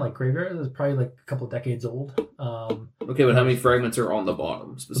coffin, like graveyard. It's probably like a couple of decades old. Okay, but how many fragments are on the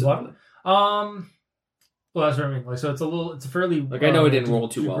bottom specifically? Well, that's what I mean. Like, so it's a fairly Like, I know it didn't roll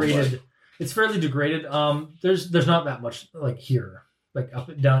too well, degraded. It's fairly degraded. There's not that much like here, like up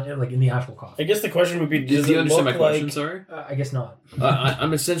and down, like in the actual coffin. I guess the question would be: Did does you it understand my look question? like? Sorry. I guess not.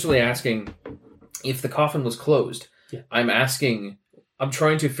 I'm essentially asking if the coffin was closed. Yeah. I'm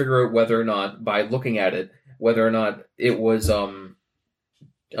trying to figure out whether or not, by looking at it, whether or not it was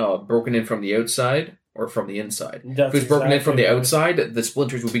broken in from the outside or from the inside. That's If it was broken in from the exactly outside, the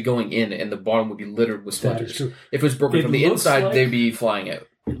splinters would be going in, and the bottom would be littered with That is splinters. true. If it was broken It from the looks inside, like- they'd be flying out.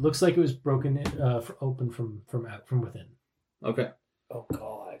 It looks like it was broken, open from within. Okay. Oh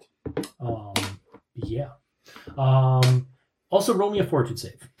God! Yeah. Also, roll me a fortitude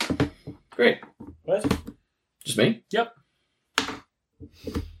save. Great. What? Just me? Yep. The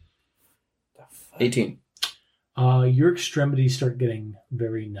fuck? 18. Your extremities start getting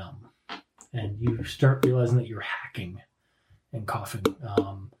very numb, and you start realizing that you're hacking and coughing.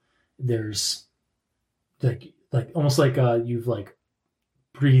 There's like almost like you've like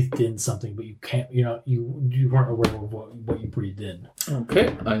breathed in something, but you can't. You weren't aware of what you breathed in.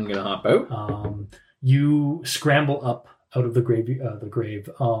 Okay. I'm gonna hop out. You scramble up out of the grave.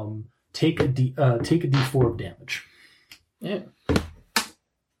 Take a D4 of damage. Yeah.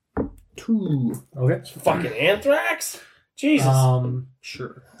 2. Okay. Fucking anthrax! Jesus!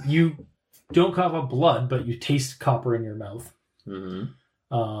 Sure. You don't cough up blood, but you taste copper in your mouth. Mm-hmm.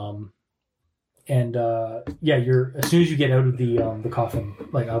 You're as soon as you get out of the coffin,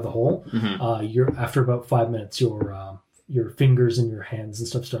 like out of the hole, Mm-hmm. you're after about 5 minutes, your fingers and your hands and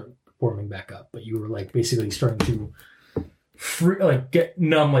stuff start warming back up. But you were like basically starting to get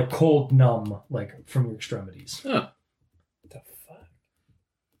numb, like cold numb, like from your extremities. Huh. What the fuck?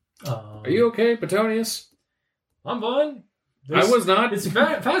 Are you okay, Petonius? I'm fine. I was not. It's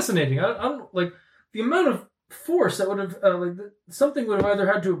fascinating. I don't like the amount of force that would have something would have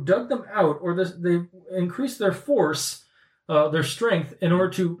either had to have dug them out, or they increased their force, their strength, in order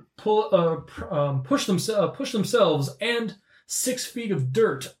to push themselves and 6 feet of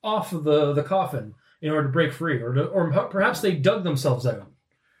dirt off of the coffin in order to break free, or perhaps they dug themselves out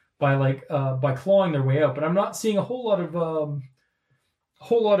by clawing their way out. But I'm not seeing a whole lot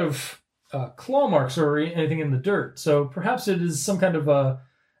of claw marks or anything in the dirt. So perhaps it is some kind of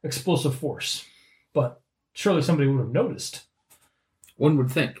explosive force. But surely somebody would have noticed. One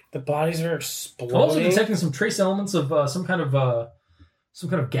would think. The bodies are I'm exploding. also detecting some trace elements of some kind of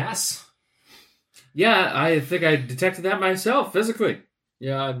gas. Yeah, I think I detected that myself physically.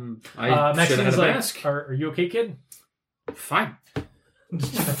 Yeah, I should have had a mask. Are you okay, kid? Fine.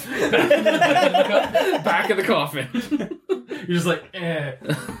 Back of the coffin. You're just like, eh.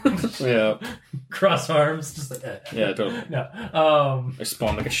 Yeah. Cross arms, just like, eh. Yeah, totally. No. I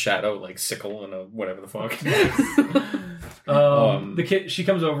spawned like a shadow, like sickle and a whatever the fuck. The kid, she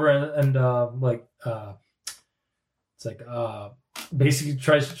comes over and it's like, basically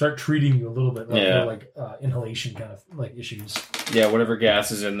tries to start treating you a little bit, inhalation kind of like issues. Yeah, whatever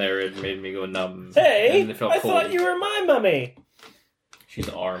gas is in there, it made me go numb. Hey, and it felt I cold. thought you were my mummy. She's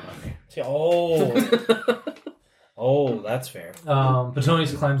our mummy. Oh. Oh, that's fair.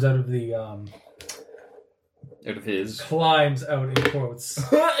 Petonius climbs out of the Out of his. climbs out in quotes.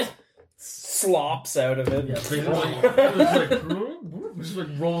 Slops out of it. Yeah, just like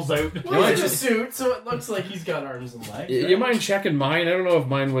rolls out. Well, it's a suit, so it looks like he's got arms and legs. You mind checking mine? I don't know if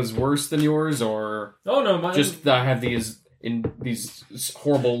mine was worse than yours or Oh no, mine just that I had these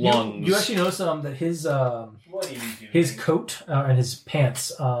horrible lungs. You actually notice that his What are you doing? his coat and his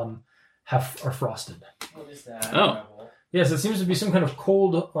pants are frosted. What is that? Oh. Yes, it seems to be some kind of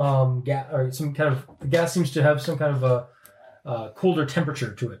cold gas, or some kind of the gas seems to have some kind of a colder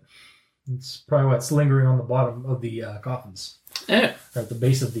temperature to it. It's probably why it's lingering on the bottom of the coffins, or at the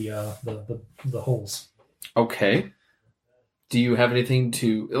base of the holes. Okay. Do you have anything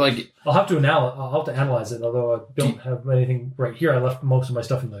to like? I'll have to analyze it. Although I don't have anything right here. I left most of my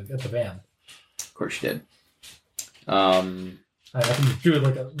stuff at the van. Of course you did. I can do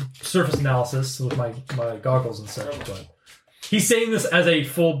like a surface analysis with my goggles and such. But he's saying this as a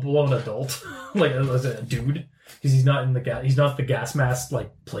full blown adult, like as a dude, because he's not in the gas. He's not the gas mask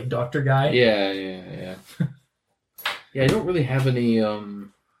like plague doctor guy. Yeah. Yeah, I don't really have any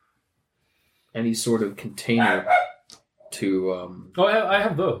sort of container to. Oh, I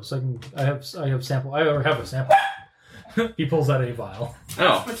have those. I have sample. I already have a sample. He pulls out a vial.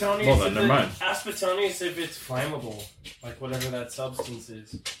 Oh, Petonius well then, never mind. Ask Petonius if it's flammable, like whatever that substance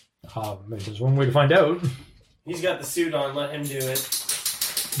is. Maybe there's one way to find out. He's got the suit on. Let him do it.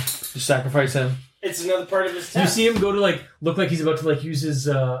 Just sacrifice him. It's another part of his You test. see him go to look like he's about to use his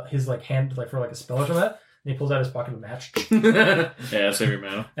hand for a spell or something like that, and he pulls out his pocket of match, Yeah, save your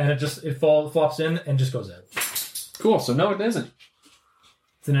mana. and it flops in and just goes out. Cool. So no, it isn't.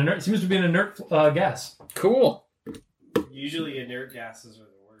 It's an inert. It seems to be an inert gas. Cool. Usually inert gases are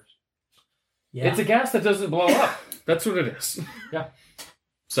the worst. Yeah. It's a gas that doesn't blow up. That's what it is. Yeah.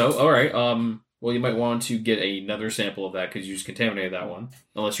 So, all right. Well, you might want to get another sample of that because you just contaminated that one.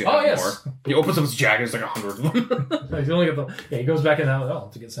 Unless you have yes. more. You open someone's jacket, it's like 100 of them. He's only got he goes back in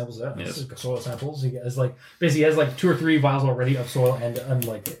to get samples out. Yes. Soil samples. He has basically has 2 or 3 vials already of soil and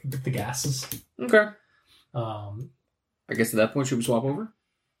the gases. Okay. I guess at that point, should we swap over?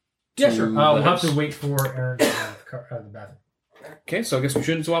 Yeah, To sure. the We'll have house? to wait for Aaron to out of the bathroom. Okay, so I guess we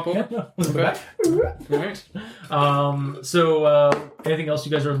shouldn't swap over. Yeah, no, let's go back. All right. So, anything else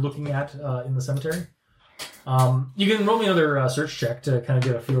you guys are looking at in the cemetery? You can roll me another search check to kind of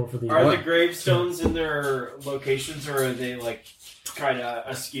get a feel for the. Are the gravestones in their locations, or are they kind of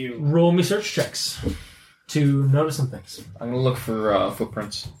askew? Roll me search checks to notice some things. I'm going to look for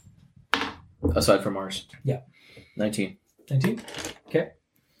footprints. Aside from ours. Yeah. 19. 19? Okay.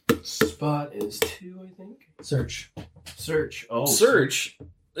 Spot is 2, I think. Search. Search. Oh, Search,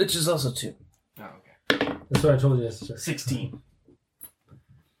 which is also 2. Oh, okay. That's what I told you to search. 16.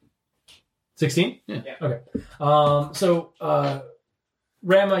 16? Yeah. Okay.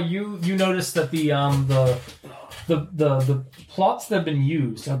 Rama, you notice that the plots that have been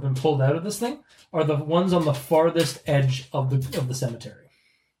used, have been pulled out of this thing, are the ones on the farthest edge of the cemetery.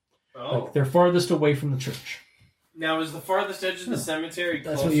 Oh. They're farthest away from the church. Now, is the farthest edge of the cemetery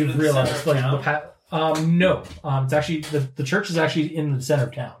That's closer what you've to the realized. center of town? No. It's actually the church is actually in the center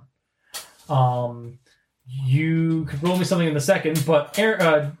of town. You could roll me something in a second, but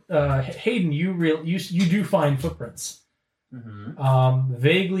Hayden, you do find footprints. Mm-hmm.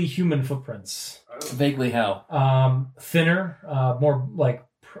 Vaguely human footprints. Vaguely how? Thinner,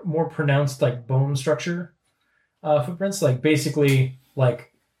 more pronounced bone structure. footprints, like basically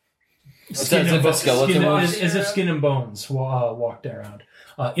like skin as and if a bones, skeleton was- as if skin and bones walked around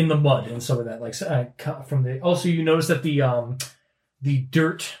in the mud and some of that. Like from the also, you notice that the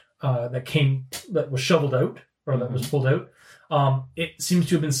dirt that was shoveled out or that was pulled out. It seems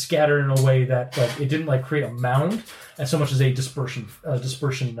to have been scattered in a way that like it didn't like create a mound as so much as a dispersion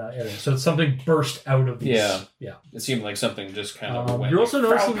area. So it's something burst out of these. Yeah. It seemed like something just kind of went. You're also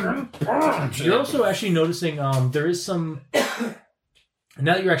noticing. You're also actually noticing there is some.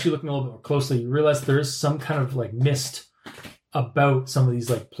 Now that you're actually looking a little bit more closely, you realize there is some kind of like mist about some of these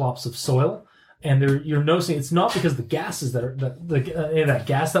like plops of soil, and you're noticing it's not because the gases that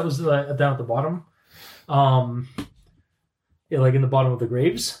gas that was down at the bottom. Like in the bottom of the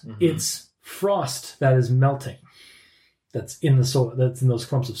graves, it's frost that is melting. That's in the soil. That's in those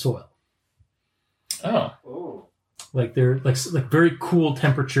clumps of soil. Oh, like they're like very cool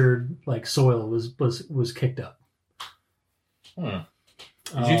temperatured like soil was kicked up. Did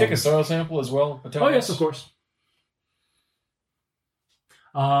you take a soil sample as well? Oh yes, of course.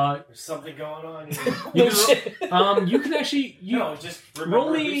 There's something going on here. You can actually just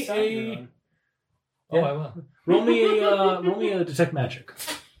roll me a. Oh, I will. Roll me a detect magic,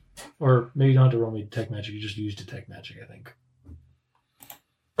 or maybe you don't have to roll me detect magic. You just use detect magic, I think.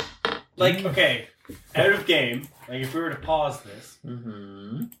 Like, okay, out of game. Like, if we were to pause this,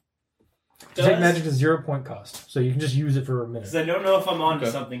 Detect magic is 0 point cost, so you can just use it for a minute. Because I don't know if I'm onto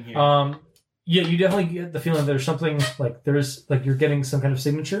something here. Yeah, you definitely get the feeling there's something like you're getting some kind of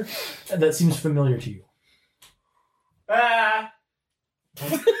signature that seems familiar to you. Ah.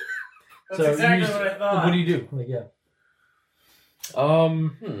 That's exactly what I thought. What do you do? Like, yeah.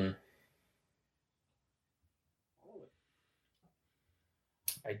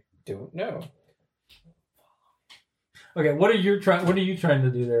 I don't know. Okay, what are you trying to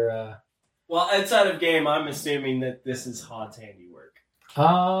do there? Well, outside of game, I'm assuming that this is Hod's handiwork.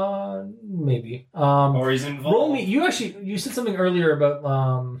 Maybe. Or he's involved. Roll me. You said something earlier about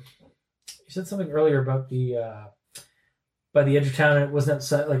the by the edge of town, and it wasn't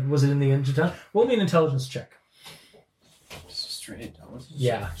outside. Like, was it in the edge of town? Roll me an intelligence check. Straight intelligence.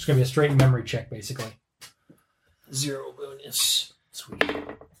 Yeah, it's gonna be a straight memory check, basically. 0 bonus. Sweet.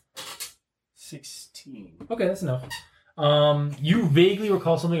 16. Okay, that's enough. You vaguely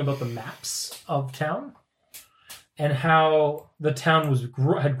recall something about the maps of town and how the town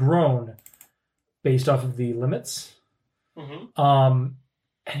had grown based off of the limits. And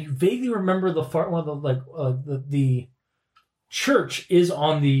you vaguely remember the church is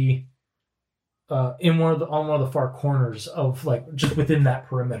on the on one of the far corners of like just within that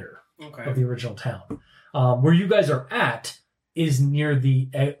perimeter of the original town. Where you guys are at is near the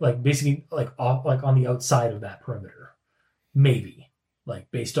basically on the outside of that perimeter, maybe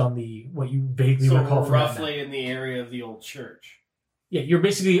based on what you vaguely recall from roughly in the area of the old church. Yeah, you're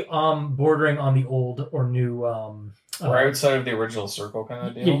basically bordering on the old or new. We're outside of the original circle kind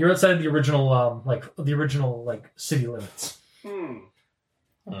of deal. Yeah, you're outside of the original city limits.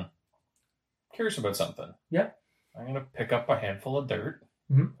 Curious about something. Yeah. I'm gonna pick up a handful of dirt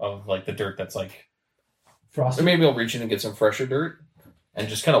of the dirt that's frosted. Or maybe I'll reach in and get some fresher dirt and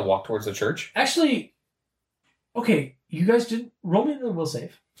just kind of walk towards the church. Actually, okay, you guys did roll me the will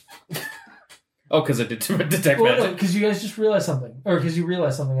save. Oh, because I did detect magic. magic. Because you guys just realized something, or because you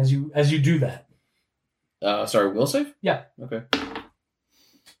realize something as you do that. Sorry, will save? Yeah. Okay.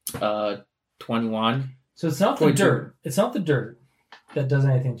 21. So it's not 22. The dirt. It's not the dirt that does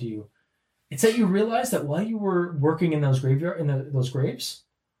anything to you. It's that you realize that while you were working in those those graves,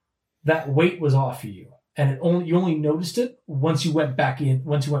 that weight was off of you, and you only noticed it once you went past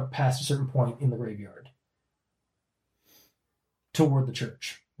a certain point in the graveyard toward the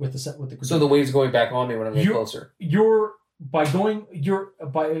church with the So the weight's going back on me when I'm getting closer. You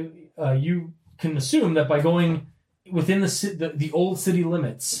can assume that by going within the old city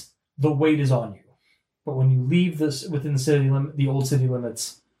limits, the weight is on you. But when you leave this within the old city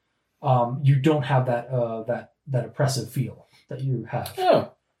limits, you don't have that oppressive feel that you have.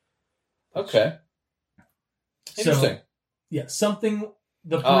 Oh, okay. Interesting. So, yeah, something.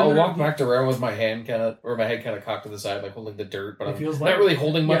 I'll walk back around with my hand my head kind of cocked to the side, like holding the dirt, but I'm not really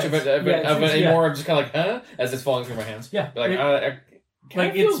holding much of it anymore. I'm just kind of like, huh? As it's falling through my hands. Yeah.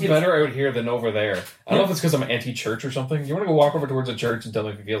 It feels better out here than over there. I don't know if it's because I'm anti-church or something. You want to go walk over towards the church and tell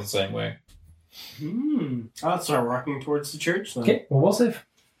me if it feels the same way. I'll start walking towards the church then. Okay, well, we'll save.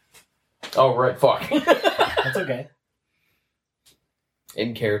 Oh, right, fuck. That's okay.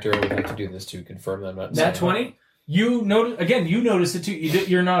 In character, I would like to do this to confirm that I'm not Nat 20? You notice it too.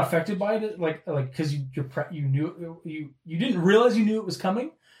 You're not affected by it, because you didn't realize you knew it was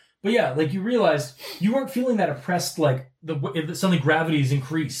coming, But yeah, like you realized you weren't feeling that oppressed, like suddenly gravity's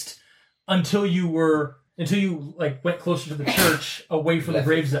increased until you like went closer to the church, away from the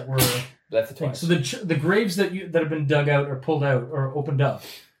graves that were. Left it twice. So the graves that have been dug out or pulled out or opened up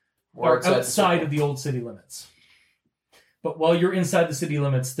are outside of the old city limits. But while you're inside the city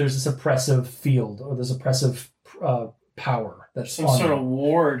limits, there's this oppressive field or this oppressive power that's some sort of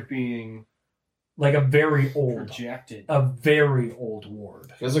ward being like a very old ward.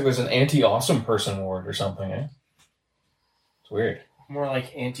 Feels like there's an anti-awesome person ward or something, eh? It's weird. More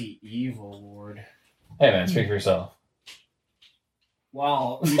like anti-evil ward. Hey man, speak for yourself.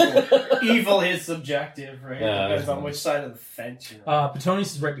 Well, evil is subjective, right? Yeah, Depends on which side of the fence you're on.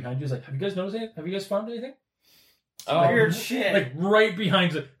 Petonius is right behind you. He's like, have you guys noticed anything? Have you guys found anything? Weird shit. Like right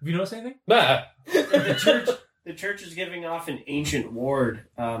behind you. Have you noticed anything? Nah. The church is giving off an ancient ward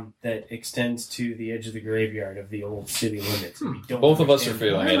that extends to the edge of the graveyard of the old city limits. We don't Both of us are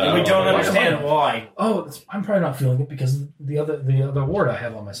feeling it. We don't understand why. Oh, I'm probably not feeling it because the other ward I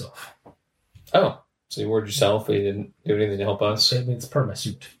have on myself. Oh. So you ward yourself, but you didn't do anything to help us? I mean, it's part of my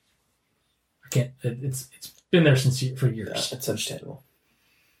suit. I can't. It's been there for years. Yeah, it's understandable.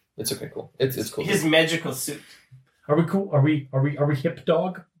 It's okay, cool. It's cool. His magical suit. Are we cool? Are we hip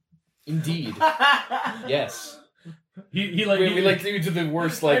dog? Indeed. Yes. He like we like do the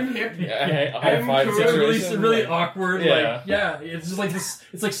worst like high five cool. situation. Really awkward. Yeah. Like it's just like this.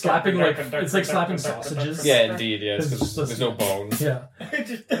 It's like slapping it's like slapping sausages. Yeah, indeed. Yes, because there's no bones. Yeah.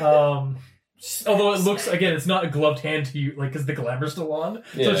 Although it looks, again, it's not a gloved hand to you, like, because the glamour's still on.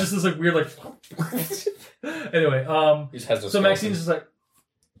 Yeah. So it's just this, like, weird, like... Anyway, so Maxine's just like...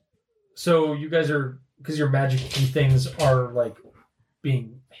 So you guys are... Because your magic-y things are, like,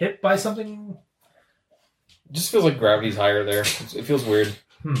 being hit by something? It just feels like gravity's higher there. It feels weird.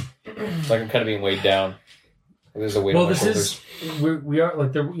 It's like I'm kind of being weighed down. There's a weight on my shoulders. We are,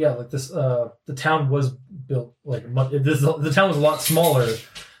 like, there. Yeah, like, this... the town was built, like... the town was a lot smaller...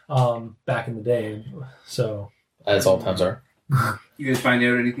 back in the day, so as all towns are. You guys find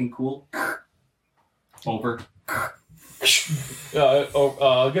out anything cool? Over.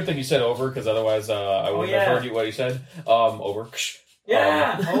 Good thing you said over, because otherwise I wouldn't have heard what you said. Over.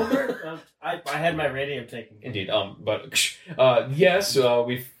 Yeah, over. I had my radio taken. Indeed. Yes,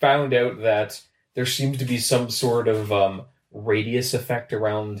 we found out that there seems to be some sort of radius effect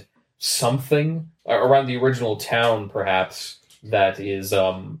around something around the original town, perhaps. That is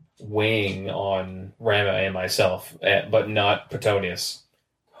weighing on Rama and myself, but not Petonius.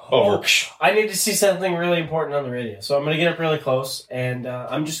 Over. I need to see something really important on the radio, so I'm going to get up really close, and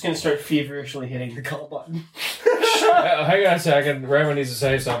I'm just going to start feverishly hitting the call button. Hang on a second. Rama needs to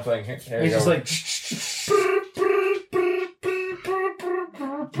say something. He's just like...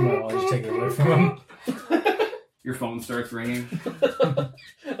 No, I'll just take it away from him. Your phone starts ringing.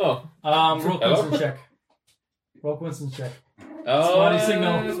 Oh. Roll coincidence check. Roll coincidence check. Oh, Spotty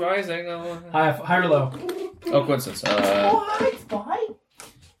signal. Spotty signal. High or low? Oh, coincidence.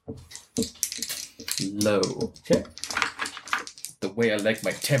 Low. Okay. The way I like my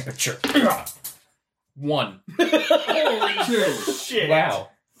temperature. 1. Holy shit. Wow.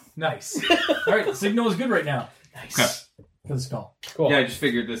 Nice. All right, the signal is good right now. Nice. For this call. Cool. Yeah, I just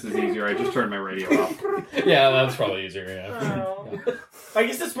figured this is easier. I just turned my radio off. Yeah, that's probably easier. Yeah. I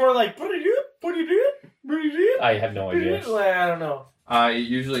guess it's more like, what do you do? I have no idea. I don't know. It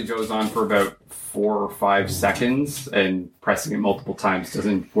usually goes on for about 4 or 5 seconds, and pressing it multiple times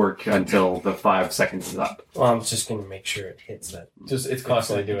doesn't work until the 5 seconds is up. Well, I'm just going to make sure it hits that. It's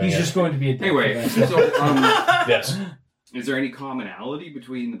constantly doing He's it. just going to be a Anyway, so yes. Is there any commonality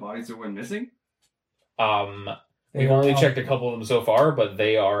between the bodies that went missing? We've only checked a couple of them so far, but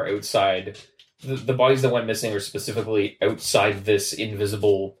they are outside. The bodies that went missing are specifically outside this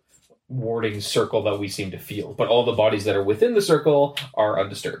invisible warding circle that we seem to feel. But all the bodies that are within the circle are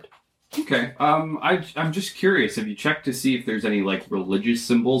undisturbed. Okay. I'm just curious. Have you checked to see if there's any like religious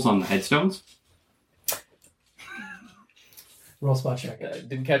symbols on the headstones? Roll spot check.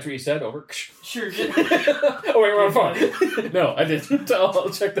 Didn't catch what you said. Over. Sure did. Oh wait, we're on phone. No, I didn't. I'll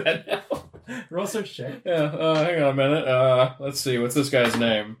check that now. Roll search check. Yeah. Hang on a minute. Let's see. What's this guy's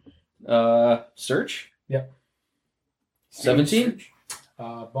name? Search. Yep. 17.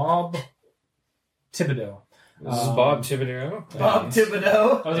 Bob Thibodeau. This is Bob Thibodeau. Bob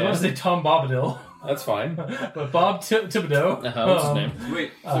Thibodeau. I was about to say Tom Bobadil. That's fine. But Bob Thibodeau. What's his name?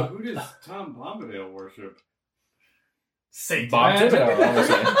 Wait, so who does Tom Bombadil worship? Satan. Bob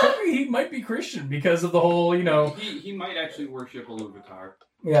Thibodeau. He might be Christian because of the whole, He might actually worship a Luvatar.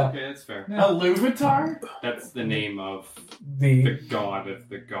 Yeah. Okay, that's fair. A Luvatar? That's the name of the god of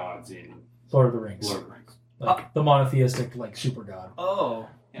the gods in Lord of the Rings. Lord of the Rings. Like, the monotheistic, super god. Oh.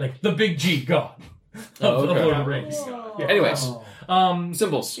 like the big G God Oh, of okay. Lord of the Rings. Yeah. Anyways,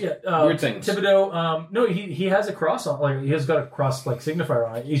 symbols. Yeah, Weird things. Thibodeau. No, he has a cross on. Like he has got a cross like signifier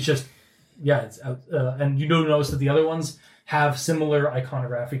on it. He's just it's and you do notice that the other ones have similar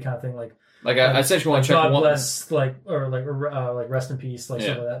iconography kind of thing, like I essentially want to check God one. bless, like rest in peace, like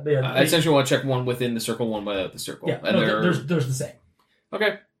stuff like that. But yeah, I essentially want to check one within the circle, one without the circle. yeah, and there's the same.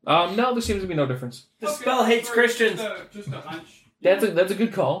 Okay. No, there seems to be no difference. The spell hates Christians. Just a hunch. That's a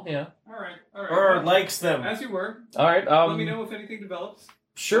good call. Yeah. All right. Or likes them. As you were. All right. Let me know if anything develops.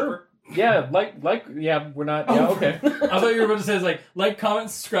 Sure. Yeah. We're not. Yeah. Okay. I thought you were about to say like,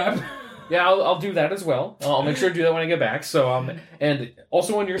 comment, subscribe. Yeah, I'll do that as well. I'll make sure to do that when I get back. So, and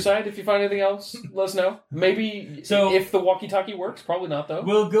also on your side, if you find anything else, let us know. Maybe if the walkie-talkie works, probably not though.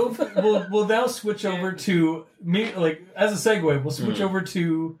 We'll now switch over to me. Like as a segue, we'll switch over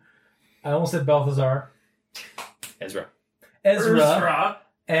to. I almost said Balthazar. Ezra,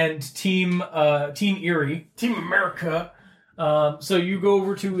 and Team Erie, Team America. So you go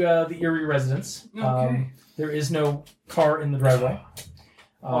over to the Erie residence. Okay. There is no car in the driveway.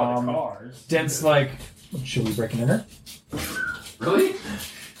 The cars. Dent's like, should we break and enter? Really?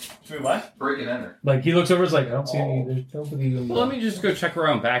 Should we what? Break and enter. Like he looks over, is like, I don't see any. There's nobody. Well, let me just go check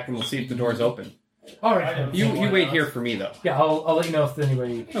around back and we'll see if the door's open. All right. You wait here for me though. Yeah, I'll let you know if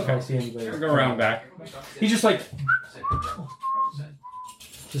anybody. If I see anybody. I'll go around back. He's just like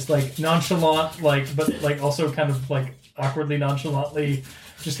nonchalant, but also kind of like awkwardly nonchalantly,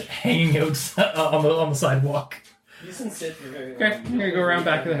 just hanging out on the sidewalk. You can sit for very Okay, I'm gonna go around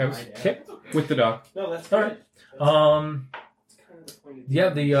back to the house. Okay. With the dog. No, that's All good. right.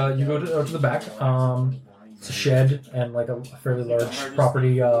 Yeah, you go to the back. It's a shed and like a fairly large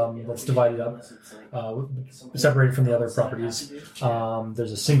property that's divided up, separated from the other properties.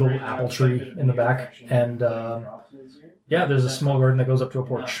 There's a single apple tree in the back, and there's a small garden that goes up to a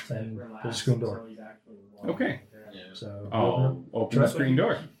porch, and there's a screen door. Okay. So I'll open the screen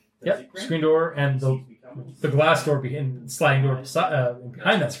door. Yep, screen door, and the glass door sliding door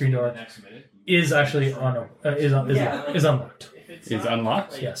behind that screen door is actually is unlocked. Is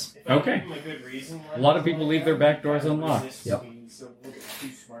unlocked? Yes. Okay. A lot of people leave their back doors unlocked. Yep.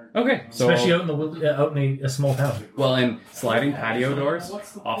 Okay. So Especially out in a small town. well, and sliding patio doors,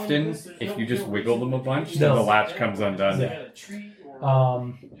 often if you just wiggle them a bunch, then the latch comes undone. Yeah.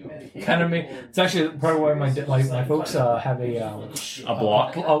 It's actually part of why my folks have a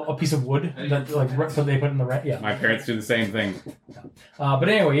block, a piece of wood that so they put in the rent. Yeah. My parents do the same thing. But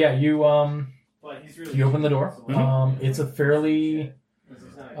anyway, yeah, you open the door. It's a fairly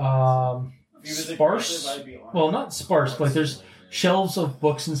sparse. Well, not sparse, but there's shelves of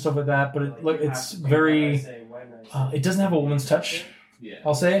books and stuff like that. But it's very. It doesn't have a woman's touch.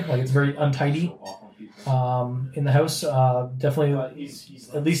 I'll say it's very untidy. In the house, definitely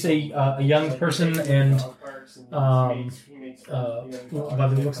at least a young person, and by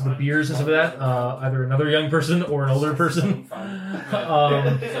the looks of the beers and stuff like that, either another young person or an older person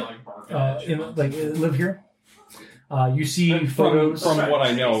live here. You see photos from what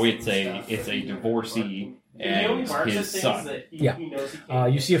I know. It's a divorcee and his son. Yeah.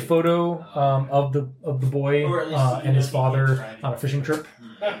 You see a photo of the boy and his father on a fishing trip.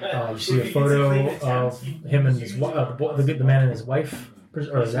 You see a photo of him and his the man and his wife,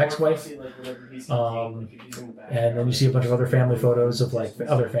 or his ex-wife. And then you see a bunch of other family photos of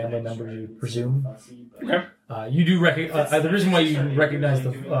other family members, you presume. Okay. You do recognize the reason why you recognize the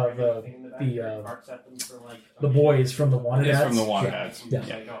boy is from the wanted ads. It's from the wanted ads. Yeah.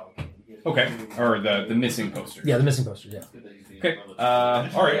 Okay. Or the missing poster. Yeah, the missing poster. Yeah. Okay.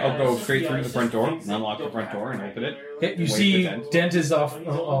 All right. I'll go straight through the front door, and unlock the front door, and open it. Okay, you see Dent is off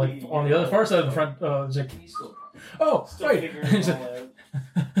on the other far side of the front. It's like, oh, right.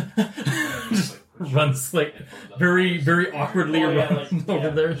 Just runs very, very awkwardly around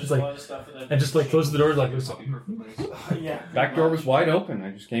over there. Just and just closes the door Back door was wide open. I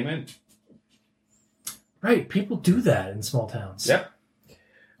just came in. Right, people do that in small towns. Yep.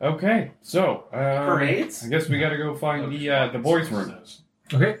 Okay, so parades. I guess we got to go find the boys' room.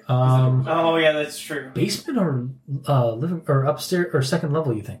 Okay. Oh yeah, that's true. Basement or living or upstairs or second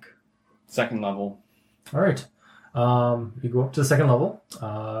level? You think? Second level. All right. You go up to the second level.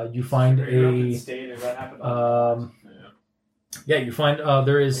 You find you find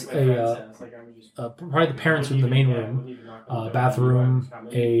there is probably the parents' room, the main room, bathroom,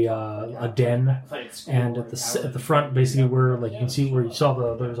 a den, and at the front, basically where you can see where you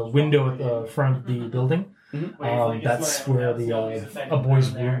saw there's a window at the front of the building. That's where a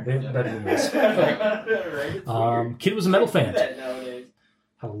boy's room bedroom is. Kid was a metal fan.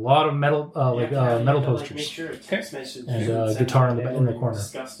 had a lot of metal metal Make posters. sure a text message And, is sent guitar out in the where you corner.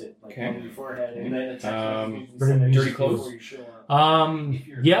 discussed it, like, Okay. beforehand, and then a text message Very sent out dirty before clothes? you show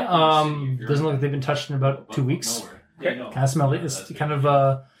up. Doesn't look like they've been touched in about 2 weeks. Yeah, no. Kind of smelly. It's kind of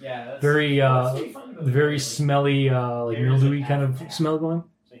Yeah, that's- very that's fun, but very smelly, like mildewy kind of smell going.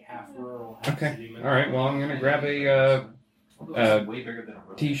 it's like half rural, half Okay. city. All right. Well, I'm gonna grab a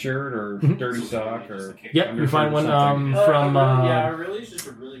t-shirt or dirty sock or Yep, you find one undershirt or from yeah, really, it's just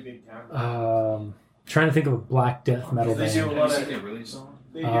a really big town. trying to think of a Black Death metal They do a band. lot of. They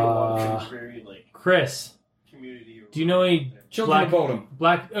do a lot of things very like Chris, community. do you know a Children of Bodom.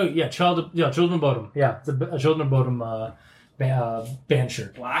 Children of Bodom. Yeah, it's a Children of Bodom band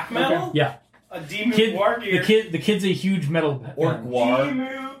shirt. Black metal? Yeah. A Demu Kid, War Gear. the kid's a huge metal Or fan.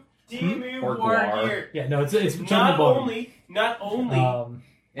 Guar. Demu Or War Guar. Gear. Yeah, no, it's Children Not of Bodom. only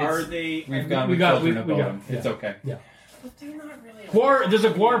are they. We've got we got- Children of we got- Bodom. It's okay. But they're not really. Guar, there's a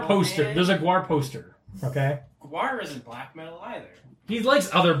Guar metal, poster. man. There's a Guar poster. Okay. Guar isn't black metal either. He likes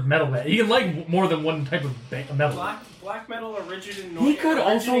other metal bands. He can like more than one type of metal. Black metal originated. He could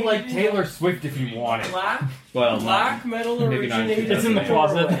also like Taylor Swift if he wanted. Black Well, black metal maybe not originated. It's in the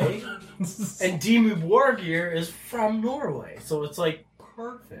closet. Norway, and Demu War Gear is from Norway, so it's like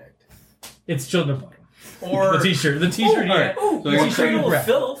perfect. It's Children of Bodom. Or The t-shirt. The t-shirt. Yeah. Oh, So or you- Cradle Brett. of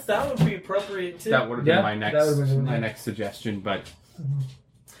Filth. That would be appropriate too. That would have been Yeah, my that would've been my my- next suggestion, but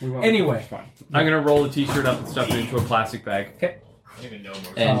Anyway. fine. I'm gonna roll the t-shirt up and stuff it into a plastic bag. Okay.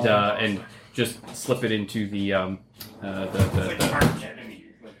 And just slip it into the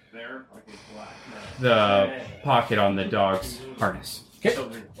pocket on the dog's harness. Okay.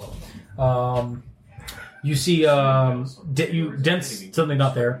 You see, you dents something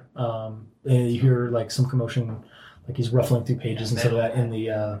not there. And you hear like some commotion, like he's ruffling through pages and stuff like that in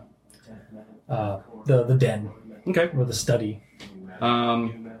the den Okay. or the study.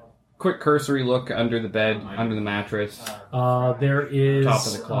 Quick cursory look under the bed, under the mattress. There is Top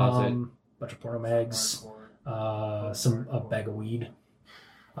of the closet. bunch of porno mags, a bag of weed.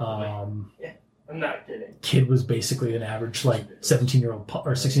 I'm not kidding. Kid was basically an average like 17-year-old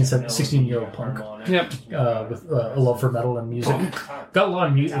or 16-year-old punk. Yep. With a love for metal and music. Got a lot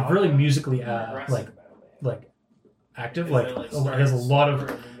of music, really musically like active. Like has a lot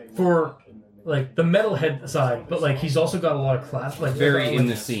of for like the metalhead side, but like he's also got a lot of class. Like Very in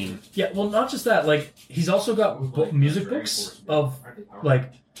the scene. Yeah, well, not just that. Like he's also got music books of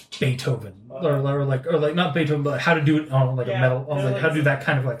like Beethoven or like not Beethoven, but how to do it on like a metal, on like how to do that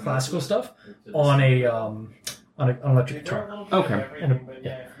kind of like classical stuff on an electric guitar. Okay.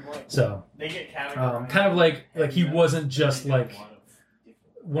 So, kind of like he wasn't just like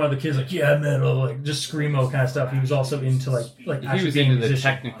one of the kids like metal, like just screamo kind of stuff. He was also into like He actually was being a into the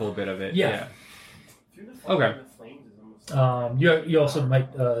musician. technical bit of it. Yeah. Okay. You also might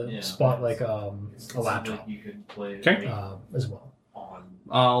spot like a laptop Okay. as well.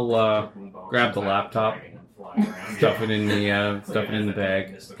 I'll grab the laptop, stuff it in the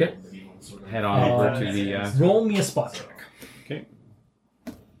bag. Okay. Head on over to the. Roll me a spot check. Okay.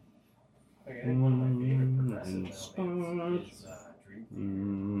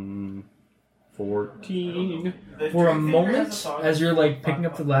 14. For a moment, as you're like picking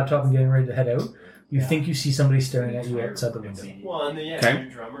up the laptop and getting ready to head out, you think you see somebody staring at you outside the window, Okay.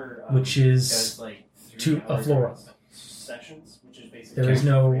 which is to a floor up.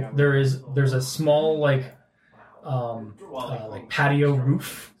 There's a small like patio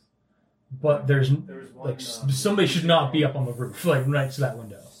roof, but there's like somebody should not be up on the roof like right to that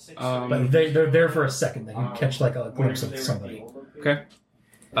window. But they're there for a second. They can catch like a glimpse of somebody. Okay.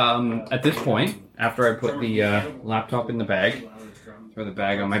 At this point, after I put the laptop in the bag, throw the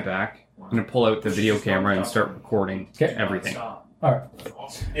bag on my back, I'm gonna pull out the video camera and start recording everything. All right.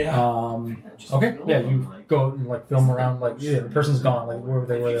 Okay. Yeah, you go and like film around. Like the person's gone. Like where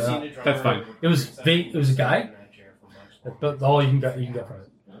they were. That's fine. It was a guy. That's all you can get from it.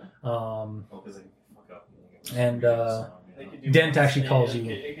 And Dent actually calls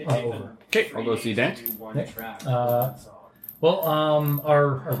you over. Okay, I'll go see Dent.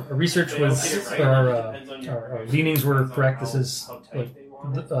 Our research was our leanings were correct. This is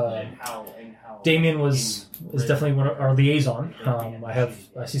Damien is definitely one of our liaison. I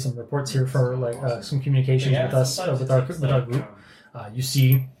see some reports here for like some communications with us with our group. You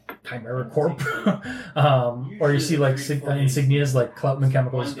see Chimera Corp, or you see like insignias like Cloutman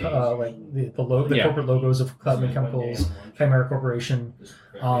Chemicals, like the corporate logos of Cloutman Chemicals, Chimera Corporation,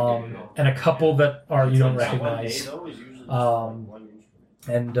 and a couple that you don't recognize.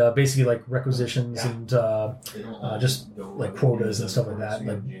 And basically like requisitions and just like quotas and stuff like that,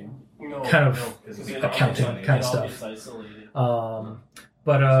 like kind of accounting kind of stuff.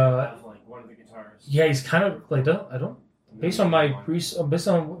 But Have, like, one of the guitars. yeah, he's kind of like I don't. Based on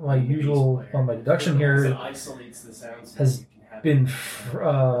my usual my deduction here, It isolates the sounds. has been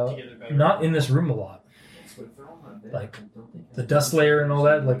not in this room a lot. Like the dust layer and all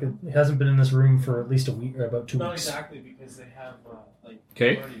that, like it hasn't been in this room for at least a week or about 2 Not weeks. exactly, because they have like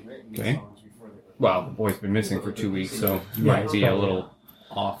Okay. already written Okay. songs before they were. Well, the boy's been missing for 2 weeks, so he Yeah, might it's be a probably- little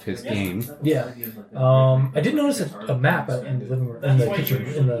off his game. Yeah. I did notice a map in the living room, in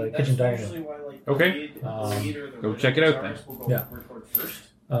the kitchen dining room. Okay. Go check it out then. Yeah.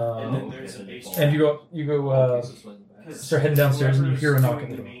 And then there's a bass And you go start heading downstairs and you hear a knock at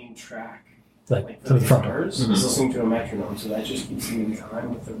the the door, main track. like to the front door. Guitars, is listening to a metronome, so that just keeps them in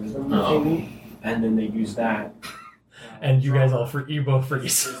time with the rhythm that they need. And then they use that. And you guys you both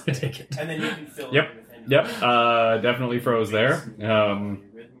freeze. I take it. And then you can fill Yep. it with any Yep. Definitely froze there. rhythm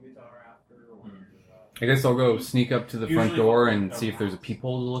guitar after, or, I guess I'll go sneak up to the front door and see if there's a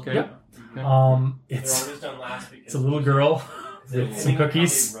peephole to look at. Yep. they're It's always done last because it's a little girl with some depending on how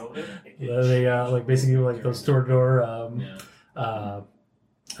cookies. they wrote it, They like basically like those door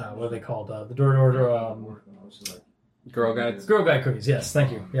what are they called? The door Girl guides. Girl Guide cookies. Yes,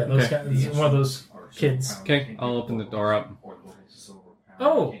 thank you. Yeah, those Okay. guys, one of those kids. Okay, I'll open the door up.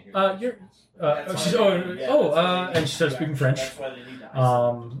 Oh, you're. And she starts speaking French. That's why they need that.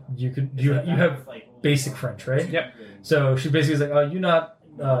 You have basic French, right? Yep. So she basically is like, oh, you're not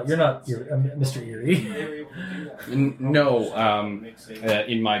Mr. Erie. No,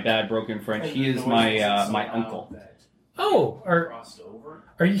 in my bad broken French, he is my my uncle. Oh,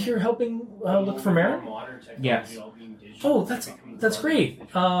 are you here helping look for Maren? Yes. Oh, that's great.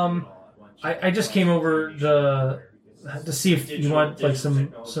 I just came over to see if you want like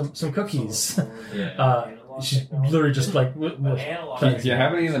some cookies. She's literally just like. Do you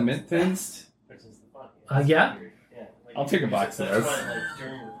have any of the mint thins? Yeah. I'll take a box of those.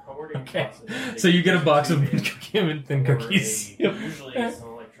 Okay. So you get a box of mint thin cookies. Yep.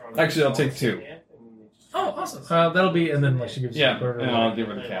 Actually, I'll take 2. Oh, awesome. That'll be, and then like she gives you Yeah, a quarter. and I'll give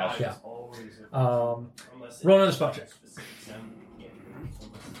her the cash. Yeah. Roll another spot check.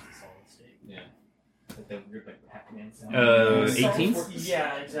 Uh, 18?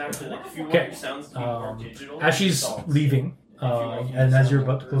 Yeah, exactly. Like, if you want Okay. your sounds to be more digital, As she's leaving, and as you're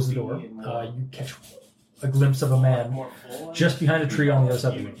about to close the door, you catch a glimpse of a man just behind a tree on the other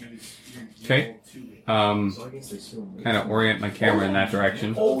side of the room. Okay. Kind of orient my camera in that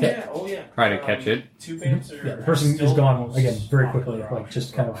direction. Okay. Try to catch it. Yeah, the person is gone again very quickly, like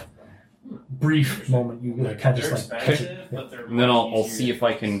just kind of brief moment. You like, kind of just like catch it. Yeah. And then I'll see if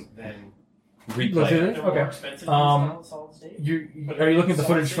I can Look replay at it. it. Okay. Are you looking at the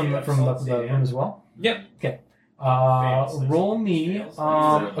footage from the room as well? Yep. Okay. Roll me a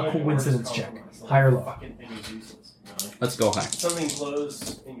coincidence check, high or low. Let's go high. Something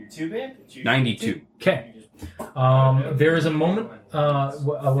blows in your tube amp. 92. Okay. There is a moment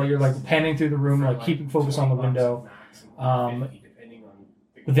while you're like panning through the room, like keeping focus on the window.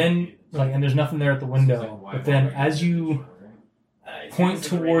 But then, like, and there's nothing there at the window. But then, as you point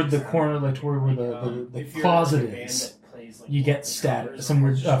toward the corner, like toward where the closet is, you get static, some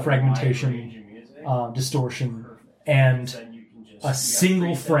weird fragmentation, distortion, and a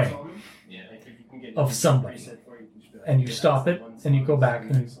single frame of somebody. And you stop it, and you go back,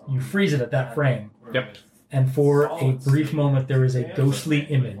 and you freeze it at that frame. Yep. And for a brief moment, there is a ghostly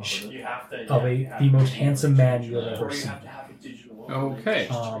image of the most handsome man you have ever seen. Okay.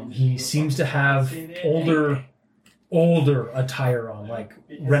 He seems to have older attire on, like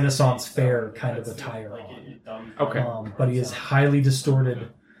Renaissance fair kind of attire on. Okay. But he is highly distorted.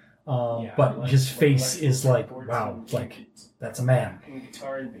 But his face is like, wow, like that's a man.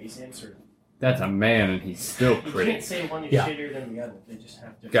 Guitar and bass amps are. That's a man, and he's still You pretty. can't say one is Yeah. shittier than the other. They just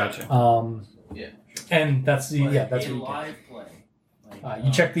have different. Gotcha. And that's what you get.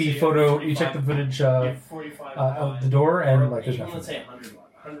 You check the photo. You check the footage of the door, and like there's nothing. Let's say 100 watt.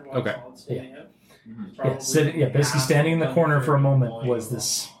 100 watt Okay. solid state Yeah. amp. Yeah, basically standing in the corner for a moment was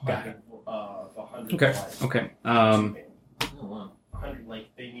this guy. Okay. Okay. 100, like,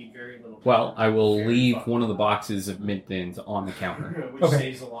 they need very little. Well, I will leave one of the boxes of mint thins on the counter Which Okay.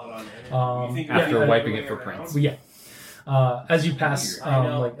 saves a lot on energy. after wiping it for prints. But yeah. As you pass,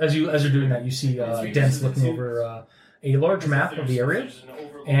 like as you're doing that, you see Dent's looking over a large map of the area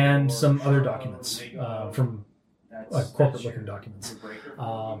and some other documents from corporate-looking documents.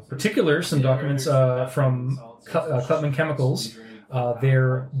 Particular, some documents from Klutman Chemicals,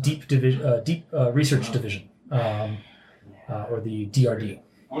 their deep research division, or the DRD.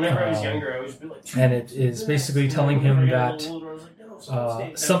 Whenever I was younger, I always be like, And it is basically telling him that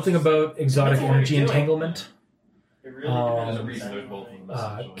something about exotic energy entanglement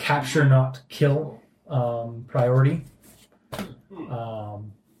capture not kill priority.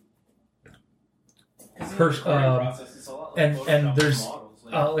 And there's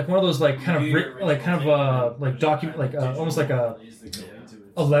like one of those like kind of like document like almost like a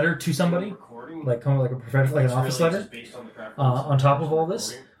letter to somebody, like kind of like a professional, like an office letter. On top of all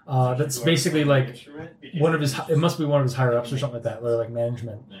this, that's basically like one of his. It must be one of his higher ups or something like that, or like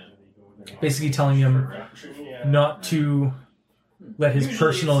management. Basically telling him not to let his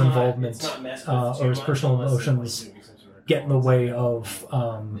personal involvement or his personal emotions get in the way of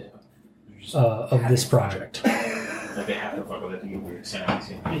this project. Like they have to fuck with it to get weird sounds.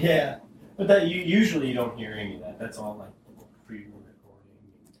 Yeah, but that usually you don't hear any of that. That's all like pre-recording.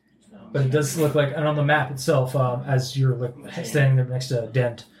 But it does look like, and on the map itself, as you're like standing there next to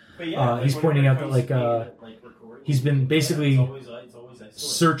Dent, he's pointing out that like he's been basically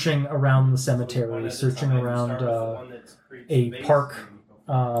searching around the cemetery, searching around a park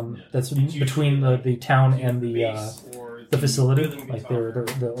that's between the town and the facility, like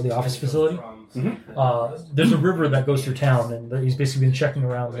the office facility. Mm-hmm. There's a river that goes through town, and he's basically been checking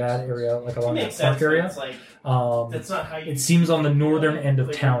around that area, like along that park area. It seems on the northern end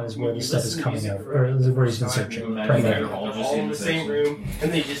of town is where the stuff is coming out, or is where he's been searching. They're all in the same room,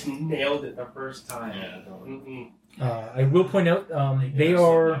 and they just nailed it the first time. I will point out, they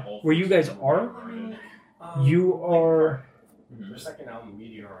are where you guys are. You are. Their second album,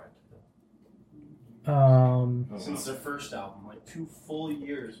 Meteorite. Since their first album, like 2 full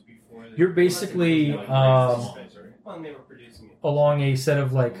years before. You're basically along a set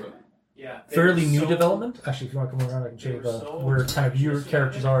of like fairly new development. Actually, if you want to come around, I can show you where kind of your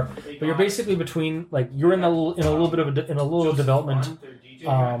characters are. But you're basically between like you're in a little bit of development.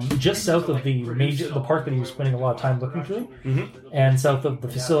 Just south of the park that he was spending a lot of time looking through, and south of the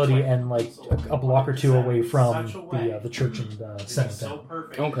facility, and like a block or two away from the church and center.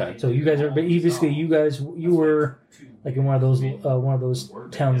 Okay. So you guys are basically you were like in one of those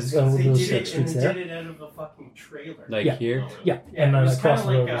towns, those streets there. Like here. Yeah, and across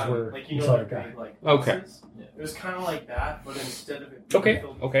the road is where you saw that guy. Okay. It was kind of like that, but instead of it. Okay.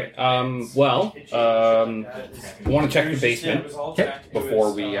 I want to check the basement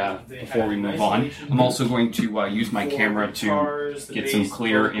before we move on. I'm also going to use my camera to get some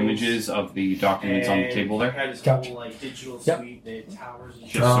clear images of the documents on the table there. Gotcha. Yep.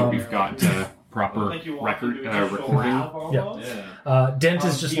 Just so we've got proper recording. Yeah. Dent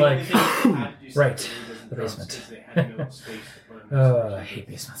is just like right. The basement. I hate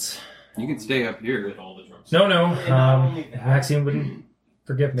basements. You can stay up here. No. Maxine wouldn't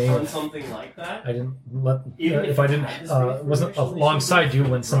forgive me if something like that. I didn't let if I didn't wasn't alongside you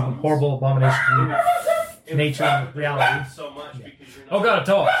when some horrible abomination from nature and reality. So much because you're not, oh God, a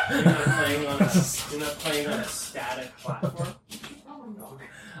dog. You're not playing on a static platform.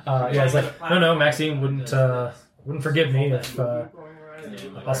 It's like no. Maxine wouldn't forgive me if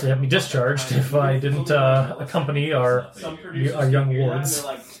possibly have me discharged if I didn't accompany our young wards.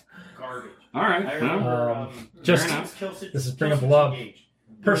 All right. This is bringing up a lot of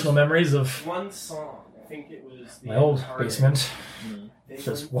personal memories of one song. I think it was my old basement.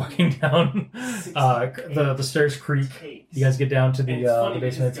 Just walking down the stairs creak. You guys get down to the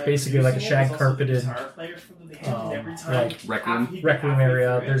basement. It's basically like a shag carpeted rec room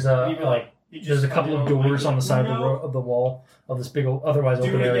area. There's a couple of doors on the side of the wall of this big otherwise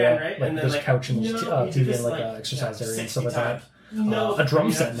open area. Like there's a couch and there's TV and like an exercise area and stuff like that. A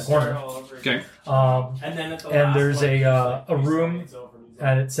drum set in the corner. Okay. And there's a room,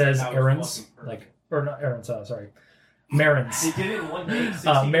 and it says Aaron's, Marin's.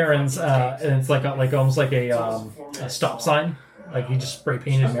 Marin's, and it's like almost like a stop sign. Like he just spray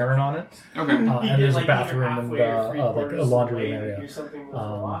painted Marin on it. Okay. And there's a bathroom and like a laundry room area.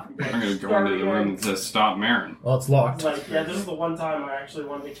 I'm gonna go into the room to stop Marin. Well, it's locked. This is the one time I actually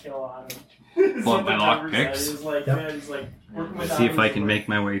wanted to kill Adam. Blood by lock picks. See if I can make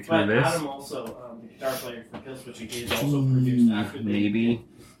my way through this. Adam also, the guitar player for Killswitch Engage, also produced after maybe.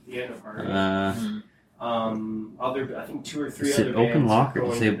 The end of Heart. I think 2 or 3 is other it open bands lock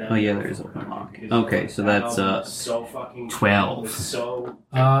or is it? Oh yeah, there's open lock. Okay, so that's 12.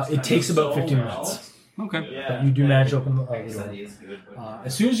 It takes about 15 minutes. Okay. But you do manage to open the door.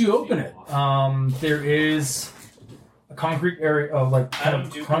 As soon as you open it, there is a concrete area of like kind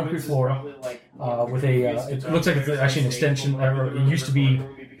of concrete floor with a. It looks like it's actually an extension. Or it used to be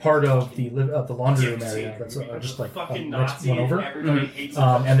part of the laundry room area. That's just like next one over.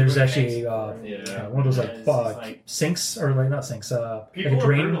 And there's actually one of those like sinks or like not sinks, like a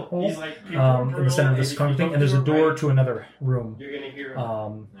drain hole in the center of this concrete thing. And there's a door to another room.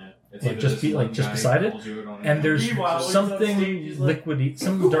 like just beside it, and there's something liquidy,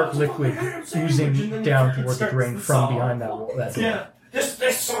 some dark liquid oozing down towards the drain from behind that wall. That door. Yeah.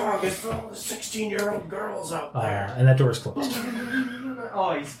 This song is for all the 16-year-old girls out there. And that door is closed.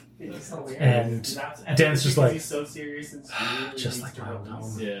 Oh, he's hilarious. And Dan's just like, he's so serious and really just like my old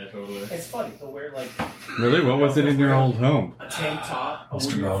home. Yeah, totally. It's funny. He'll wear like Really? What was it in your old home? a tank top, a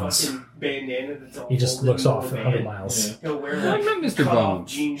Mr. weird Bones. fucking bandana that's all He just folded looks into off a at 100 band. miles. He'll wear I'm like not Mr. cut-off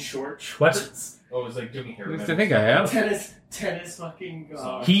Bones. jean shorts. What? Oh, it's like doing hair. At least I think I have. Tennis fucking.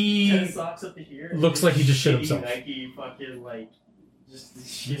 He tennis socks up to here. looks like he just shit Shitty himself. Nike fucking like. Just the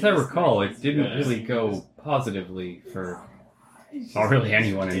As I shittiest recall, Nike it didn't I've really seen. go positively for not really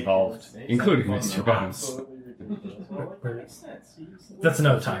anyone involved, including Mr. Bones. That's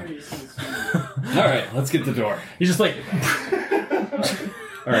another time. All right, let's get the door. He's just like,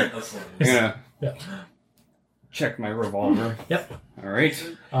 All right, I'm gonna Yeah. check my revolver. Yep. All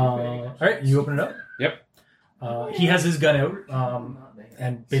right. all right, you open it up. Yep. He has his gun out,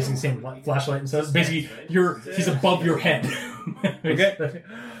 and basically same flashlight and stuff. Basically, he's above your head. Okay.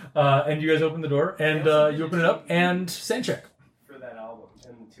 And you guys open the door, and you open it up, and sand check. For that album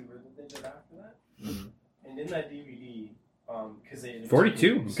and the tour that they did after that. And in that DVD, because they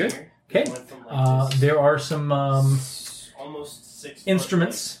 42, good. Okay. There are some almost 6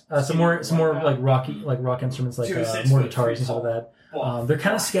 instruments, some more like rock instruments, like more guitars and stuff like that. They're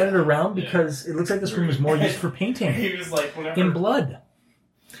kind of scattered around because it looks like this room is more used for painting He was like, whenever, in blood,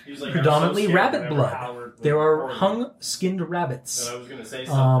 he was like, predominantly I'm so scared rabbit whenever blood. Howard There was are recording. hung skinned rabbits, And I was going to say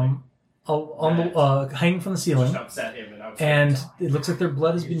something. on the hanging from the ceiling, Just upset him, and I was and like, it looks like their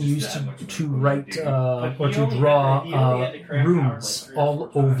blood has been used to write or to draw runes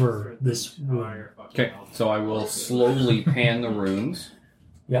all over this room. Okay, so I will slowly pan the runes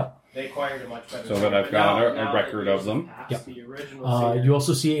they acquired a much better so that I've got a record of them. Yep. The original singer- You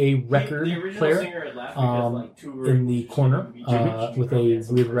also see a record the original player singer had left because, like, two in the corner original with a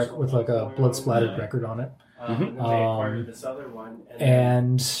weird record with like a blood splattered record on it, and then they acquired this other one,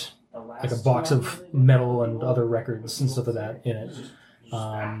 and the last like a box two of albums they did, metal and other records and stuff like that in it.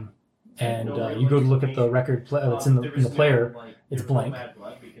 And you go to look at the record that's in the player, it's blank,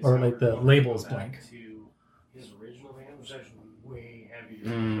 or like the label is blank. His original band was actually way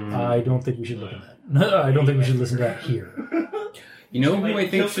heavier. I don't think we should look at that. I don't think we should listen to that here. You know who I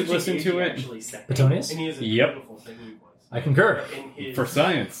think should listen to it? Petonius? Yep. I concur For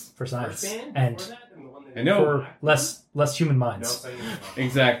science. for science and I know. for less human minds.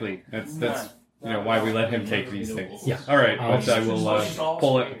 Exactly. That's why we let him take these things. Yeah. All right, but I will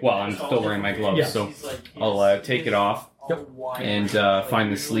pull it. Well, I'm still wearing my gloves, Yeah. so I'll take it off and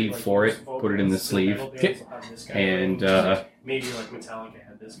find the sleeve for it. Put it in the sleeve Okay. and Maybe like Metallica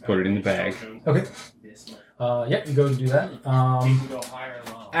had this. put it in the bag. Okay. Yeah, you go and do that. You can go higher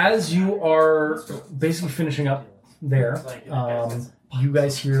or low. As you are basically finishing up there, you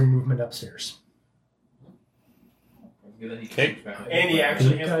guys hear movement upstairs. Okay. And he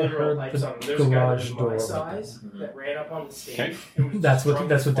actually has I literal heard pipes the on him. There's a guy garage that's door my open. size that ran up on the stage. Okay. and was That's what- drunk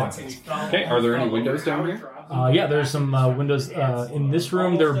that's as what Dan fuck, and says. he fell Okay, are there any windows down here? Yeah, there's some windows in this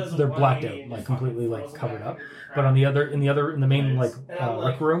room. They're blacked out, like completely like covered up. But on in the main like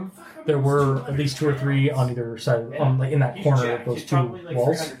rec room, there were at least 2 or 3 on either side, like in that corner of those 2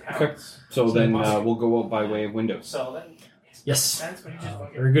 walls. Okay. So then we'll go out by way of windows. So that Yes,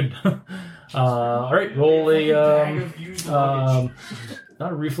 very good. All right, roll a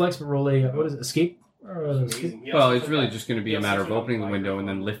not a reflex, but roll a what is it? Escape. Escape? Well, it's really just going to be a matter of opening the window and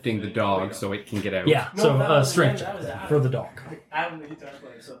then lifting the dog so it can get out. Yeah, so strength check for the dog. I'll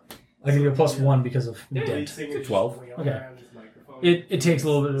give you a +1 because of the dent. 12. Okay. It takes a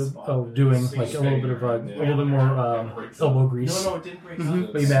little bit of doing, like a little bit more elbow grease, No, it didn't break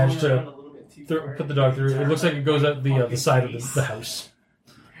up. but you managed to put the dog through. It looks like it goes out the side of the house.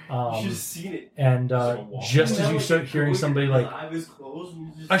 You should have seen it. And just as you start hearing somebody like,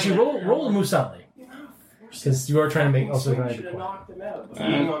 actually roll a move silently, because you are trying to make also trying to be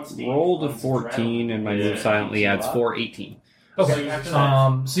quiet. Rolled a 14 and my move silently adds 4, 18. Okay.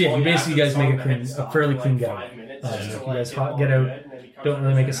 So yeah, you basically guys make a fairly clean getaway. You guys get out, don't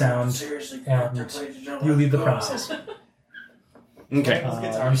really make a sound, and you leave the premises. Okay.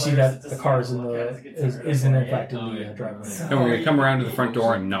 You see that the car is in fact in the driveway. And we're going to come around to the front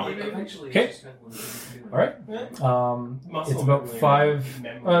door and knock. Okay. All right. It's about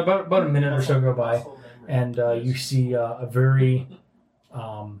about a minute or so go by, and you see a very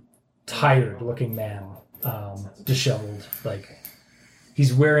tired-looking man, disheveled. Like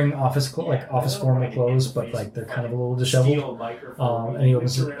he's wearing office formal clothes, but like they're kind of a little disheveled. And he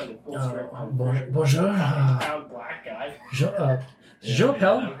opens it. Bonjour.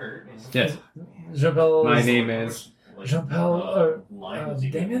 Jean-Paul. Yes. Jean-Paul. My name is. Jean-Paul.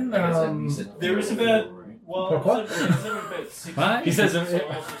 Damien. There was about. Pourquoi? What? He says.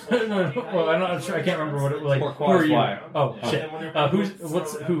 No, well, I'm not sure. I can't remember what it like. Who are you? Oh shit.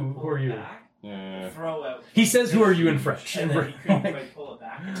 Who are you? He says, "Who are you?" in French.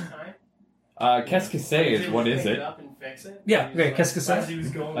 Qu'est-ce que c'est is what is it? Yeah. Okay. Qu'est-ce que c'est?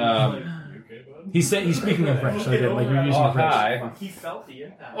 He's speaking in French. So like you're using French. Hi. He felt the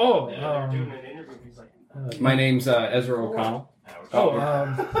impact. Oh. Doing an interview. He's like, My name's Ezra O'Connell.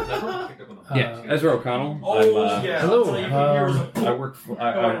 Yeah, Ezra O'Connell. I'm, hello. I work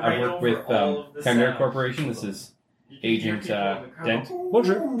with Chimera Corporation. This is Agent Dent.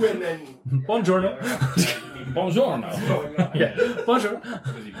 Bonjour. Buongiorno. Buongiorno. Yeah. Bonjour.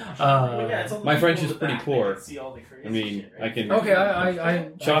 My French is pretty poor. I mean, I can Okay, I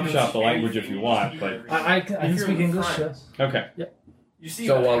chop the language if you want, but I can speak English. Yes. okay. Yeah.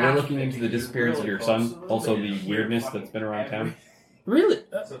 So we're looking into the disappearance of your son, also the weirdness that's been around town. Really?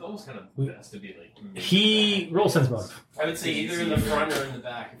 So it almost kind of has to be like. He roll sense motive. I would say either in the front or in the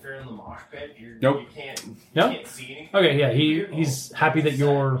back. If you're in the mosh pit, you can't see anything. Okay, yeah, he's happy that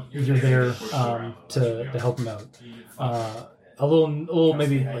you're there to help him out. A little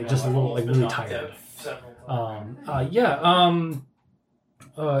maybe like just a little like really tired.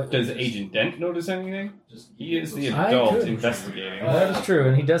 Does Agent Dent notice anything? He is the adult investigating. That is true,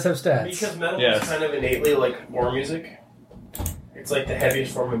 and he does have stats. Because metal is kind of innately like war music. It's like the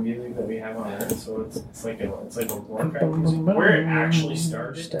heaviest form of music that we have on Earth, so it's like a Warcraft music. Where it actually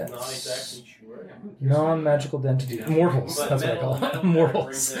started, I'm not exactly sure. Non-magical identity. Mortals, that's what I call it.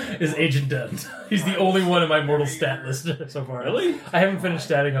 Mortals is Agent Dent. He's the only one in my mortal stat list so far. Really? I haven't finished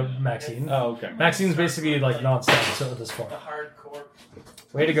statting up Maxine. Oh, okay. Maxine's basically like non-stat so this far. The hardcore.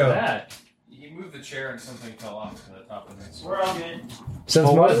 Way to go. That? You moved the chair and something fell off to the top of it. We're all good. Since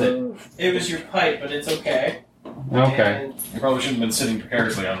what was it? It was your pipe, but it's okay. Okay. And You probably shouldn't have been sitting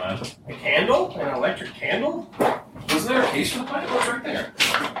precariously on that. a candle? An electric candle? Was there a case for the pipe? What's right there?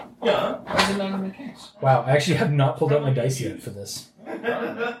 Yeah. Why is it not in the case? Wow, I actually have not pulled out my dice yet for this. I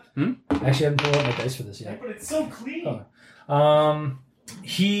actually haven't pulled out my dice for this yet. But it's so clean. Oh.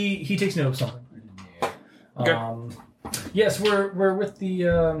 He takes note of something. Okay. Yes, we're with the.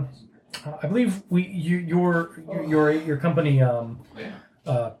 I believe your company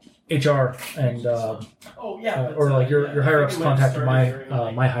HR and or like your higher ups contacted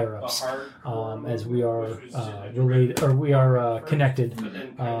my higher ups as we are related or we are connected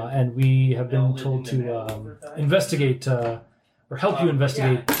and we have been told to investigate or help you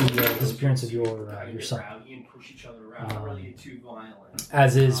investigate the disappearance of your son.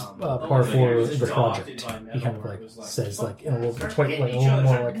 As is par for the project. He kind of like says like in a little quite like a little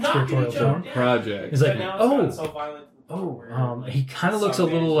more like spiritual tone. Project. He's like, he kind of looks a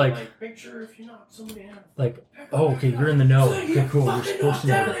little like, okay, you're in the know. Okay, cool. You're supposed to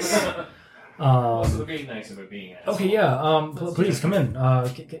know this. Okay, yeah. Please come in.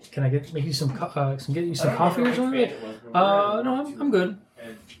 Can I make you some get you some coffee or something? No, I'm good.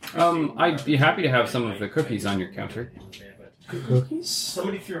 I'd be happy to have some of the cookies on your counter. Cookies?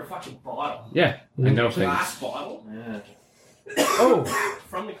 Somebody threw a fucking bottle. Yeah, I know things. Glass bottle? Yeah. Oh.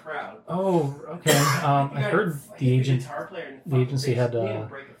 From the crowd. Oh, okay. I heard the agency had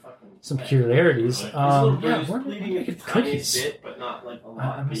some peculiarities. Yeah, we're making cookies.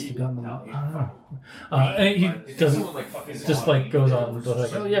 I must have gotten them. I don't know. And he doesn't just like goes on and goes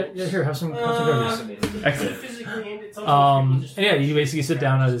like, oh yeah, here, have some cookies. Excellent. And yeah, you basically sit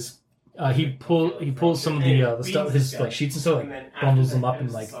down at his. He pulls some of the stuff, his like sheets and stuff, like bundles them up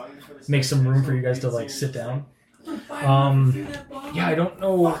and like makes some room for you guys to like sit down. Yeah, I don't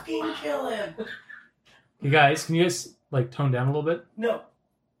know. Fucking kill him. You guys, can you guys like tone down a little bit? No.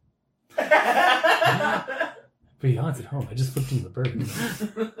 But Jan's at home. I just flipped him the bird.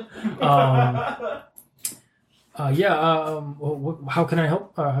 How can I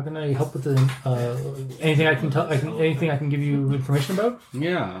help? How can I help with the anything I can tell? Anything I can give you information about?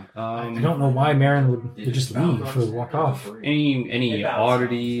 Yeah. I don't know why Marin would just leave or walk off. Any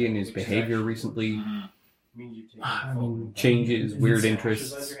oddity in his behavior recently? I mean, changes, weird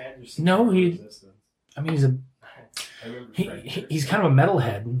interests. No, he's he's kind of a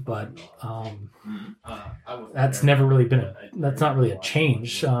metalhead, but that's never really been that's not really a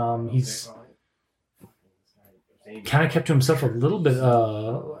change. He's kind of kept to himself a little bit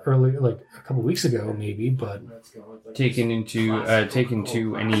early, like a couple weeks ago, maybe, but taken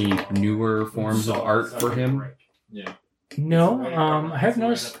to any newer forms of art for him. Yeah. No, I have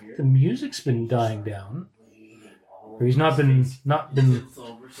noticed the music's been dying down. Or he's not been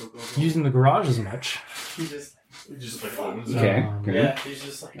using the garage as much. He just like owns Okay. Um, Yeah, he's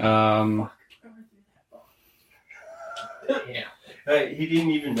just like. Yeah. He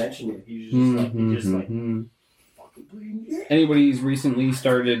didn't even mention it. He was just like. Anybody's recently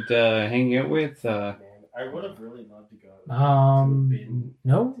started hanging out with? Man, I would have really loved to go.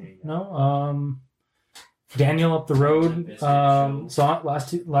 No. Daniel up the road.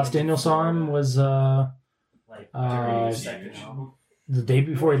 Last Daniel saw him was the day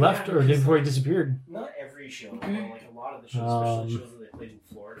before he left or the day before he disappeared. Not every show, but like a lot of the shows, especially the shows that they played in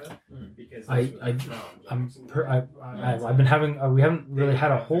Florida, because I've been having we haven't really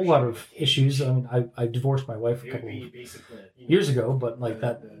had a whole lot of issues. I mean, I divorced my wife a couple of years ago, but like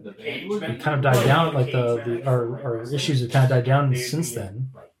that it kind of died down. Like our issues have kind of died down since then.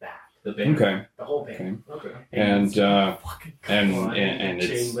 Okay. The whole band. Okay. And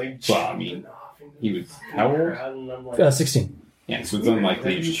it's well, I mean, he was how old? 16. Yeah, so it's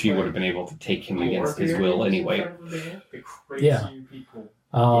unlikely she would have been able to take him against his will anyway. Yeah.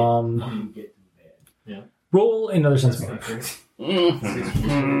 Roll another sense motive. A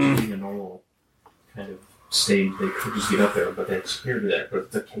normal kind of stage, they could just get up there, but they had security there. But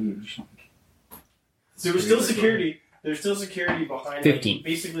it's a cage. So there was still security. There's still security behind. 15. Like,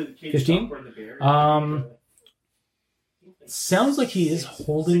 basically, the cage. 15? Sounds like he is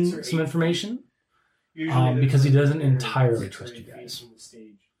holding some information. Because he doesn't entirely trust you guys.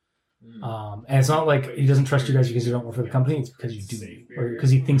 And it's not like he doesn't trust you guys because you don't work for the company. It's because you do, or because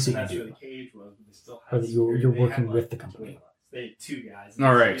he thinks that you do, or that you're working with the company.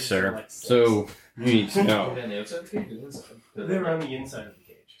 All right, sir. So you need to know. They were on the inside of the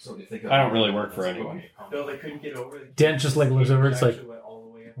cage. So I don't really work for anyone. No, they couldn't get over. Dan just like looks over. It's like,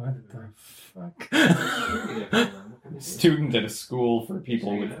 what the fuck? Student at a school for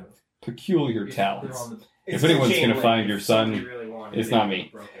people with peculiar talents. If anyone's going to find your son, it's not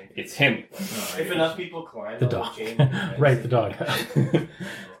me. It's him. If enough people climb the dog. Right, the dog.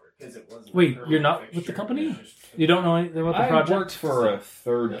 Wait, you're not with the company? You don't know anything about the project? I worked for a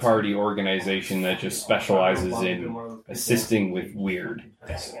third-party organization that just specializes in assisting with weird.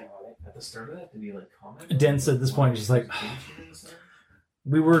 Dan said at this point, just like,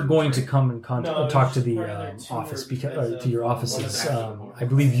 we were going to come and talk to the office because to your offices. I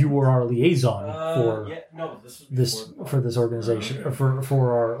believe you were our liaison for this organization, or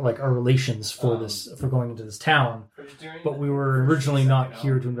for our relations for going into this town. But we were originally not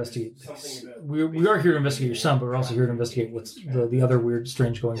here to investigate. We are here to investigate your son, but we're also here to investigate what's the other weird,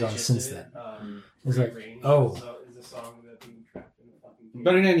 strange goings on since then. It's like, oh.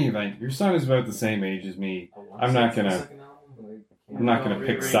 But in any event, your son is about the same age as me. I'm not gonna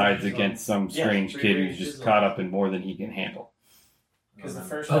pick sides against some strange kid who's just caught up in more than he can handle.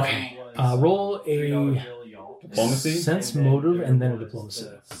 Okay. Roll a diplomacy, sense motive, and then a diplomacy.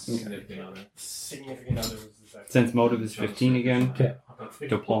 Okay. Sense motive is 15 again. Okay.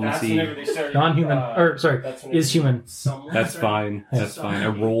 Diplomacy, non-human, or sorry, is human. That's fine. That's fine. I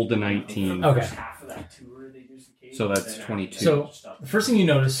rolled a 19. Okay. So that's 22. So the first thing you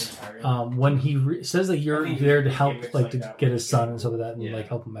notice when he says that you're there to help, like to get his son and stuff like that, and like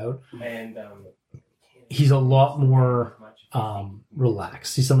help him out, he's a lot more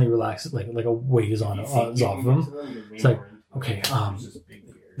relaxed. He's suddenly relaxed, like a weight is off of him. It's like, okay,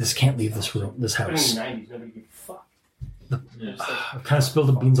 this can't leave this house. I've kind of spilled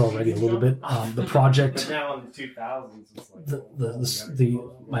the beans already a little bit. The project,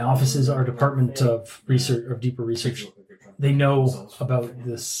 my offices, our department of research, of deeper research, they know about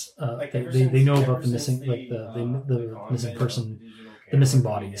this. They know about the missing, the missing person, the missing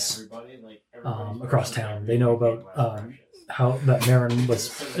bodies across town. They know about how that Marin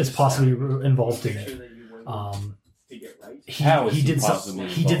is possibly involved in it. He did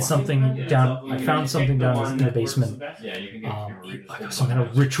something down. I found something down in the basement. Like some kind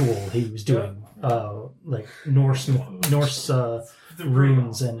of ritual he was doing, like Norse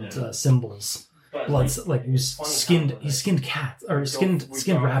runes and symbols. Bloods, like he skinned cats or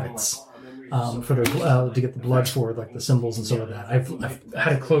skinned rabbits for their to get the blood for like the symbols and stuff like that. I've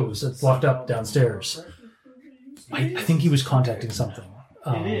had it closed. It's locked up downstairs. I think he was contacting something.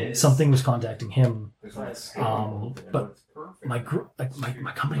 Something was contacting him, but my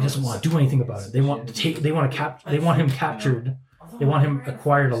company doesn't want to do anything about it. They want him captured. They want him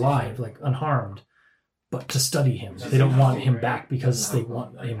acquired alive, like unharmed, but to study him. They don't want him back because they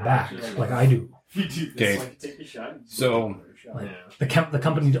want him back, like I do. Okay, so like, the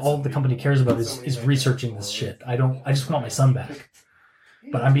company, all the company cares about is researching this shit. I just want my son back,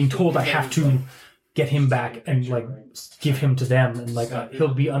 but I'm being told I have to get him back and like give him to them, and like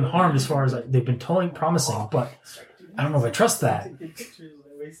he'll be unharmed as far as they've been promising, but I don't know if I trust that.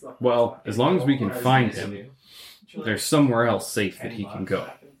 Well, as long as we can find him, there's somewhere else safe that he can go.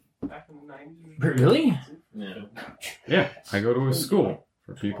 Really? Yeah, I go to a school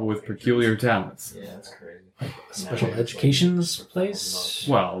for people with peculiar talents. Yeah, that's crazy. Special education's place?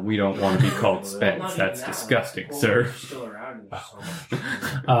 Well, we don't want to be called Spence. That's disgusting, sir.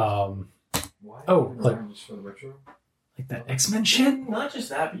 Like that X-Men shit? Not just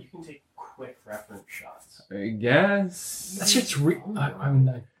that, but you can take quick reference shots. I guess. That shit's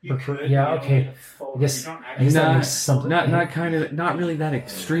yeah, okay. I guess that makes something. Not really that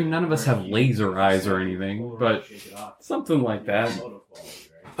extreme. None of us have laser eyes or anything, but something like that.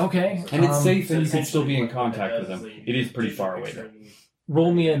 Okay. And it's safe and you can still be in contact with them. It is pretty far away though.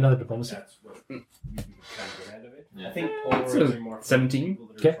 Roll me another diplomacy. I think 17.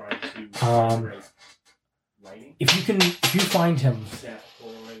 Okay. If you find him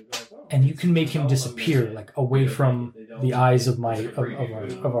and you can make him disappear, like away from the eyes of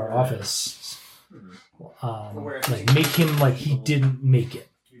our office, like make him like he didn't make it.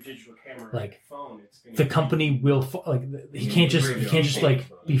 Like the company will he can't just like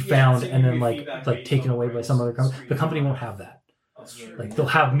be found and then like taken away by some other company. The company won't have that. Like they'll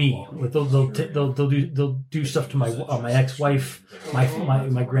have me. Like they'll do stuff to my ex-wife, my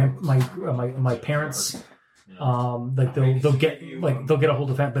parents. Like they'll get a hold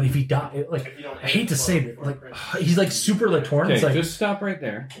of that. But if he die, like I hate to say that, like he's like super like torn. Okay, it's like, just stop right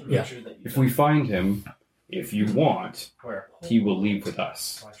there. Yeah. If we find him, if you want, he will leave with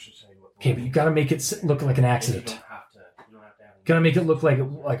us. Okay, but you got to make it look like an accident. Got to make it look like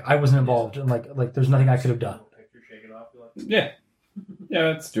I wasn't involved and like there's nothing I could have done. Yeah.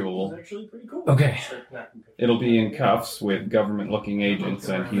 Yeah, that's doable. Okay. It'll be in cuffs with government-looking agents,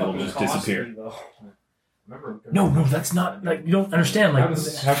 and he will just disappear. No, that's not like you don't understand. Like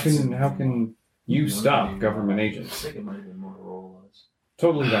how can you stop government agents?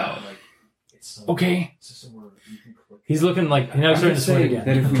 Totally valid. Okay. He's looking like I'm just saying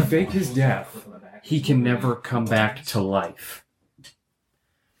that if we fake his death, he can never come back to life.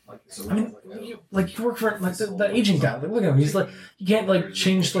 I mean, you work for like the agent guy. Like, look at him. He's like, you can't like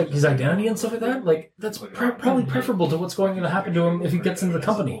change like his identity and stuff like that. Like that's probably preferable to what's going to happen to him if he gets into the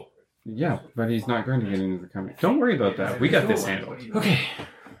company. Yeah, but he's not going to get into the company. Don't worry about that. We got this handled. Okay.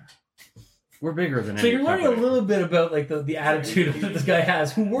 We're bigger than so you're learning a little bit about like the attitude that this guy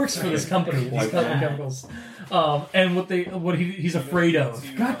has, who works for this company, these chemicals, and what he's afraid of.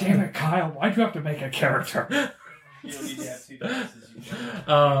 God damn it, Kyle! Why'd you have to make a character?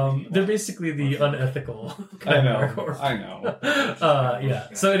 They're basically the unethical. I know. Yeah.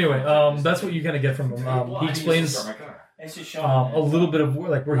 So anyway, that's what you kind of get from him. He explains a little bit of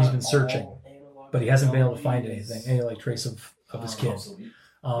where he's been searching, but he hasn't been able to find any like trace of his kid.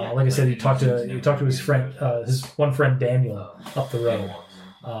 Like I said, he talked to his friend, his one friend Daniel up the road.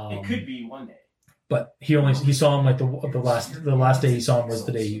 It could be one day, but he saw him like the last day he saw him was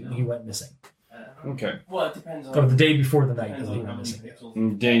the day he went missing. Okay. Well, it depends on. Or the day before the night that he went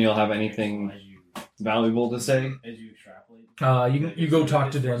missing. Daniel have anything valuable to say? You go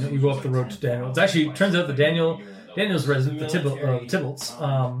talk to Daniel. You go up the road to Daniel. It turns out that Daniel's resident, the Tybalts.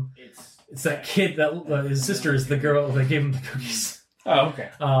 It's that kid that his sister is the girl that gave him the cookies. Oh,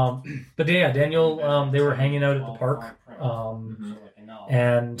 okay. But yeah, Daniel. They were hanging out at the park,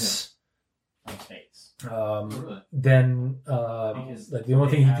 and then like the only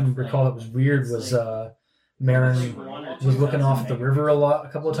thing he can recall that was weird was Marin was looking off the river a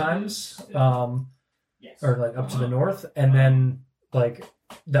couple of times, or like up to the north, and then like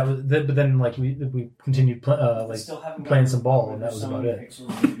that was. But then like we continued playing some ball, and that was about it.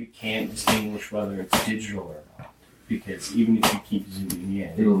 You can't distinguish whether it's digital or not, because even if you keep zooming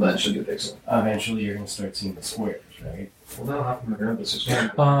in, It'll eventually get pixel. Eventually, you're going to start seeing the squares, right? Well, that'll happen regardless.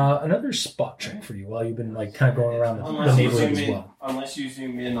 Another spot check for you while you've been like kind of going around the neighborhood as well. Unless you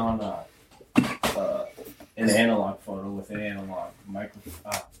zoom in on an analog photo with an analog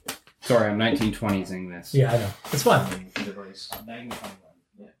microphone. Sorry, I'm 1920s-ing this. Yeah, I know. It's fun.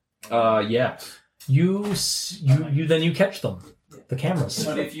 Yeah. You catch them, the cameras.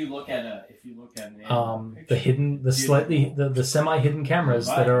 But if you look at an the semi-hidden cameras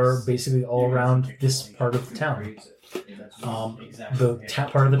that are basically all around this part of the town. Part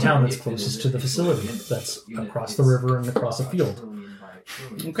of the town that's closest to the facility, that's across the river and across a field.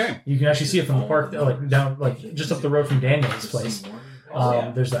 Okay. You can actually see it from the park, like down, like just up the road from Daniel's place.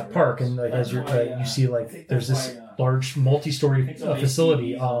 There's that park, and like as you see, like there's this large multi-story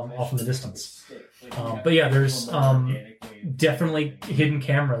facility off in the distance. But yeah, there's definitely hidden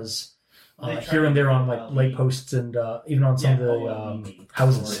cameras here and there on like light posts and even on some of the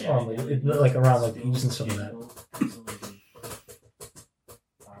houses, like around like the eaves and stuff like that.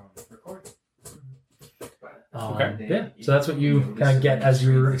 Yeah, so that's what you kind of get as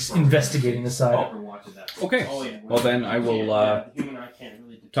you're investigating the side. Okay. Well, then I will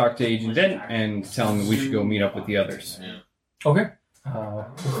talk to Agent Dent and tell him that we should go meet up with the others. Okay.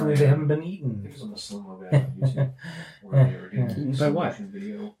 Hopefully they haven't been eaten. By what?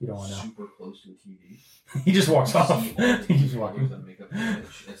 You don't want to know. He just walks off. He keeps walking.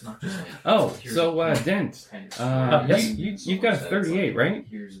 Oh, so Dent, yes? you've got a 38, right?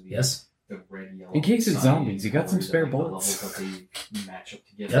 Yes. In case it's zombies, you got some spare bullets.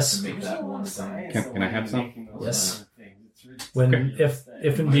 Yes. Can I have some? Yes. When, if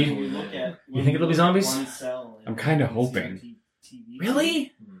indeed you think it'll be zombies? I'm kind of hoping.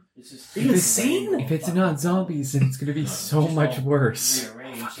 Really? Are you insane? If it's not zombies, then it's going to be so much worse.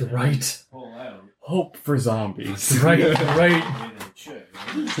 Fuck, you're right. Hope for zombies. Right. But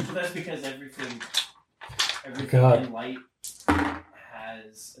that's because everything God. in light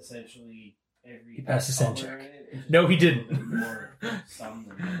has essentially every. He passed his sand color check. in it. No, he didn't. More some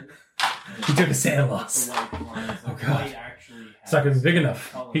than others. He took a sand loss. The light lines, Oh, the God. light actually It's not going to be big has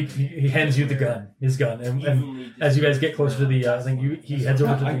enough. color He hands you the gun, his gun, and as you guys get closer to the, I think he heads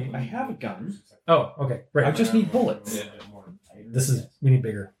over to I the. have a gun. Oh, okay, right. I just need bullets. We need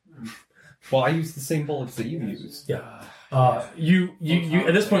bigger. Well, I use the same bullets that you use. Yeah. You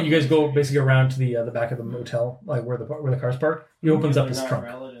at this point you guys go basically around to the back of the motel, like where the car's parked. He opens up his trunk.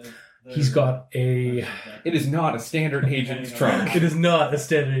 He's got a. It is not a standard agent's trunk. It is not a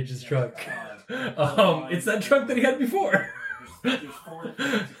standard agent's trunk. It's that trunk that he had before. There's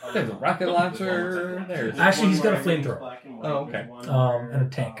a rocket launcher. There's Actually, he's got a flamethrower. Oh, okay. And a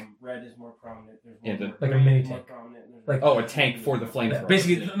tank. Red is more prominent. Like a mini tank. Like a tank for the flamethrower.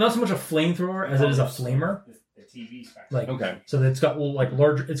 Basically, not so much a flamethrower as it is a flamer. Like okay. So it's got like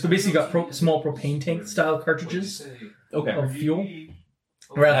larger. It's basically got small propane tank style cartridges of fuel,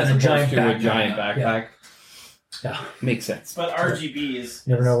 rather than a giant backpack. A giant backpack. Yeah, makes sense. But RGB is.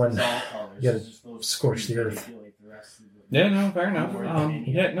 You never know when you gotta scorch the earth. Yeah, no, fair enough.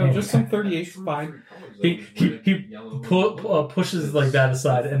 Just some 38 is fine. He pushes like that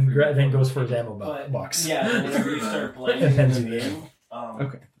aside and then goes for his ammo box. Yeah, whenever you start blending and hands them you the in, ammo.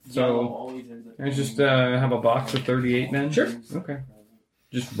 Okay, so I just have a box of 38 then. Sure. Okay.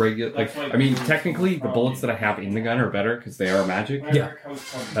 Just regular, like I mean, technically the bullets that I have in the gun are better because they are magic. Yeah.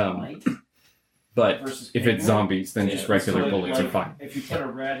 But if it's zombies, then just regular bullets are fine. If you put a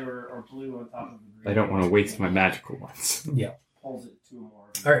red or blue on top of the green, I don't want to waste my magical ones. Yeah. Pulls it to a more.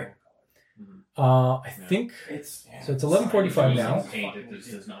 All right. I think so. It's 11:45 now.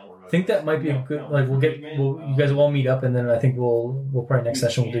 I think that might be a good. Like you guys will all meet up, and then I think we'll probably next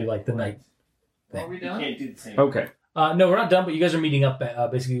session we'll do like the night thing. Are we done? You can't do the same. Okay. No, we're not done. But you guys are meeting up.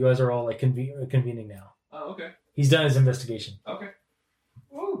 Basically, you guys are all like convening now. Oh, okay. He's done his investigation. Okay.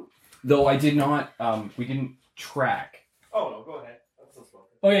 Though I did not. We didn't track. Oh no, go ahead.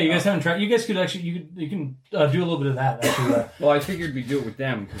 Oh yeah, you guys haven't tracked. You guys could actually you can do a little bit of that actually. Well, I figured we'd do it with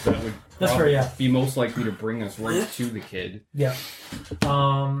them because that would That's fair, yeah. be most likely to bring us right to the kid. Yeah.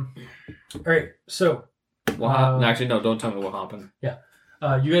 All right. So. Actually, no. Don't tell me what happened. Yeah.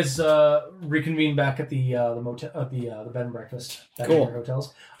 You guys reconvene back at the motel, the bed and breakfast back Cool. at your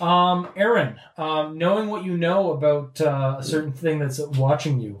hotels. Aaron, knowing what you know about a certain thing that's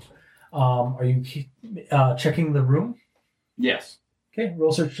watching you, are you checking the room? Yes. Okay,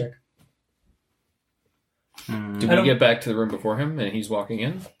 roll search check. Did we get back to the room before him and he's walking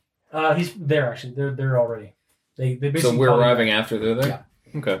in? He's there actually. They're already. They basically. So we're call you arriving back. after they're there.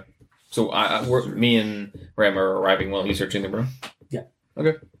 Yeah. Okay. So me and Ram are arriving while he's searching the room. Yeah.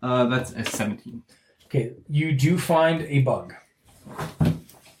 Okay. That's a 17. Okay, you do find a bug.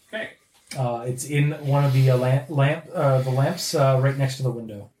 Okay. It's in one of the lamps right next to the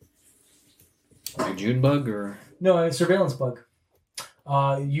window. Like a June bug or? No, it's a surveillance bug.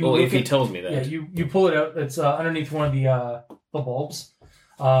 If he tells me that. Yeah, you pull it out. It's underneath one of the bulbs,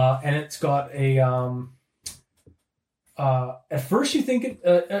 and it's got a. At first, you think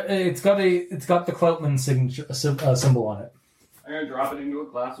it's got the Cloutman signature symbol on it. I'm gonna drop it into a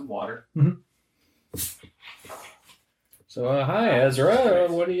glass of water. Mm-hmm. So hi Ezra,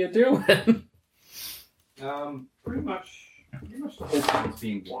 what are you doing? Pretty much the whole time is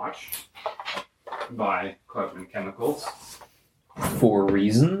being watched by Cloutman Chemicals. For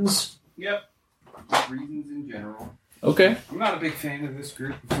reasons. Yep. Just reasons in general. Okay. I'm not a big fan of this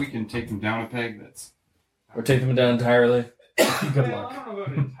group. If we can take them down a peg, that's. Or take them down entirely. Good luck. I don't know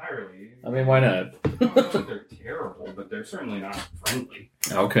about entirely. I mean, why not? I don't know that they're terrible, but they're certainly not friendly.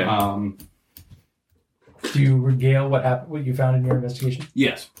 Okay. Do you regale what you found in your investigation?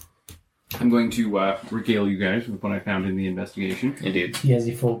 Yes. I'm going to regale you guys with what I found in the investigation. Indeed. He has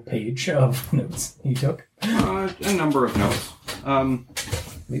a full page of notes he took. a number of notes.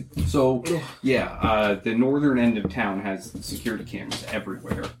 The northern end of town has security cameras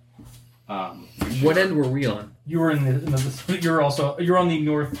everywhere. What end were we on? You were in the you're on the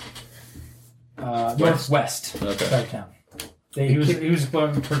northwest side of town. He was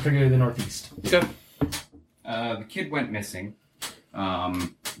going particularly the northeast. Okay. The kid went missing.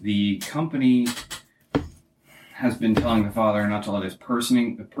 The company has been telling the father not to let his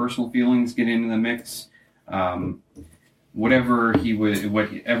personal feelings get into the mix. Whatever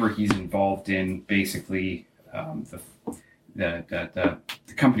he's involved in, basically, the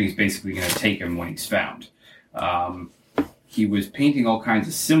company's basically going to take him when he's found. He was painting all kinds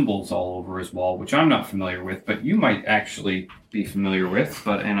of symbols all over his wall, which I'm not familiar with, but you might actually be familiar with.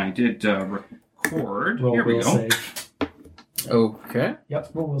 And I did record. Roll Here we will go. save. Okay. Yep,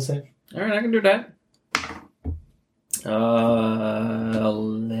 roll will save. All right, I can do that.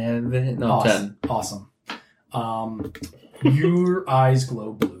 11. No, Awesome. 10. Awesome. Your eyes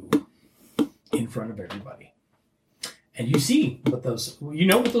glow blue in front of everybody, and you see what those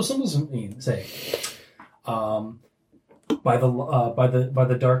symbols say. By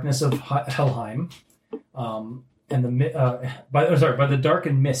the darkness of Helheim, and by the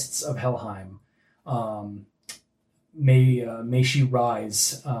darkened mists of Helheim, may she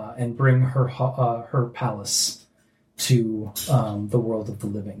rise and bring her palace to the world of the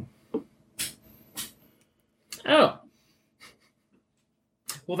living. Oh.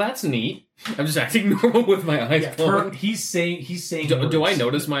 Well, that's neat. I'm just acting normal with my eyes closed. He's saying. Do I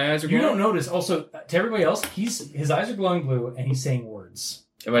notice my eyes are glowing? You don't notice. Also, to everybody else, his eyes are glowing blue, and he's saying words.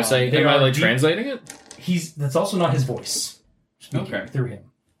 Am I saying? Am I like translating it? That's also not his voice. Okay. Through him.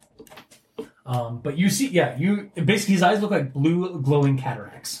 But you see, basically his eyes look like blue glowing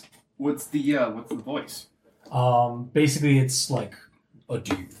cataracts. What's the voice? Basically it's like a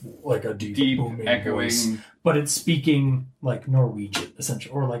deep booming echoing voice, but it's speaking like Norwegian,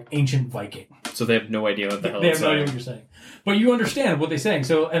 essentially, or like ancient Viking. So they have no idea what the hell they it's have no idea saying. what you're saying, but you understand what they're saying.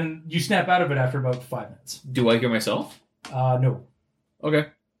 So, and you snap out of it after about 5 minutes. Do I hear myself? No. Okay.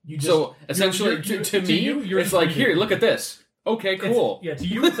 So essentially, to me, it's like, here, look at this. Okay, cool. To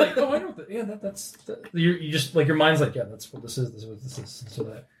you, it's like, oh, I know that's. You just like your mind's like, yeah, that's what this is. This is what this is. So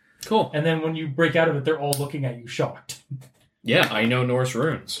that cool. And then when you break out of it, they're all looking at you, shocked. Yeah, I know Norse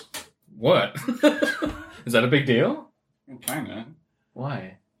runes. What? Is that a big deal? Kinda.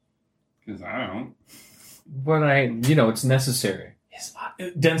 Why? Because I don't. But it's necessary.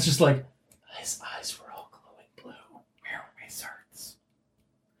 Den's just like, his eyes were all glowing blue. We're wizards.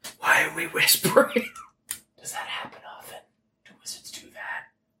 Why are we whispering? Does that happen often? Do wizards do that?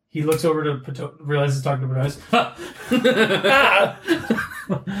 He looks over to realizes he's talking to Benoist.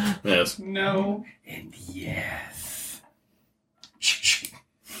 Yes. No. And yes.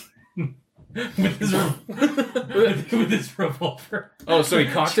 with his revolver. Oh, so he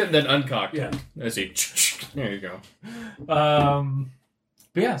cocked it and then uncocked it. Yeah. I see. There you go.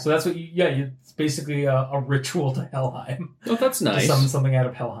 But yeah, so that's what it's basically a ritual to Helheim. Oh, that's nice. To summon something out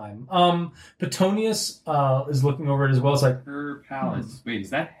of Helheim. Petonius is looking over it as well. It's like her palace. Wait, is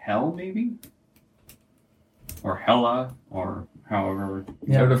that hell maybe? Or Hella, or however.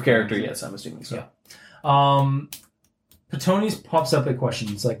 Out of character, yes, I'm assuming so. Yeah. Petonius pops up a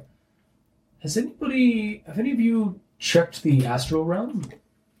question. It's like, have any of you checked the astral realm?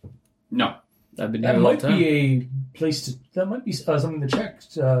 No. I've been that might be a place to. That might be something to check.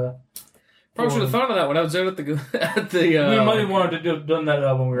 Probably should have thought of that when I was out at the we might have wanted to have done that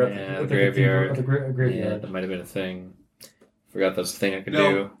when we were at the graveyard. graveyard. Yeah, that might have been a thing. Forgot that's the thing I could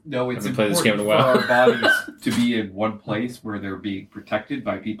do. No, it's important this game in a while. For our bodies to be in one place where they're being protected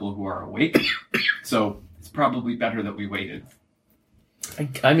by people who are awake. So it's probably better that we waited.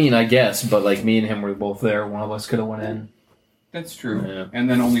 I mean, I guess, but like me and him were both there. One of us could have went in. That's true. Yeah. And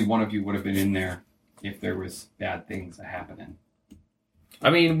then only one of you would have been in there if there was bad things happening. I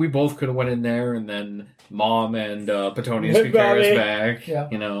mean, we both could have went in there, and then Mom and Petonius could carry us back. Yeah.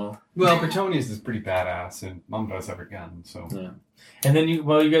 Well, Petonius is pretty badass, and Mom does have a gun, so. Yeah. And then you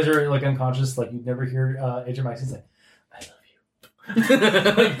guys are like unconscious, like you never hear Agent Max say, "I love you,"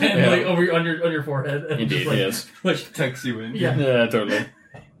 like over on your forehead. And indeed, like, yes. Like tucks you in. Yeah, totally.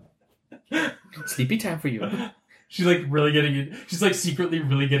 Sleepy time for you. She's like really getting it. She's like secretly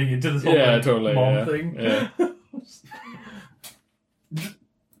really getting into this whole totally, mom thing. Yeah.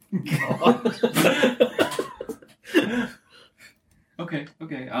 Okay.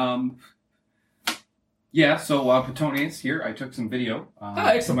 Yeah, so Petonius here. I took some video.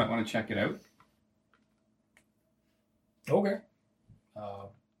 You might want to check it out. Okay.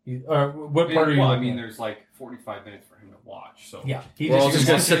 What part are you? Well, I mean, there's like 45 minutes for him to watch. So yeah, we're all just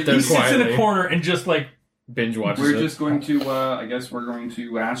gonna sit there he sits in quietly. a corner and just like binge watches We're it. just going to, I guess we're going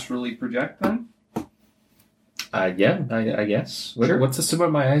to astrally project then? Yeah, I guess. Sure. What's this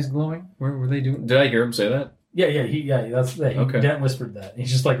about my eyes glowing? Where were they doing? Did I hear him say that? Yeah, that's that. Okay. Dent whispered that.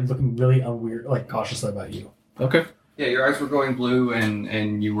 He's just like looking really unweird, like cautiously about you. Okay. Yeah, your eyes were glowing blue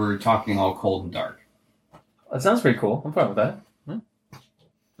and you were talking all cold and dark. That sounds pretty cool. I'm fine with that.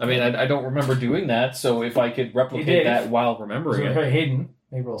 I mean, I don't remember doing that, so if I could replicate that while remembering it. Hayden,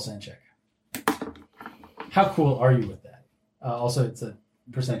 maybe roll a sand check. How cool are you with that? Also, it's a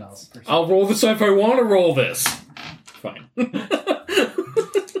percentiles. I'll roll this if I want to roll this. Fine.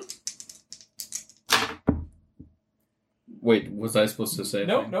 Wait, was I supposed to say?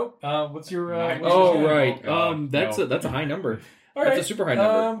 Nope. What's your? What's Oh your right. God, That's a high number. All That's right. a super high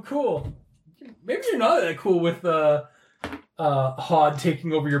number. Cool. Maybe you're not that cool with Hod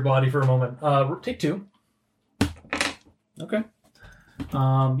taking over your body for a moment. Take 2. Okay.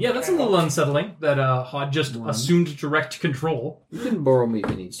 Yeah, that's a little unsettling that Hod just assumed direct control. You can borrow me if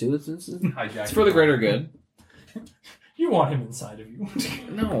he needs to. It's Hijack for the greater good. You want him inside of you.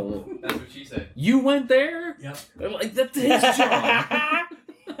 No. That's what she said. You went there? Yep. Like, that's his job.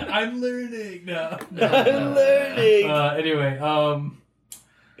 I'm learning. No. I'm learning. Anyway,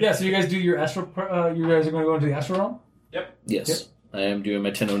 yeah, so you guys do your astral... you guys are going to go into the astral realm? Yes. Yep. I am doing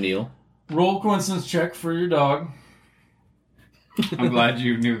my 10 O'Neill. Roll coincidence check for your dog. I'm glad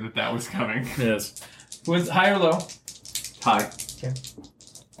you knew that was coming. Yes. Wins high or low? Hi. Okay.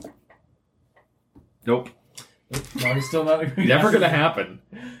 Nope. No, he's still not... Never gonna happen.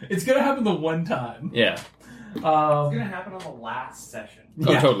 It's going to happen the one time. Yeah. It's gonna happen on the last session.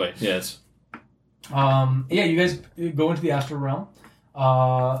 Oh, Yeah. totally. Yes. Yeah, you guys go into the astral realm,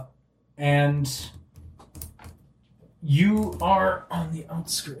 and you are on the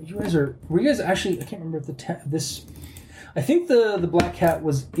outskirts. Were you guys actually? I can't remember if this. I think the black cat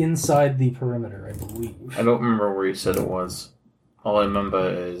was inside the perimeter. I believe. I don't remember where you said it was. All I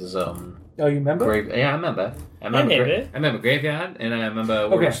remember is Oh, you remember? Yeah, I remember. I remember graveyard, and I remember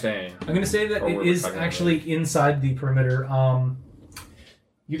where we're staying. I'm going to say that Or it we're is talking actually inside the perimeter.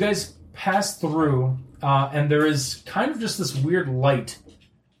 You guys pass through, and there is kind of just this weird light,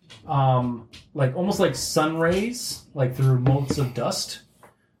 like almost like sun rays, like through motes of dust,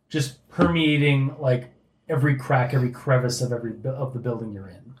 just permeating like every crack, every crevice of of the building you're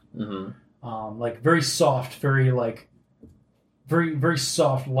in. Mm-hmm. Like very soft, very very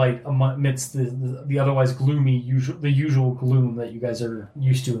soft light amidst the otherwise gloomy usual gloom that you guys are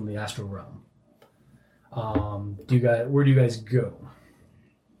used to in the astral realm. Where do you guys go?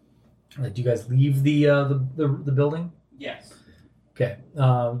 Like, do you guys leave the building? Yes. Okay.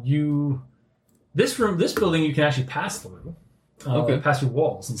 This building you can actually pass through. Pass through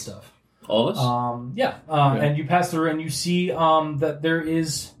walls and stuff. All of us? Yeah. And you pass through and you see that there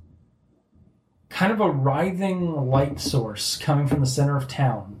is kind of a writhing light source coming from the center of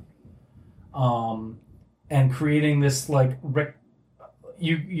town, and creating this like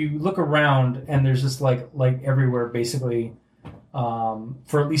you look around and there's this like light everywhere, basically,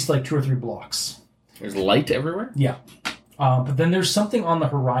 for at least like 2 or 3 blocks. There's light everywhere? Yeah, but then there's something on the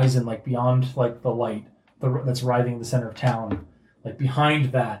horizon, like beyond like the light that's writhing in the center of town. Like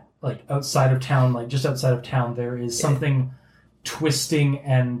behind that, like outside of town, like just outside of town, there is something twisting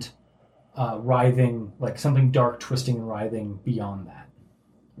and writhing, like something dark twisting and writhing beyond that.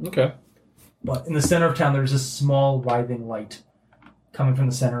 Okay. But in the center of town, there's this small writhing light coming from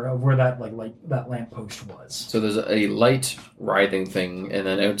the center of where that that lamppost was. So there's a light writhing thing, and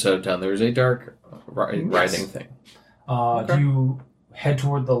then outside of town there's a dark writhing thing. Do you head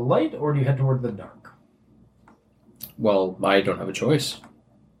toward the light or do you head toward the dark? Well, I don't have a choice.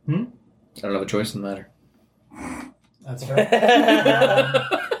 I don't have a choice in the matter. That's fair.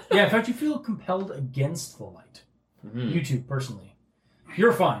 Yeah, in fact, you feel compelled against the light. Mm-hmm. You two, personally.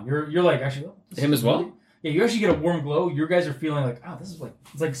 You're fine. You're like, actually... Oh, Him as well? really, yeah, you actually get a warm glow. Your guys are feeling like, this is like...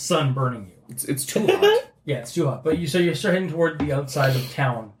 It's like sun burning you. It's too hot. Yeah, it's too hot. But you start heading toward the outside of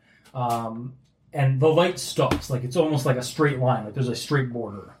town. And the light stops. Like, it's almost like a straight line. Like, there's a straight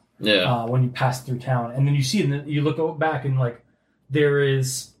border. Yeah. When you pass through town. And then you see, and you look back and, like, there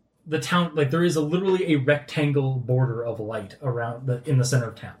is... The town, like, there is literally a rectangle border of light around in the center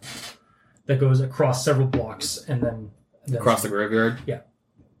of town that goes across several blocks and then Across the graveyard? Yeah.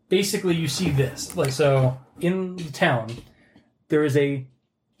 Basically, you see this. Like, so in the town, there is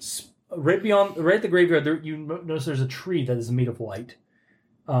right at the graveyard, you notice there's a tree that is made of light.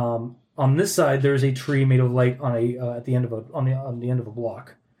 On this side, there's a tree made of light on the end of a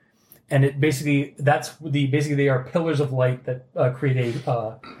block. And it basically, they are pillars of light that create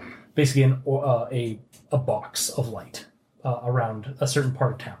a box of light around a certain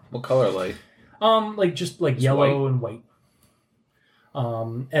part of town. What color light? Like just like yellow and white.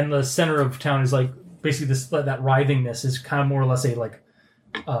 And the center of town is like basically this that writhingness is kind of more or less a like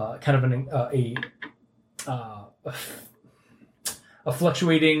kind of a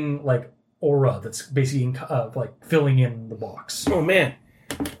fluctuating like aura that's basically like filling in the box. Oh man!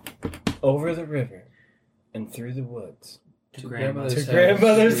 Over the river and through the woods To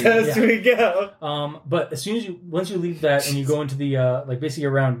grandmother's house we go. But as soon as once you leave that and you go into the like basically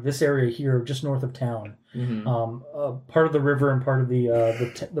around this area here, just north of town, part of the river and part of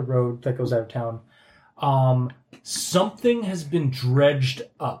the road that goes out of town, something has been dredged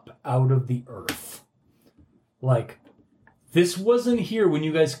up out of the earth. Like this wasn't here when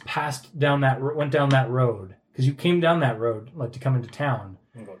you guys went down that road because you came down that road like to come into town.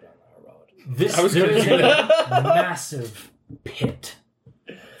 Go down that road. There is a massive pit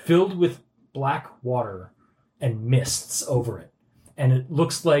filled with black water and mists over it, and it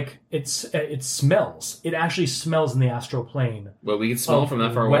looks like it smells. It actually smells in the astral plane. Well, we can smell from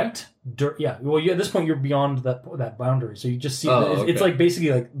that far away. Wet dirt. Yeah. Well, at this point you're beyond that boundary, so you just see. Oh, It's okay. like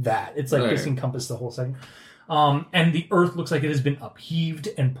basically like that. It's like Okay. this encompassed the whole thing. And the earth looks like it has been upheaved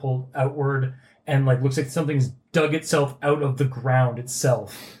and pulled outward, and like looks like something's dug itself out of the ground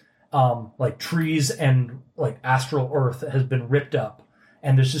itself. Like trees and like astral earth has been ripped up,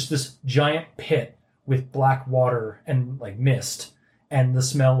 and there's just this giant pit with black water and like mist and the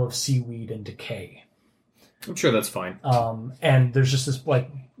smell of seaweed and decay. I'm sure that's fine. And there's just this like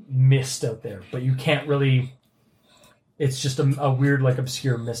mist out there, but you can't really. It's just a weird like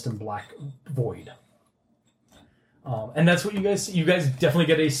obscure mist and black void. And that's what you guys definitely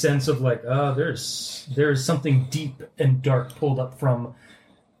get a sense of like, there's something deep and dark pulled up from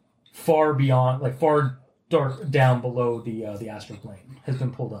far beyond, like far dark down below the astral plane has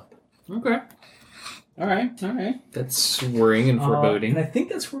been pulled up. Okay. All right. That's worrying and foreboding. And I think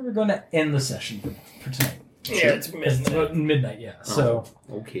that's where we're going to end the session for tonight. Yeah, it's midnight. About midnight, yeah. So,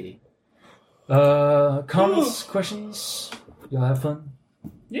 okay. Comments, questions? Y'all have fun?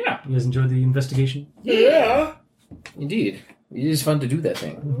 Yeah. You guys enjoyed the investigation? Yeah. Indeed. It is fun to do that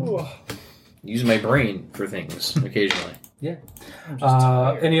thing. Use my brain for things occasionally. Yeah.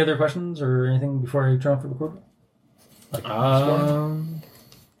 Any other questions or anything before I turn off the recorder?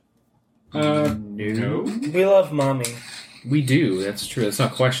 No. We love mommy. We do. That's true. That's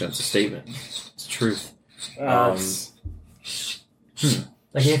not a question. It's a statement. It's truth. Like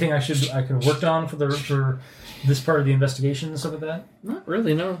anything I could have worked on for this part of the investigation and stuff like that? Not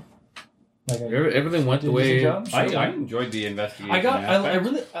really. No. Like Everything went the way. I enjoyed the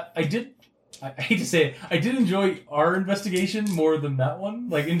investigation. I hate to say it, I did enjoy our investigation more than that one.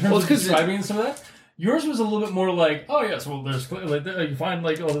 Like in terms of describing and some of that. Yours was a little bit more like, oh yes, well there's like you find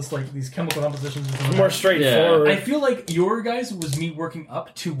like all this like these chemical compositions. And more straightforward. I feel like your guys was me working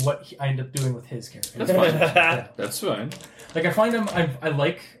up to what I ended up doing with his character. That's fine. Yeah. That's fine. Like I find I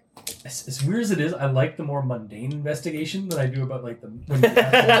like. As weird as it is, I like the more mundane investigation than I do about like the.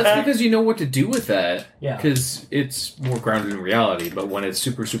 That's because you know what to do with that. Yeah. Because it's more grounded in reality. But when it's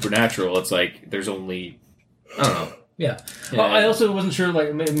supernatural, it's like there's only I don't know. Yeah. I also wasn't sure.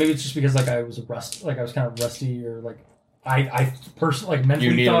 Like maybe it's just because like I was kind of rusty, or like I personally like mentally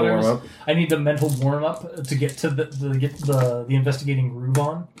you need thought to warm up. I need the mental warm up to get to the investigating groove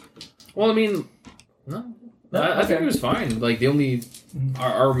on. Well, I mean, no. I think it was fine. Like the only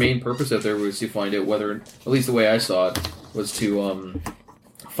our main purpose out there was to find out whether, at least the way I saw it, was to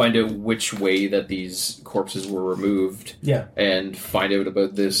find out which way that these corpses were removed. Yeah. And find out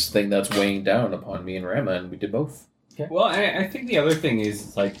about this thing that's weighing down upon me and Rama, and we did both. Okay. Well, I think the other thing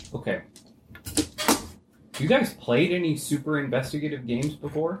is like, okay, you guys played any super investigative games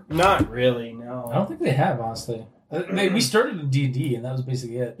before? Not really, no. I don't think they have, honestly. We started in D&D, and that was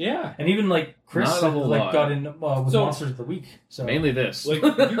basically it. Yeah. And even like Chris Not a whole lot. got in with Monsters of the Week. So Mainly this. Like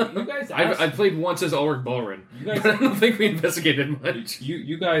you guys, I played once as Ulrich Balrin, but I don't think we investigated much.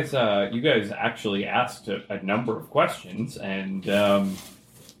 You guys actually asked a number of questions and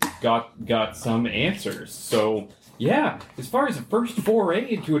got some answers. So yeah, as far as the first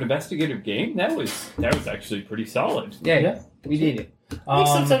foray into an investigative game, that was actually pretty solid. Yeah, we did it. I think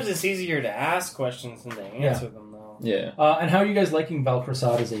sometimes it's easier to ask questions than to answer them, though. Yeah. And how are you guys liking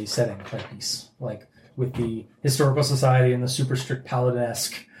Valprasad as a setting type piece? Like with the historical society and the super strict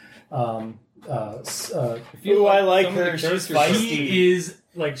paladin-esque. I like her. She's feisty. She is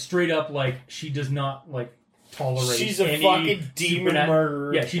like straight up like she does not like tolerate. She's a fucking demon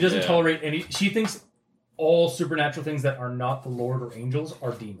murderer. Yeah, she doesn't tolerate any. She thinks all supernatural things that are not the Lord or angels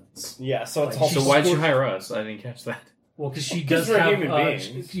are demons. Yeah, so it's Like, So why'd you hire us? I didn't catch that. Well, because she does we're have. human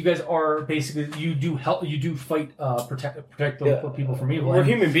beings. You guys are basically you do help. You do fight, protect the people from evil. We're And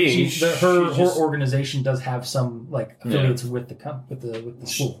human beings. Her organization does have some like affiliates with the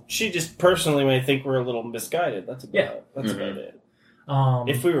school. She just personally might think we're a little misguided. That's about it.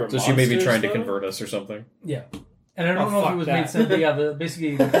 If we were So she may be monsters, trying to though? convert us or something. Yeah, and I don't know if it was fuck made that. sense. But yeah,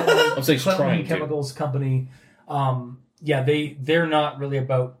 basically the I'm saying she's trying Cloutman to. Chemicals Company. They're not really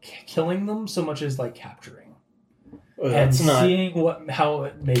about killing them so much as like capturing. Well, And that's not. seeing how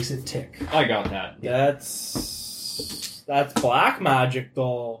it makes it tick. I got that. That's black magic,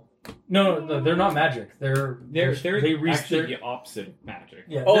 though. No, they're not magic. They're Actually the opposite of magic.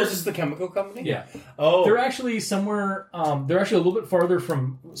 Yeah. Oh, they're- is this the chemical company? Yeah. Oh, They're actually somewhere. They're actually a little bit farther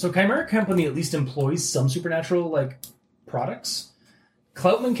from. So Chimera Company at least employs some supernatural like products.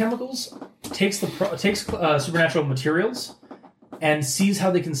 Cloutman Chemicals takes supernatural materials and sees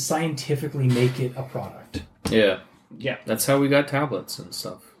how they can scientifically make it a product. Yeah. Yeah. That's how we got tablets and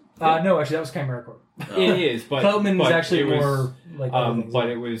stuff. No, actually, that was Chimera Corp. It is, but Cloutman is but actually it was, more like. other things.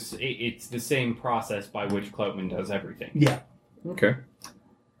 but it's the same process by which Cloutman does everything. Yeah. Okay.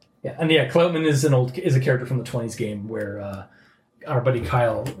 Yeah, and Cloutman is a character from the 20s game where our buddy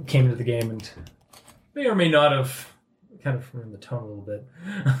Kyle came into the game and may or may not have kind of ruined the tone a little bit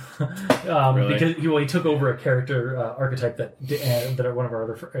Really? because he took over a character archetype that one of our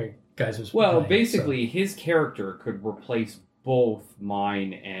other guys was. Well, playing, basically, his character could replace both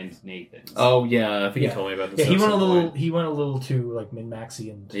mine and Nathan's. Oh yeah, I think Yeah. you told me about this. Yeah, he at went a some little. point. He went a little too like min maxy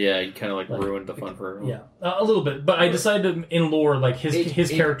and Yeah, he kind of like Like, ruined the fun for everyone. yeah, a little bit. But I decided in lore like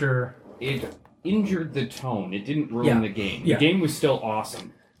his character. It injured the tone. It didn't ruin the game. Yeah. The game was still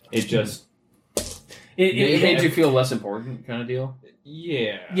awesome. It just It made you feel less important, kind of deal.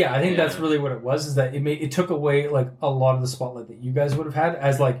 Yeah, I think that's really what it was. Is that it took away like a lot of the spotlight that you guys would have had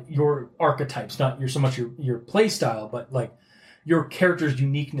as like your archetypes, not so much your play style, but like your character's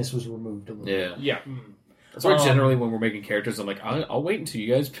uniqueness was removed a little bit. Yeah. That's why generally when we're making characters, I'm like, I'll wait until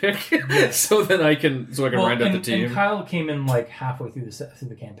you guys pick, so then I can round out the team. And Kyle came in like halfway through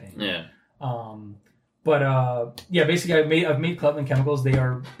the campaign. Yeah. Basically, I've made Cloutman Chemicals. They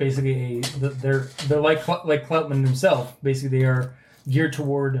are basically they're like Cloutman himself. Basically, they are geared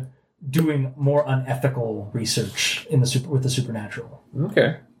toward doing more unethical research with the supernatural.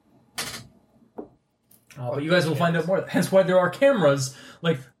 Okay. But you guys will find out more. Hence why there are cameras.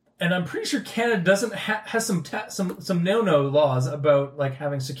 And I'm pretty sure Canada doesn't has some no laws about like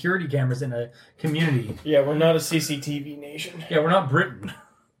having security cameras in a community. Yeah, we're not a CCTV nation. Yeah, we're not Britain.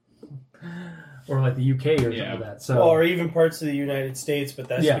 Or like the UK or something like that. So, or even parts of the United States, but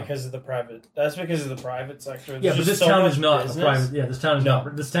that's Yeah. because of the private. That's because of the private sector. yeah, There's but just this so town much is not a business. private. Yeah, this town is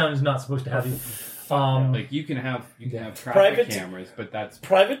not. This town is not supposed to have. Like you can have traffic Private- cameras, but that's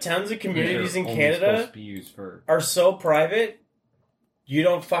Private towns and communities in only Canada supposed to be used for. are so private, you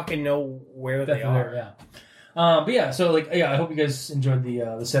don't fucking know where they are. Yeah. But yeah, so I hope you guys enjoyed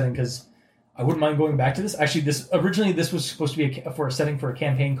the setting because I wouldn't mind going back to this. Actually, this was supposed to be for a setting for a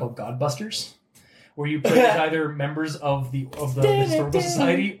campaign called Godbusters, where you play as either members of the Historical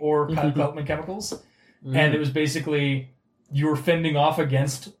Society or Cloutman Chemicals, and it was basically you were fending off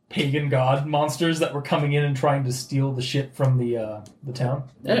against pagan god monsters that were coming in and trying to steal the shit from the town.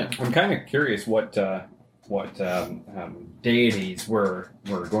 Yeah. I'm kind of curious what deities we're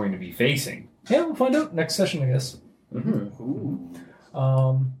going to be facing. Yeah, we'll find out next session, I guess.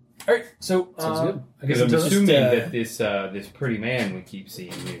 All right, so Sounds good. I guess Because I'm until assuming this, that this pretty man we keep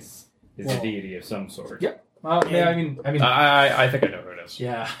seeing is a deity of some sort. Yep. Yeah, I mean, I think I know who it is.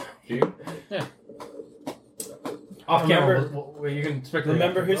 yeah. Do you? Yeah. Off Remember- camera, you can speculate.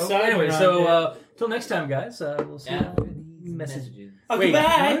 remember whose side Anyway, we're on, so till next time, guys. We'll see. you. Messages.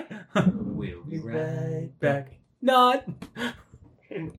 Goodbye. We'll be right Back. Not.